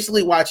 You're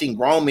basically watching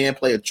grown men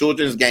play a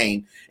children's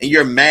game, and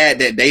you're mad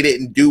that they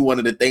didn't do one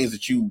of the things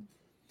that you,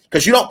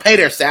 because you don't pay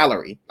their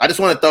salary. I just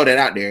want to throw that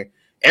out there.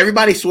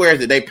 Everybody swears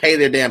that they pay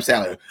their damn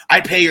salary.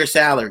 I pay your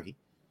salary.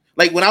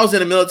 Like, when I was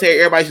in the military,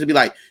 everybody should be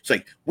like, it's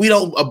like, we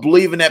don't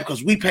believe in that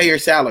because we pay your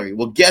salary.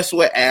 Well, guess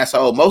what,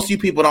 asshole? Most of you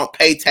people don't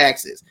pay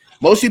taxes.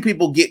 Most of you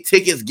people get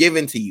tickets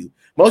given to you.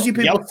 Most of you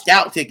people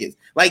scout tickets.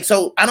 Like,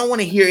 so I don't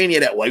want to hear any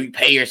of that. Well, you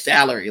pay your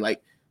salary.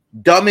 Like,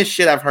 dumbest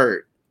shit I've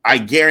heard. I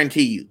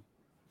guarantee you.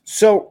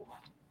 So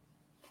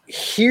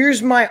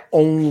here's my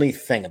only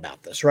thing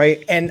about this,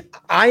 right? And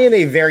I am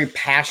a very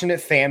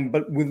passionate fan,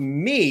 but with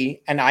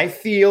me, and I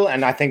feel,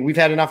 and I think we've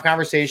had enough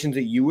conversations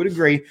that you would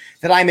agree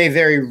that I'm a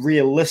very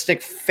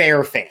realistic,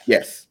 fair fan.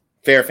 Yes.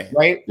 Fair fan.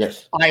 Right?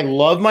 Yes. I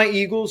love my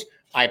Eagles.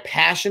 I'm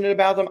passionate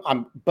about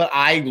them. But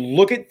I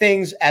look at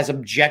things as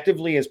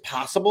objectively as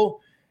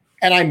possible.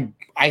 And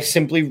I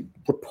simply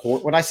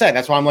report what I say.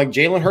 That's why I'm like,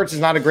 Jalen Hurts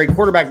is not a great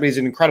quarterback, but he's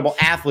an incredible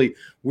athlete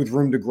with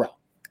room to grow.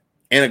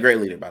 And a great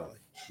leader, by the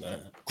way.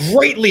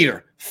 Great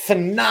leader.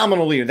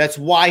 Phenomenal leader. That's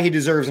why he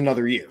deserves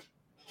another year.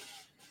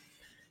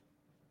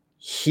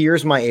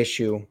 Here's my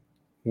issue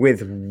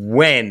with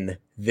when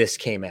this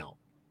came out.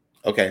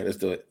 Okay, let's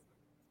do it.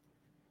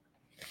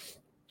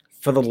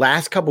 For the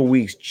last couple of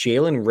weeks,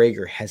 Jalen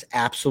Reagor has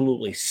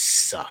absolutely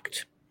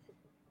sucked.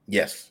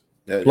 Yes.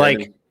 That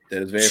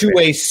is very to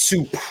fair. A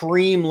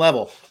supreme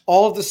level.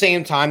 All at the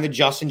same time that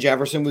Justin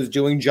Jefferson was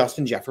doing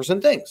Justin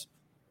Jefferson things.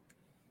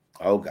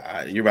 Oh,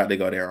 God. You're about to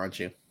go there, aren't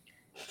you?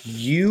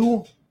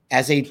 You,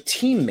 as a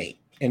teammate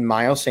in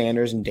Miles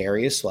Sanders and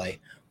Darius Slay,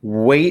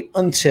 wait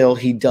until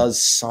he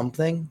does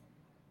something,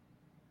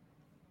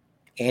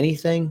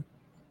 anything,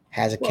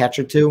 has a catch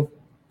or two.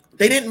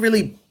 They didn't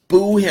really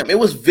boo him. It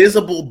was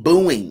visible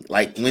booing,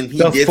 like when he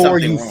did something before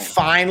you wrong.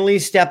 Finally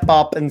step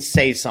up and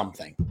say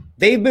something.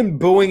 They've been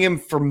booing him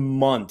for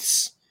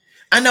months.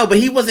 I know, but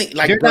he wasn't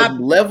like they're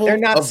level. They're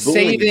not of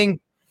booing.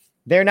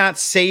 They're not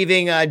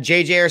saving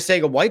J.J.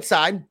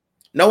 Arcega-Whiteside.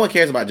 No one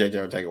cares about J.J.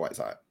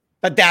 Arcega-Whiteside.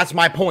 But that's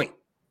my point.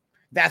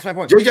 That's my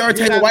point. J.J.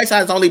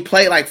 Arcega-Whiteside's only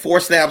played like 4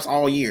 snaps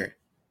all year.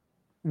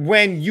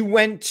 When you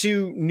went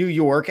to New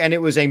York and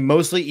it was a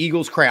mostly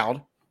Eagles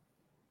crowd,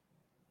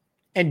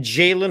 and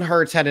Jalen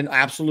Hurts had an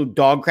absolute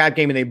dog crap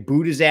game and they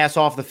booed his ass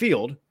off the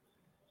field,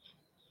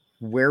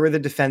 where were the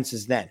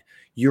defenses then?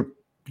 You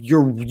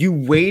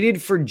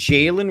waited for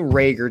Jalen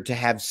Reagor to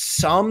have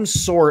some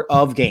sort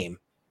of game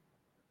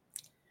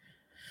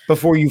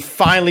before you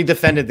finally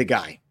defended the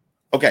guy.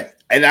 Okay,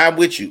 and I'm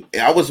with you.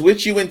 I was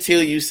with you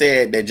until you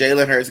said that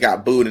Jalen Hurts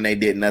got booed and they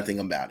did nothing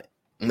about it.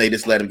 And they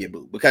just let him get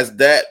booed. Because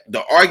the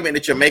argument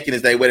that you're making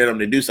is they waited him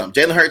to do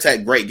something. Jalen Hurts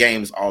had great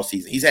games all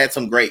season. He's had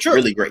some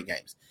really great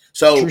games.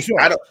 So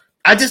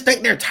I just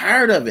think they're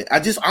tired of it. I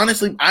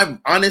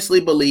honestly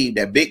believe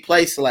that big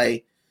play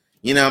Slay,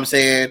 you know what I'm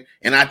saying?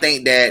 And I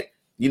think that,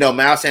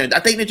 Miles Sanders,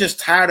 I think they're just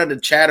tired of the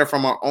chatter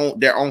from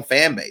their own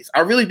fan base. I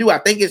really do. I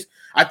think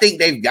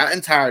they've gotten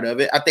tired of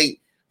it. I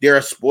think they're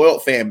a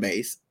spoiled fan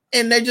base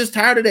and they're just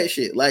tired of that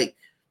shit. Like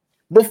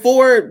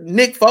before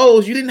Nick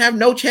Foles, you didn't have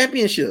no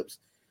championships.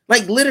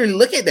 Like literally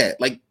look at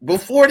that. Like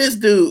before this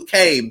dude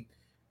came,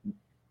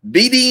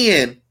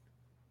 BDN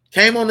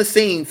came on the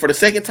scene for the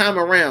second time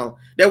around,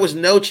 there was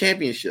no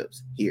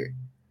championships here.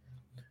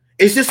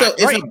 It's just a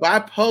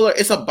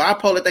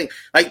bipolar thing.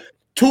 Like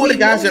two of the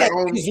guys that are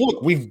on.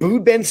 Look, we've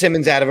booed Ben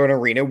Simmons out of an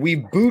arena.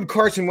 We've booed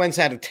Carson Wentz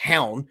out of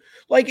town.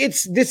 Like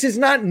this is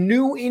not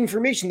new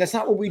information. That's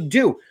not what we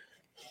do.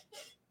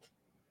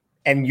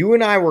 And you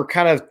and I were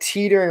kind of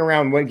teetering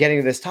around when getting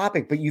to this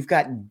topic, but you've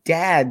got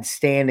dads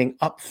standing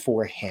up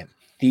for him.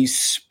 These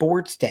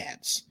sports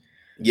dads.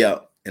 Yeah,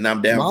 and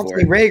I'm down for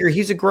it. Monty Reagor,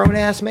 he's a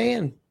grown-ass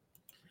man.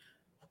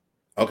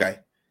 Okay.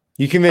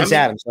 You convinced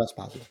Adam, so that's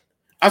positive.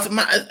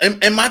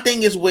 My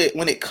thing is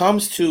when it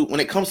comes to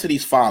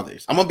these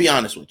fathers, I'm gonna be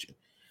honest with you.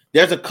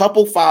 There's a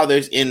couple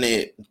fathers in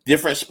the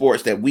different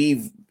sports that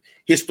we've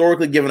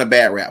historically given a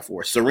bad rap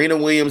for. Serena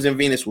Williams and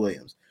Venus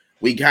Williams.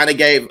 We kind of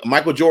gave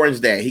Michael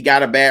Jordan's dad. He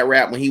got a bad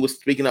rap when he was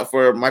speaking up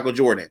for Michael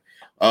Jordan.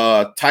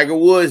 Tiger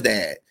Woods'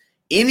 dad.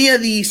 Any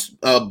of these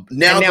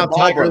now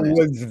Tiger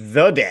Woods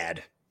the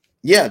dad.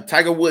 Yeah,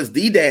 Tiger Woods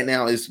the dad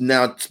now is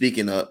now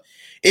speaking up.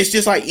 It's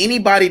just like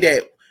anybody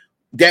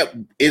that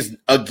is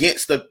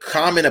against the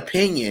common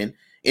opinion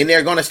and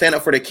they're going to stand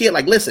up for the kid.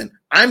 Like, listen,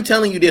 I'm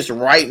telling you this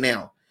right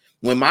now.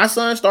 When my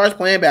son starts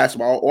playing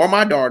basketball, or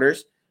my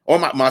daughters, or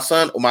my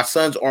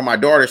sons or my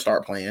daughters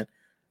start playing,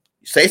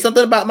 say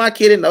something about my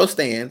kid in those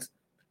stands,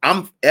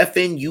 I'm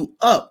effing you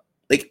up.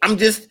 Like,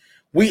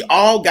 we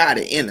all got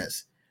it in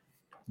us.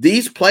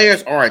 These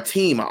players are a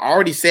team. I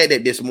already said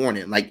that this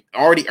morning, like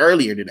already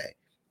earlier today.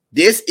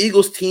 This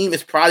Eagles team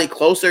is probably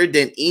closer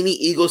than any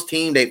Eagles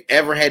team they've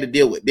ever had to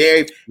deal with.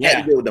 They've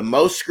had to deal with the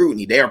most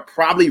scrutiny. They are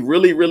probably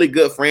really, really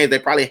good friends. They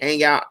probably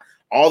hang out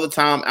all the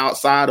time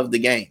outside of the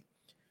game.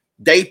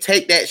 They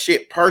take that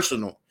shit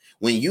personal.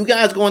 When you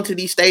guys go into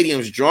these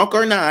stadiums, drunk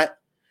or not,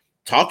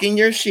 talking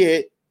your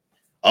shit,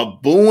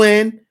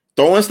 booing,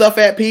 throwing stuff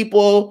at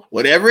people,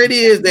 whatever it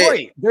is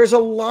there's a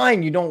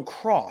line you don't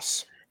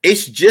cross.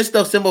 It's just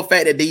the simple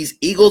fact that these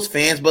Eagles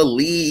fans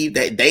believe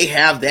that they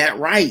have that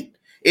right.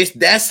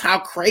 That's how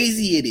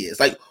crazy it is.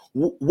 Like,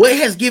 what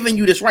has given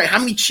you this right? How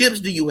many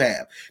chips do you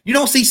have? You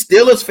don't see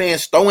Steelers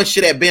fans throwing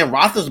shit at Ben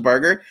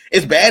Roethlisberger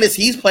as bad as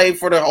he's played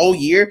for the whole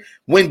year.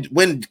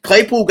 When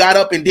Claypool got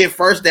up and did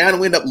first down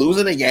and ended up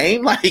losing the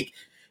game, like,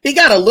 he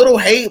got a little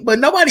hate, but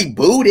nobody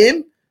booed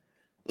him.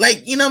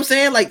 Like, you know what I'm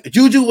saying? Like,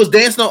 Juju was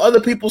dancing on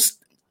other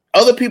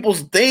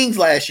people's things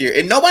last year,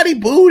 and nobody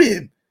booed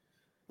him.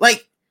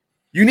 Like,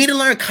 you need to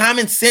learn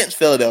common sense,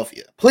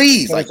 Philadelphia.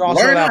 Please. But it's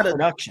also about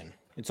production.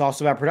 It's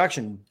also about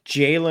production.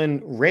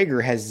 Jalen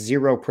Reagor has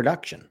 0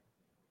 production.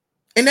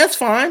 And that's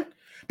fine.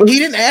 But he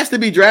didn't ask to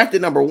be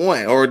drafted number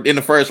 1 or in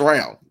the first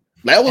round.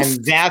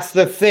 And that's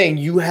the thing.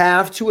 You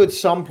have to at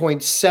some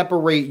point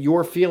separate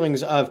your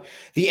feelings of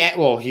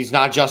he's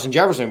not Justin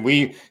Jefferson.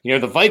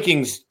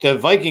 The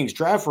Vikings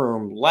draft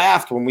room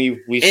laughed when we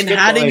And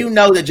how do you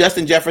know that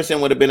Justin Jefferson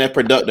would have been as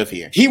productive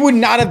here? He would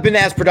not have been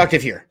as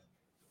productive here.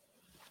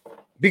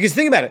 Because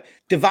think about it.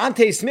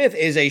 Devontae Smith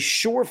is a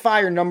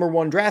surefire number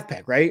 1 draft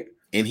pick, right?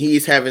 And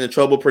he's having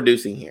trouble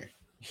producing here.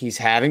 He's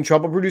having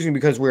trouble producing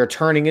because we are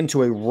turning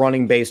into a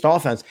running-based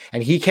offense,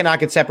 and he cannot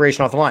get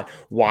separation off the line.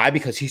 Why?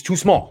 Because he's too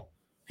small.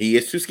 He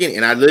is too skinny.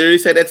 And I literally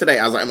said that today.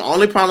 I was like, my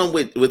only problem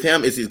with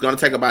him is he's going to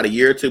take about a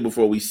year or 2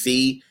 before we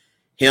see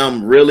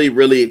him really,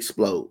 really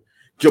explode.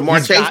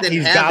 Jamar Chase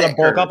he's got to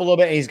bulk up a little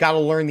bit, and he's got to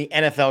learn the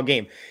NFL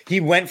game. He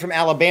went from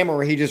Alabama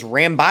where he just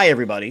ran by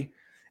everybody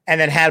and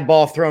then had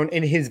ball thrown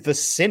in his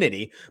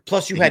vicinity.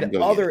 Plus, you had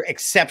other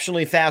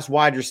exceptionally fast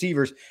wide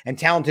receivers and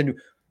talented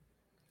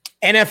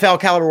NFL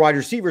caliber wide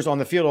receivers on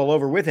the field all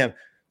over with him.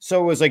 So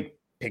it was like,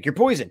 pick your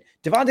poison.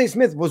 Devontae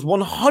Smith was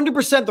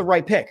 100% the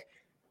right pick.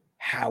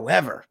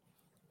 However,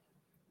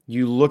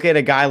 you look at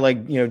a guy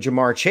like,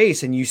 Jamar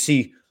Chase and you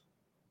see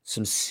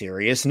some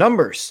serious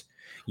numbers.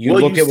 You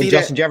looked at what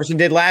Justin Jefferson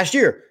did last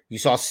year. You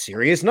saw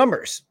serious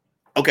numbers.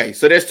 Okay,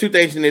 so there's 2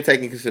 things you need to take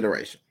into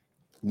consideration.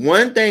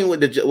 One thing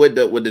with the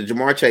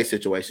Jamar Chase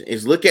situation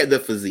is look at the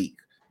physique.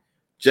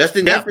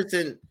 Justin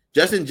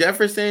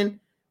Jefferson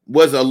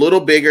was a little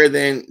bigger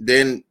than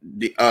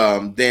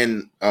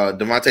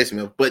Devontae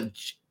Smith, but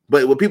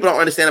what people don't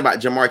understand about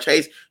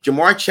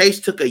Jamar Chase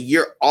took a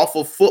year off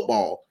of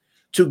football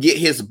to get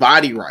his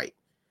body right.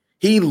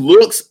 He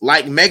looks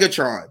like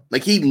Megatron.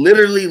 Like, he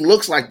literally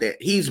looks like that.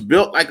 He's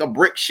built like a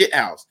brick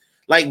shithouse.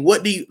 Like,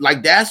 what do you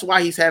like? That's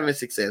why he's having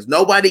success.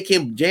 Nobody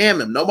can jam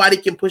him. Nobody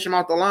can push him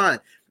off the line.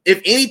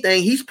 If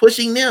anything, he's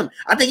pushing them.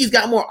 I think he's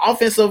got more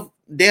offensive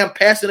damn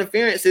pass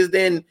interferences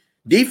than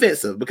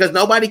defensive because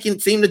nobody can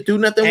seem to do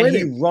nothing with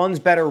him. He runs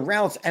better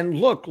routes. And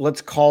look,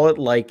 let's call it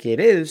like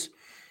it is.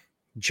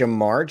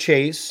 Jamar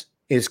Chase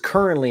is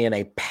currently in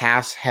a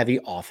pass-heavy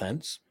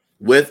offense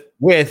with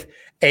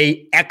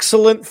a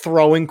excellent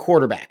throwing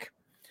quarterback.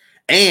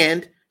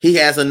 And he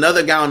has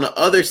another guy on the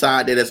other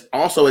side that is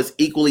also as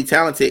equally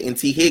talented in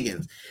T.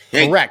 Higgins.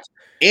 Correct.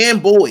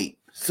 And Boyd.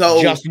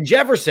 So Justin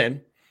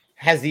Jefferson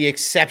has the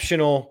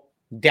exceptional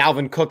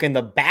Dalvin Cook in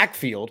the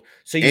backfield.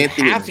 So you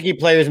have to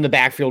keep players in the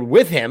backfield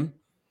with him.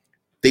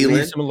 Thielen.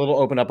 Leaves him a little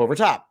open up over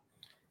top.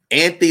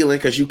 And Thielen,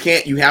 because you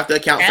have to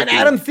account for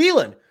Adam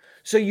Thielen.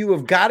 So you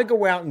have got to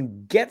go out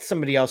and get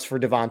somebody else for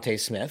Devontae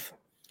Smith.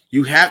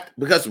 You have,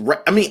 because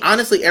I mean,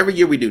 honestly, every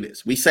year we do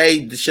this. We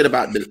say the shit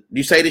about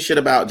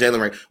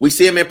Jalen Ray. We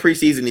see him in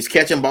preseason. He's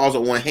catching balls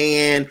with one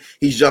hand.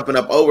 He's jumping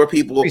up over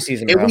people.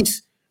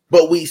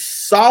 But we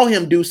saw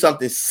him do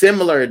something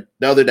similar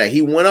the other day.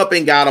 He went up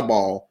and got a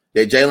ball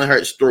that Jalen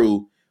Hurts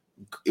threw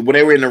when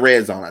they were in the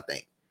red zone, I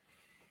think.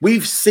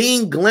 We've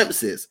seen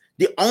glimpses.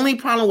 The only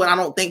problem what I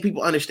don't think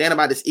people understand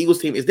about this Eagles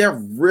team is they're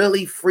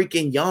really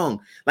freaking young.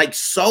 Like,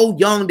 so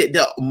young that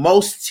the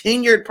most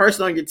tenured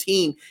person on your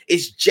team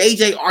is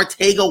JJ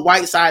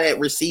Arcega-Whiteside at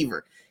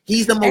receiver.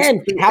 He's the most.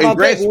 And how about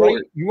this, right?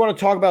 You want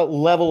to talk about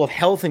level of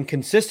health and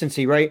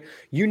consistency, right?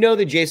 You know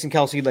that Jason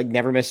Kelce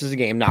never misses a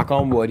game. Knock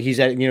on wood. He's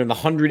at the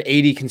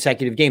 180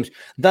 consecutive games.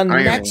 The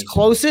next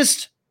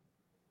closest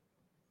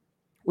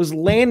was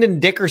Landon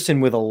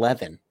Dickerson with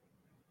 11.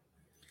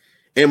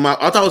 And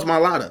I thought it was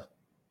Mailata.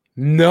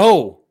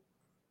 No.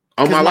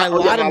 Oh,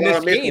 Mailata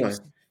missed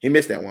games. He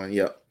missed that one.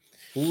 Yep.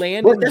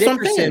 Landon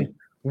Dickerson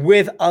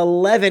with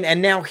 11,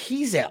 and now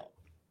he's out.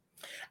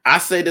 I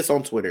say this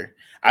on Twitter.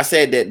 I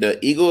said that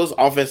the Eagles'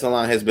 offensive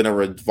line has been a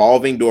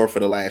revolving door for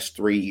the last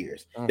 3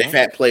 years. They've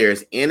had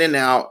players in and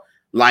out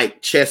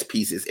like chess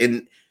pieces.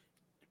 And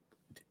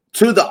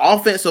to the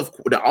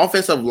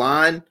offensive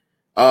line,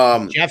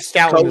 Jeff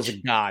Stoutland is a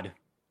god.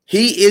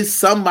 He is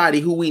somebody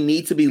who we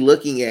need to be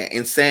looking at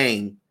and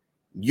saying,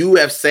 you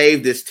have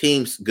saved this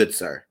team, good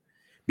sir.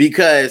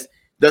 Because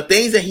the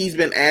things that he's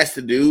been asked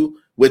to do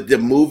with the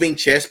moving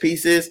chess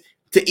pieces,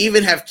 to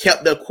even have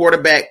kept the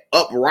quarterback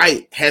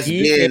upright has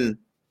been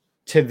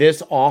to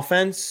this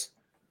offense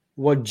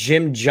what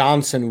Jim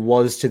Johnson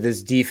was to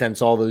this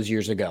defense all those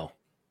years ago.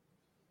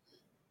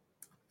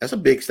 That's a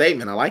big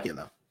statement. I like it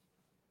though.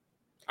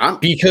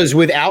 Because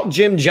without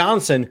Jim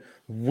Johnson,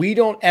 we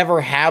don't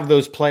ever have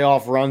those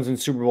playoff runs and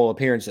Super Bowl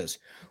appearances.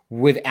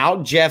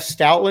 Without Jeff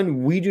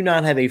Stoutland, we do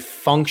not have a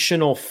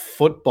functional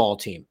football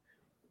team.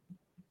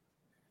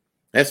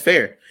 That's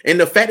fair. And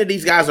the fact that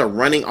these guys are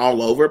running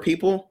all over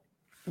people.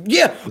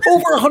 Yeah,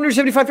 over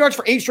 175 yards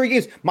for 8 straight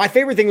games. My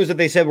favorite thing was that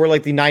they said we're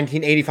like the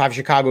 1985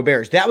 Chicago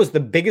Bears. That was the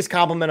biggest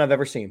compliment I've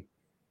ever seen.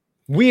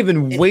 We have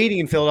been waiting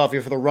in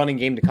Philadelphia for the running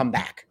game to come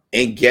back.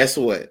 And guess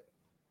what?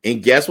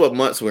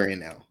 Months we're in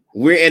now?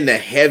 We're in the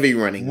heavy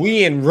running.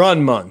 We in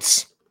run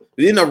months.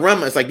 In the run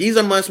months, like these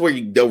are months where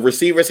the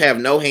receivers have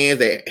no hands.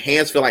 Their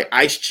hands feel like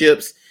ice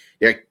chips.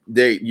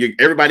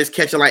 Everybody's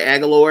catching like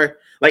Aguilar.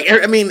 Like,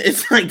 I mean,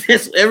 it's like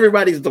this.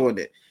 Everybody's doing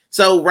it.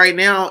 So right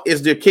now,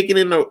 they're kicking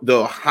in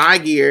the high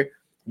gear.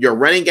 Your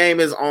running game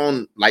is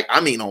on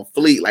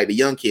fleet, like the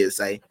young kids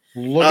say.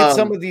 Look at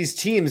some of these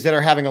teams that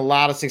are having a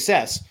lot of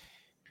success.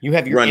 You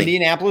have your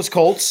Indianapolis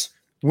Colts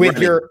with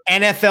your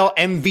NFL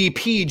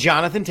MVP,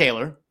 Jonathan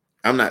Taylor.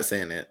 I'm not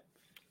saying that.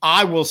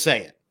 I will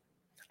say it.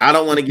 I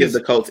don't want to give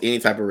the Colts any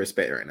type of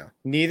respect right now.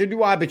 Neither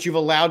do I, but you've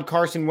allowed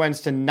Carson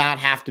Wentz to not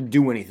have to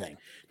do anything.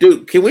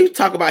 Dude, can we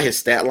talk about his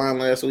stat line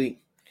last week?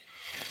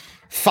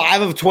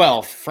 5 of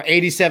 12 for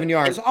 87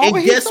 yards. And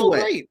guess what?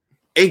 Great.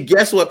 And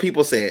guess what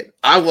people said?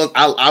 I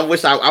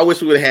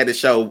wish we would have had the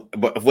show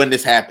when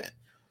this happened.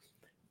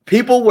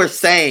 People were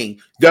saying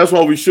that's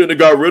why we shouldn't have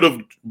got rid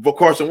of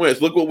Carson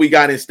Wentz. Look what we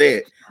got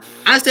instead.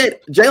 I said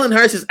Jalen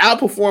Hurts has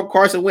outperformed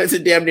Carson Wentz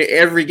in damn near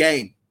every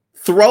game,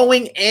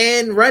 throwing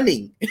and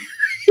running.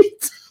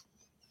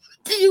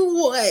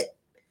 What?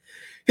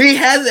 He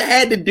hasn't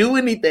had to do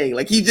anything.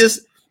 Like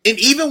and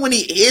even when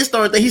he is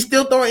throwing, he's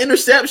still throwing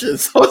interceptions.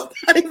 So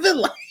it's not even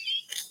like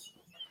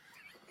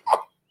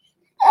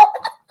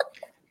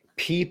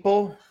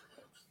people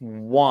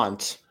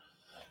want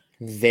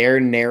their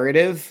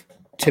narrative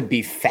to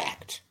be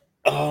fact.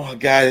 Oh my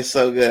God, it's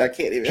so good. I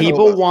can't even.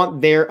 People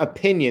want their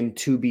opinion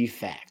to be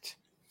fact.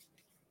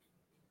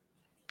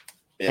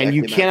 Yeah, and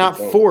you cannot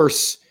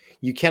force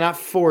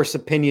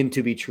opinion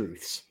to be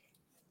truths.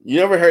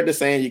 You ever heard the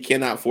saying, you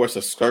cannot force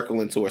a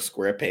circle into a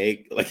square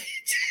peg? Like,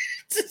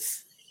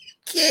 just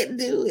can't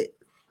do it.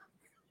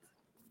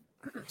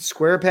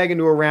 Square peg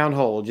into a round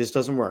hole just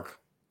doesn't work.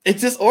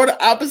 It's just or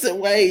the opposite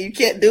way. You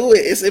can't do it.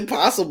 It's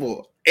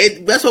impossible.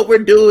 That's what we're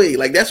doing.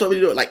 Like, that's what we're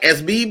doing. Like,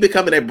 as me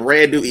becoming a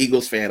brand new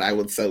Eagles fan, I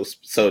would so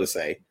to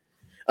say.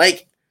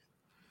 Like,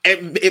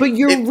 but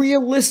you're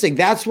realistic.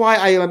 That's why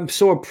I am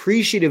so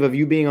appreciative of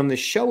you being on this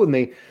show with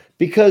me,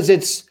 because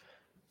it's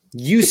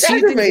see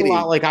things a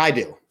lot like I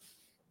do.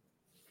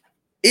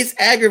 It's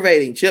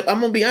aggravating, Chip. I'm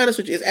gonna be honest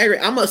with you. It's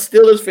aggravating. I'm a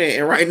Steelers fan,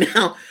 and right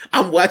now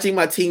I'm watching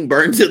my team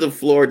burn to the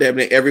floor damn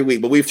near every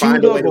week. But we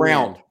find a way to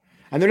win.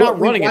 And they're not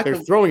running it; they're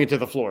throwing it to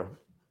the floor.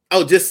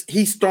 Oh,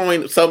 he's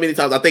throwing so many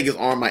times. I think his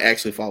arm might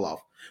actually fall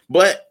off.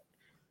 But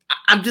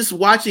I'm just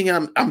watching.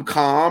 I'm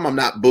calm. I'm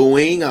not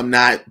booing. I'm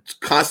not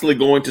constantly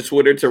going to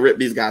Twitter to rip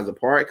these guys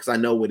apart because I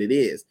know what it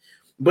is.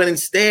 But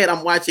instead,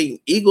 I'm watching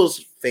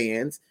Eagles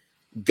fans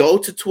go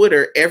to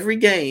Twitter every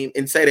game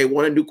and say they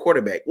want a new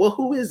quarterback. Well,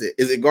 who is it?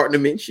 Is it Gardner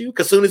Minshew?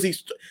 Because soon as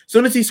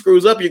he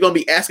screws up, you're going to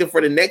be asking for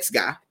the next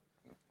guy.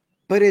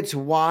 But it's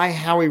why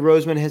Howie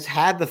Roseman has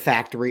had the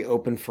factory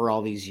open for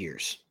all these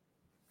years.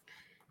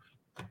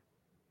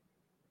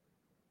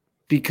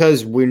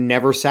 Because we're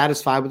never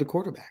satisfied with the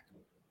quarterback.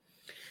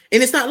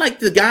 And it's not like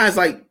the guys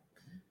like...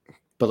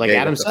 But like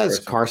Adam says,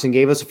 Carson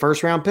gave us a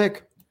first-round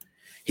pick.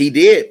 He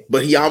did,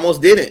 but he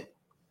almost didn't.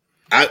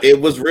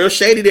 It was real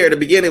shady there at the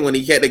beginning when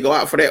he had to go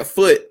out for that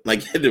foot.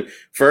 Like the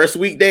first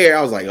week there,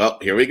 I was like, oh,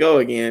 here we go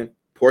again.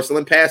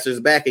 Porcelain Pastor's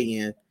back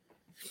again.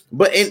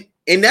 But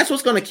and that's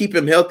what's going to keep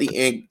him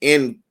healthy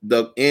in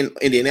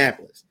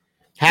Indianapolis.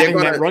 Having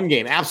that run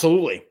game,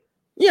 absolutely.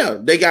 Yeah,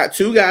 they got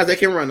two guys that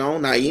can run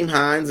on, Nyheim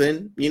Hines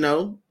and,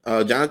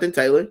 Jonathan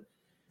Taylor.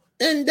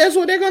 And that's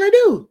what they're going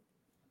to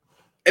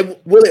do.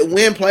 Will it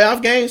win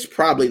playoff games?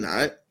 Probably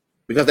not,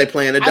 because they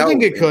play in a dome. I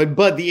think it could,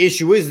 but the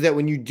issue is that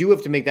when you do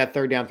have to make that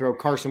third down throw,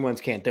 Carson Wentz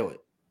can't do it.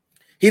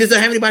 He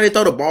doesn't have anybody to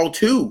throw the ball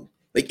to.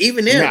 Like,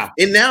 even if. No.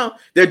 And now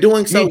they're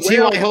doing so well.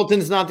 T.Y.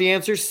 Hilton's not the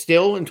answer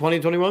still in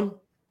 2021?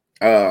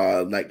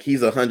 Like,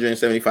 he's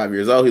 175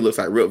 years old. He looks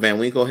like Rip Van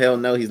Winkle. Hell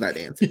no, he's not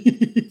the answer.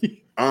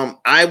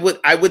 I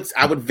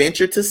would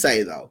venture to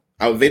say, though,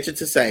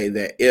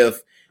 that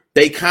if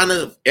they kind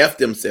of F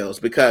themselves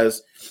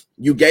because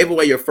you gave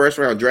away your first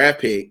round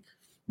draft pick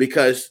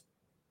because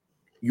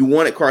you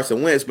wanted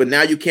Carson Wentz, but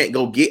now you can't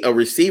go get a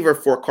receiver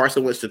for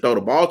Carson Wentz to throw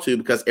the ball to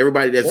because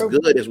everybody that's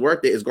good is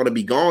worth it is going to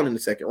be gone in the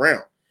second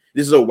round.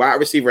 This is a wide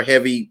receiver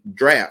heavy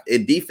draft, a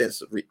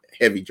defensive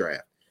heavy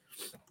draft.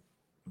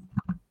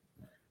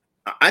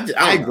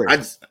 I agree.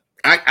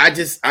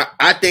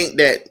 I think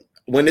that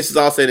when this is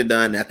all said and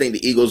done, I think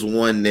the Eagles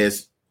won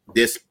this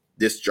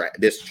trade.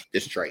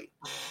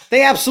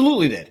 They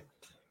absolutely did.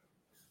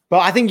 But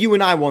I think you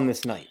and I won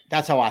this night.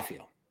 That's how I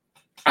feel.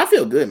 I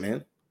feel good,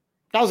 man.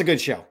 That was a good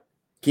show.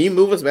 Can you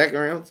move us back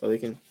around so they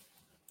can?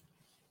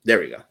 There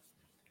we go.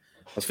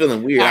 I was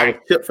feeling weird. I was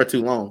tipped for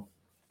too long.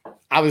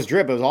 I was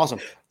drip. It was awesome.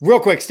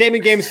 Real quick,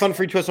 Statement Games, fun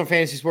free twist on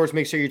fantasy sports.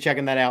 Make sure you're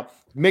checking that out.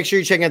 Make sure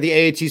you're checking out the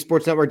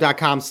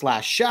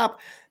AATSportsNetwork.com/shop,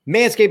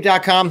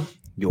 Manscaped.com.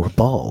 Your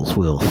balls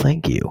will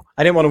thank you.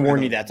 I didn't want to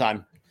warn you that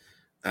time.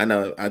 I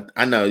know.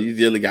 I know. You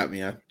really got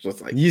me. I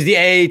just like use the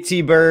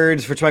AAT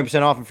Birds for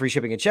 20% off and free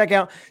shipping and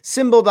checkout.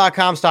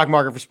 Symbol.com, stock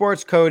market for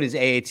sports. Code is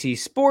AAT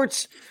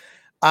Sports.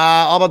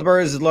 All About the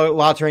Birds is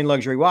La Terrain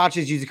Luxury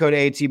Watches. Use the code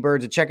AAT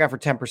Birds at checkout for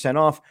 10%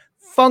 off.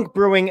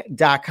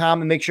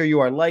 Funkbrewing.com. And make sure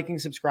you are liking,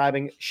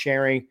 subscribing,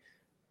 sharing.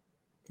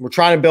 We're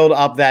trying to build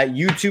up that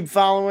YouTube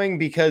following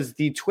because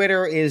the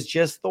Twitter is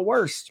just the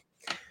worst.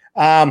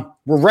 We're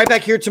right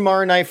back here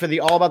tomorrow night for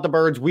the All About the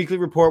Birds weekly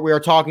report. We are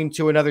talking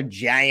to another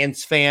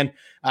Giants fan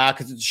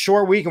because it's a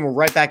short week and we're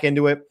right back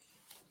into it.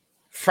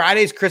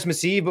 Friday's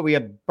Christmas Eve, but we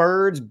have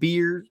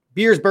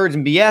beers, birds,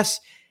 and BS.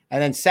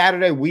 And then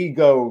Saturday we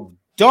go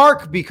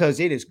dark because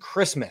it is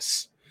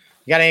Christmas.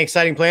 You got any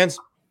exciting plans?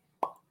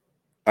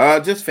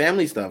 Just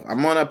family stuff.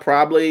 I'm gonna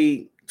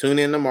probably tune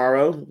in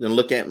tomorrow and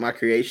look at my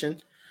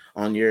creation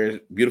on your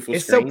beautiful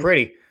It's screen. So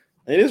pretty.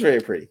 It is very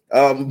pretty.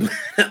 I'm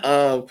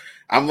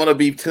gonna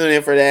be tuning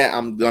in for that.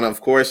 I'm gonna,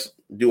 of course,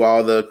 do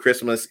all the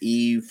Christmas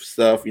Eve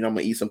stuff. I'm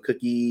gonna eat some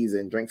cookies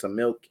and drink some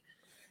milk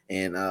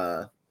and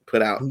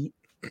put out.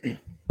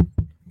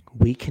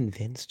 We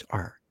convinced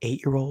our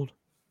 8-year-old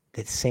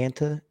that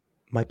Santa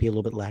might be a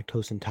little bit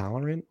lactose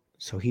intolerant,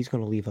 so he's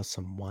gonna leave us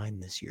some wine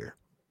this year.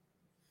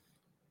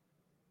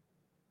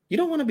 You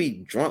don't want to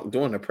be drunk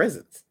during the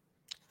presents.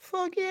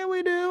 Fuck yeah,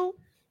 we do.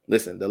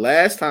 Listen, the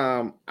last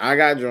time I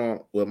got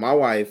drunk with my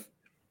wife,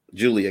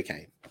 Julia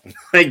came.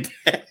 Like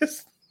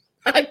that's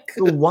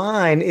the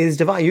wine is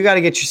divine. You got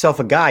to get yourself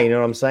a guy. You know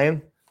what I'm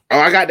saying? Oh,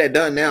 I got that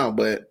done now,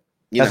 but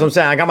that's what I'm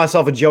saying. I got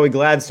myself a Joey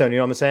Gladstone. You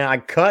know what I'm saying? I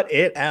cut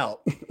it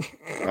out.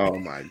 Oh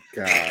my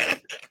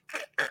god,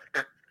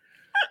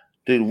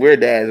 dude, we're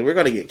dads. We're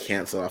gonna get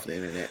canceled off the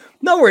internet.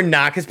 No, we're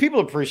not, because people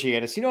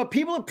appreciate us. You know what?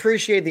 People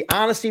appreciate the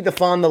honesty, the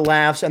fun, the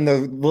laughs, and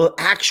the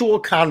actual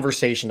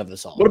conversation of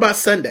this all. What about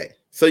Sunday?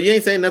 So you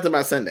ain't saying nothing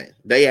about Sunday,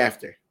 day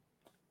after.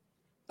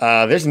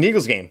 There's an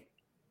Eagles game.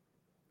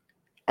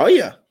 Oh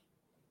yeah.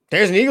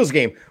 There's an Eagles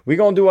game. We're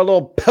going to do a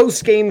little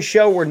post-game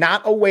show. We're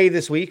not away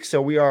this week,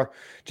 so we are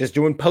just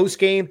doing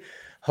post-game.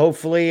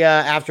 Hopefully,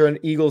 after an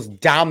Eagles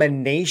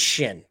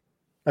domination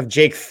of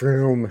Jake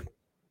Froome.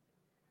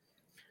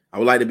 I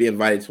would like to be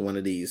invited to one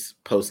of these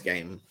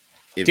post-game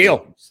events.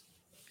 Deal.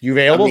 You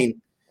available? I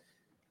mean,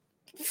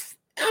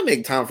 I'll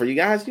make time for you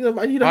guys. You know,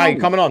 all right,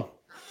 coming on.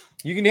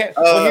 You can hear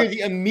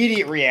the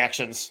immediate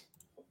reactions.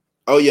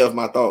 Oh yeah, of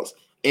my thoughts.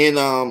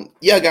 And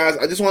yeah, guys,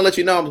 I just want to let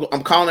you know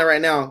I'm calling it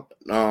right now.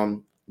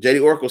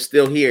 JD Oracle's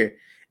still here,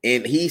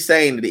 and he's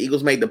saying that the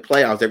Eagles make the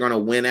playoffs. They're going to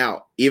win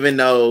out, even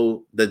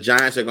though the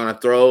Giants are going to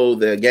throw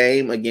the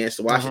game against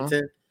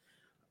Washington.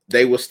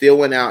 They will still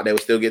win out. They will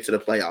still get to the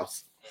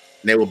playoffs.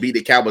 And they will beat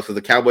the Cowboys because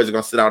the Cowboys are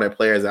going to sit all their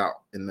players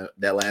out in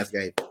that last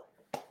game.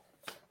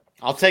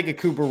 I'll take a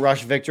Cooper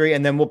Rush victory,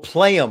 and then we'll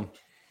play them.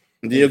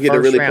 And then you'll get to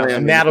really play them,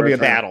 and that'll be a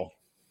battle.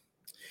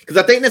 Because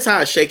I think that's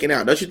how it's shaking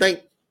out. Don't you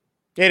think?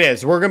 It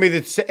is. We're going to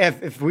be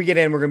if we get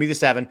in, we're going to be the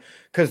 7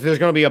 because there's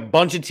going to be a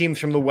bunch of teams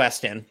from the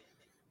West in.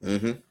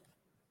 Mm-hmm.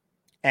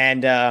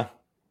 And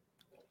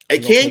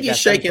it can get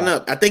shaken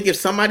up. I think if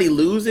somebody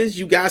loses,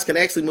 you guys can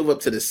actually move up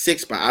to the 6th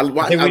spot.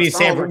 I think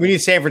we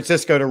need San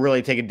Francisco to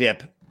really take a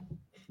dip.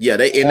 Yeah,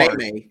 they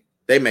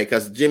may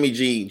because Jimmy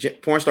G,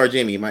 porn star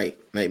Jimmy might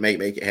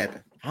make it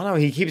happen. I don't know.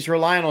 He keeps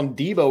relying on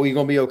Debo. He's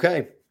going to be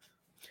okay.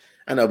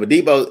 I know, but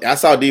Debo, I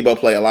saw Debo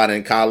play a lot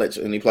in college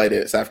when he played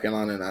at South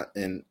Carolina,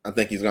 and I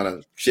think he's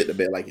gonna shit the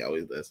bed like he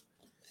always does.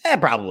 Yeah,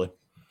 probably.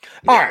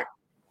 Yeah. All right.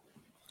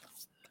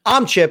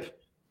 I'm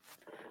Chip.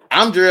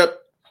 I'm Drip.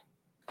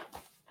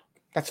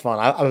 That's fun.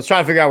 I was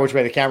trying to figure out which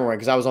way the camera went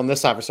because I was on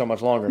this side for so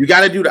much longer. You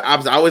got to do the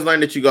opposite. I always learn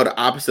that you go the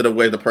opposite of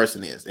where the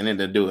person is, and then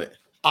to do it.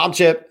 I'm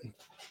Chip.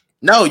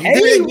 No, you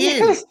did it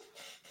again.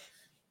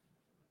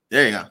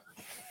 There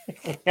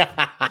you go.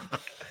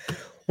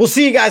 We'll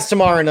see you guys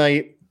tomorrow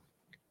night.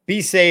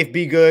 Be safe.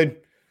 Be good.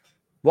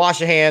 Wash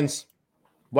your hands.